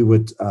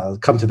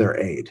come to their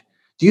aid.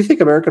 Do you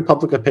think American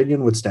public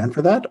opinion would stand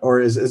for that,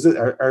 or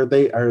are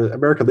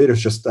American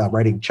leaders just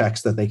writing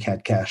checks that they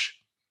can't cash?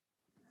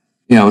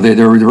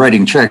 They're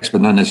writing checks,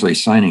 but not necessarily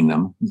signing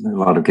them in a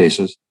lot of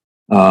cases.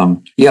 I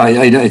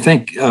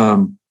think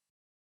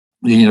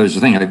there's a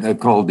thing I've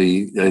called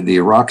the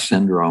Iraq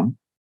syndrome,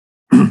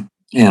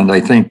 and I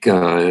think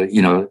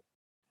you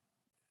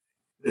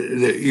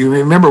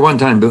remember one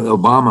time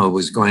Obama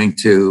was going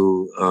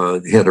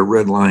to had a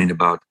red line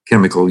about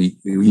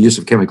use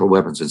of chemical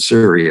weapons in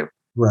Syria.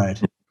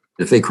 Right.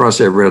 If they cross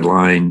that red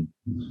line,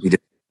 he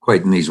didn't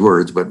quite in these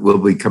words, but we'll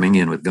be coming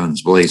in with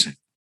guns blazing.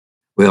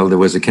 Well, there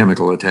was a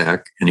chemical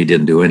attack, and he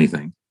didn't do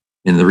anything.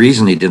 And the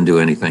reason he didn't do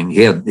anything,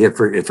 he had at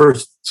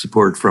first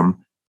support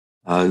from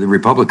the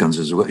Republicans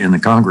in the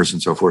Congress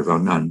and so forth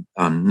on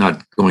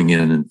not going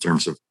in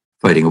terms of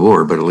fighting a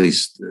war, but at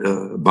least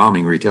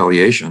bombing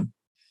retaliation.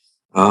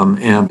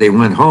 And they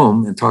went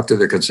home and talked to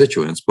their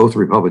constituents, both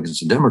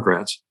Republicans and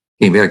Democrats,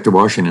 came back to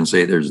Washington and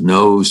say there's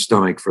no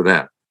stomach for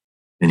that.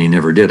 And he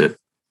never did it.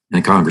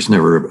 And Congress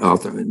never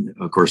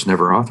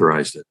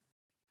authorized it.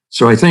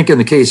 So I think in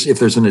the case, if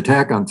there's an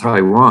attack on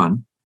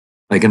Taiwan,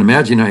 I can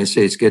imagine the United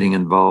States getting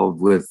involved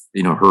with,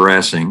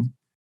 harassing,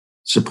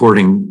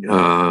 supporting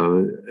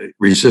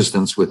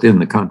resistance within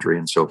the country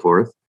and so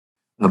forth,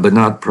 but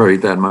not probably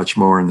that much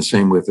more. And the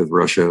same with if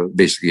Russia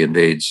basically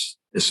invades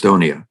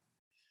Estonia.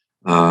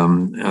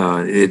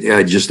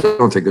 I just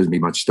don't think there's be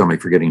much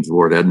stomach for getting into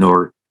war that,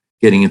 nor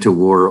getting into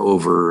war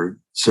over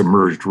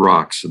submerged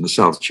rocks in the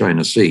South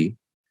China Sea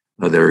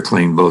that are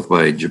claimed both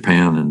by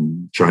Japan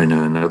and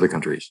China and other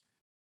countries.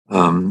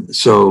 But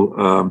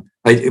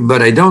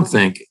I don't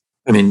think.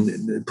 I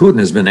mean, Putin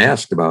has been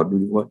asked about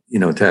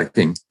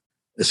attacking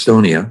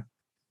Estonia.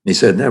 He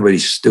said,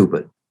 "Nobody's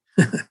stupid."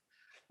 In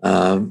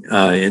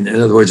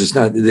other words, it's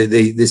not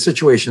the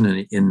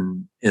situation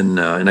in and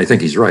I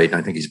think he's right.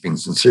 I think he's being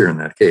sincere in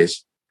that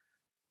case.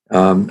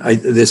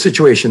 The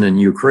situation in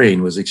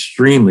Ukraine was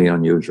extremely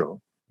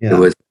unusual. Yeah. It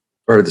was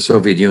part of the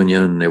Soviet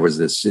Union. There was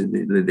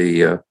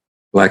the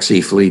Black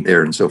Sea Fleet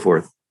there and so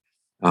forth.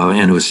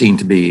 And it was seen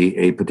to be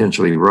a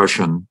potentially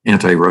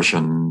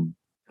anti-Russian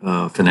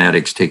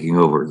fanatics taking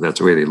over. That's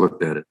the way they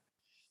looked at it.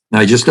 Now,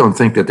 I just don't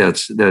think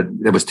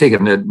that was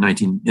taken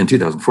in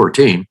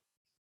 2014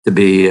 to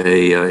be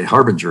a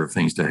harbinger of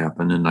things to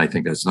happen, and I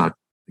think that's not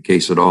the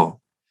case at all.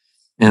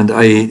 And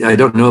I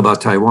don't know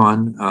about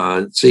Taiwan.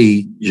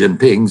 Xi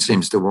Jinping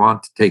seems to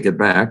want to take it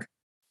back.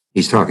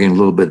 He's talking a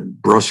little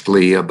bit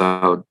brusquely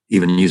about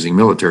even using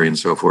military and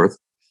so forth,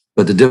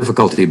 but the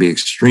difficulty would be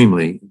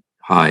extremely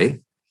high.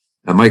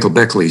 Michael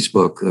Beckley's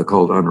book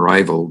called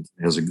Unrivaled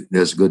has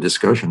a good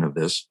discussion of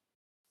this.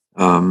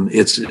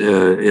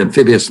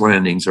 Amphibious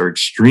landings are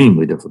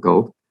extremely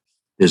difficult.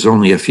 There's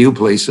only a few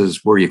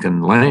places where you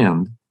can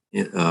land,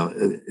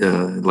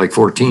 like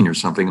 14 or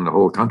something in the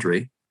whole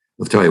country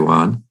of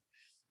Taiwan.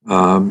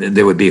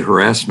 There would be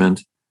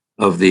harassment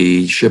of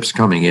the ships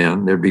coming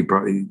in. There'd be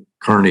probably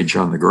carnage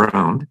on the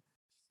ground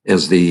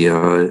as the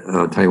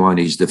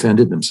Taiwanese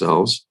defended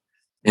themselves.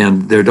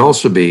 And there'd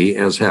also be,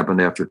 as happened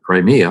after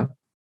Crimea,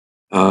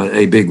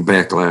 a big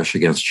backlash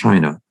against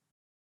China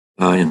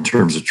in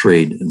terms of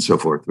trade and so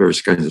forth,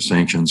 various kinds of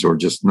sanctions, or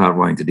just not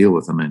wanting to deal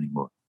with them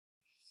anymore.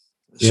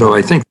 Yeah. So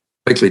I think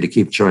likely to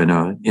keep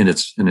China in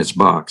its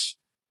box.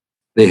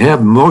 They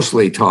have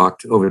mostly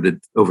talked over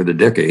the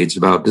decades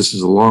about this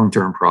is a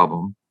long-term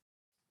problem.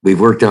 We've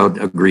worked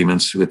out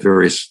agreements with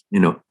various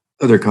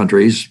other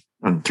countries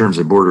in terms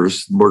of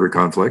border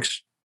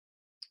conflicts,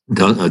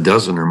 a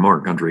dozen or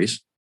more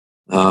countries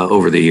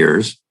over the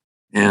years,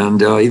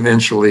 and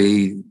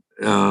eventually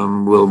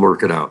we'll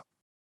work it out.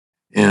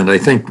 And I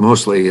think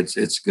mostly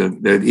it's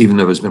good, even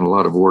though there's been a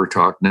lot of war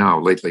talk now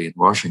lately in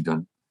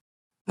Washington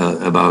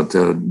about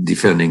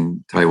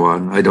defending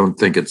Taiwan. I don't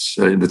think it's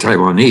the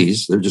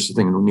Taiwanese. They're just a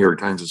thing in the New York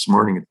Times this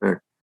morning. In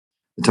fact,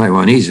 the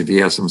Taiwanese, if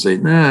you ask them, say,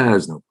 "Nah,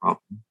 there's no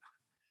problem."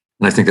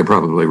 And I think they're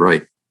probably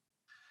right.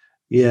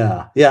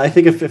 Yeah. I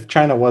think if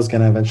China was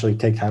going to eventually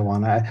take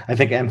Taiwan, I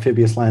think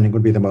amphibious landing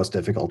would be the most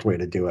difficult way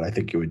to do it. I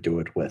think you would do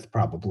it with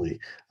probably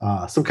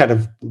some kind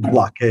of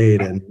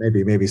blockade and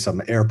maybe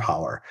some air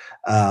power.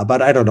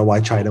 But I don't know why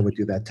China would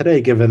do that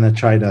today, given that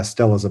China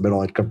still is a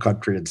middle-income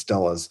country and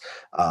still is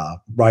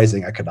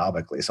rising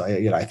economically. So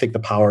I think the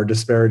power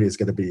disparity is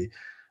going to be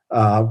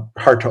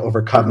hard to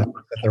overcome and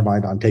set their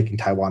mind on taking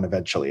Taiwan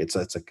eventually. It's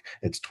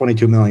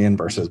 22 million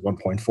versus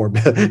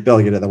 1.4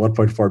 billion, and the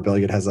 1.4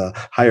 billion has a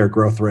higher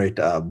growth rate,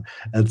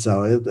 and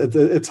so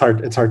it's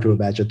hard to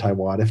imagine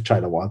Taiwan, if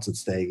China wants it,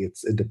 staying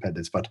its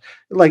independence. But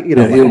it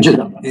would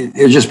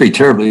just be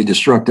terribly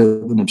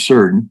destructive and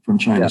absurd from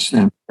China's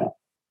standpoint.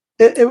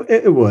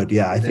 It would,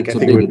 yeah. I think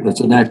it's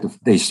an act of,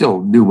 they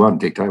still do want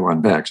to take Taiwan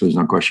back, so there's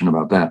no question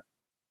about that.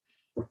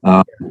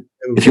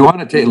 If you want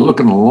to take a look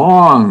in the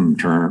long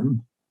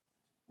term,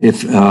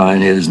 if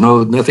and it is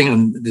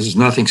nothing, this is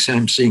nothing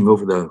I'm seeing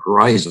over the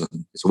horizon.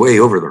 It's way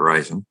over the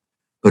horizon.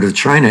 But if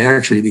China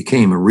actually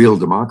became a real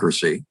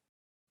democracy,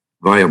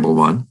 viable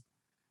one,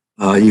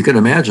 you can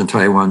imagine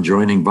Taiwan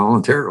joining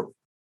voluntarily.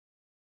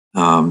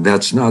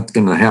 That's not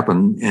going to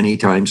happen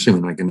anytime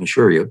soon, I can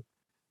assure you.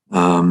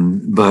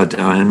 But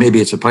and maybe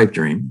it's a pipe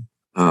dream,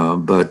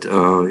 but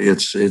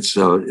it's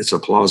a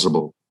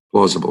plausible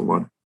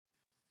one,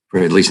 for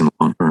at least in the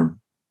long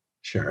term.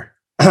 Sure.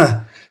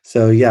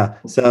 So yeah.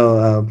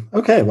 So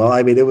okay. Well,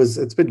 I mean,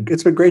 it's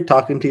been great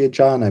talking to you,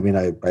 John. I mean,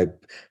 I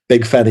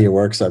big fan of your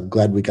work, so I'm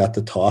glad we got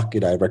to talk.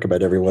 I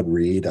recommend everyone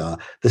read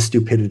The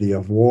Stupidity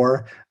of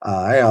War.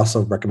 I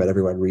also recommend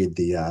everyone read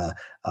The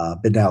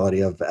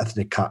Banality of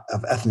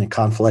Ethnic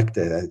Conflict.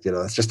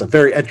 It's just a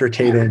very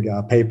entertaining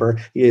paper.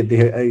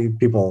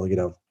 People,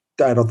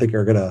 I don't think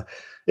are gonna.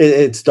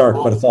 It's dark,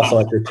 but it's also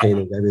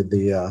entertaining. I mean,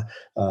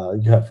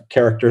 you have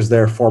characters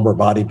there, former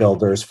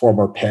bodybuilders,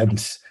 former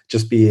pimps,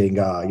 just being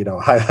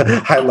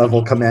high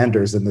level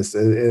commanders in this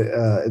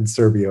in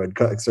Serbia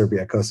and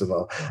Serbia,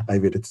 Kosovo. I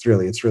mean, it's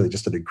really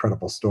just an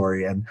incredible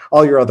story, and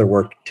all your other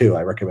work too.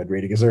 I recommend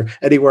reading. Is there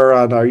anywhere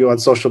are you on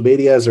social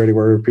media? Is there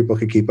anywhere people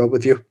can keep up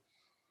with you?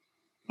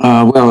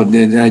 Well,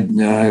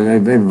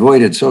 I've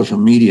avoided social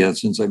media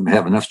since I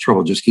have enough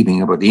trouble just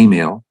keeping up with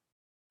email.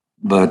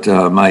 But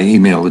my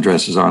email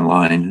address is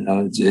online.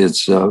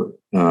 So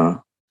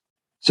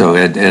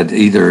at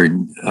either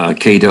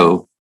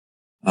Cato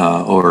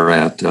or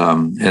at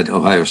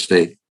Ohio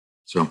State.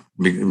 So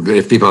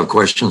if people have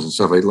questions and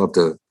stuff, I'd love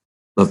to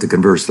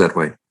converse that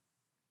way.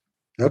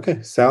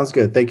 Okay, sounds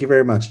good. Thank you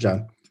very much,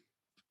 John.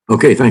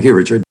 Okay, thank you,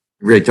 Richard.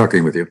 Great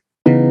talking with you.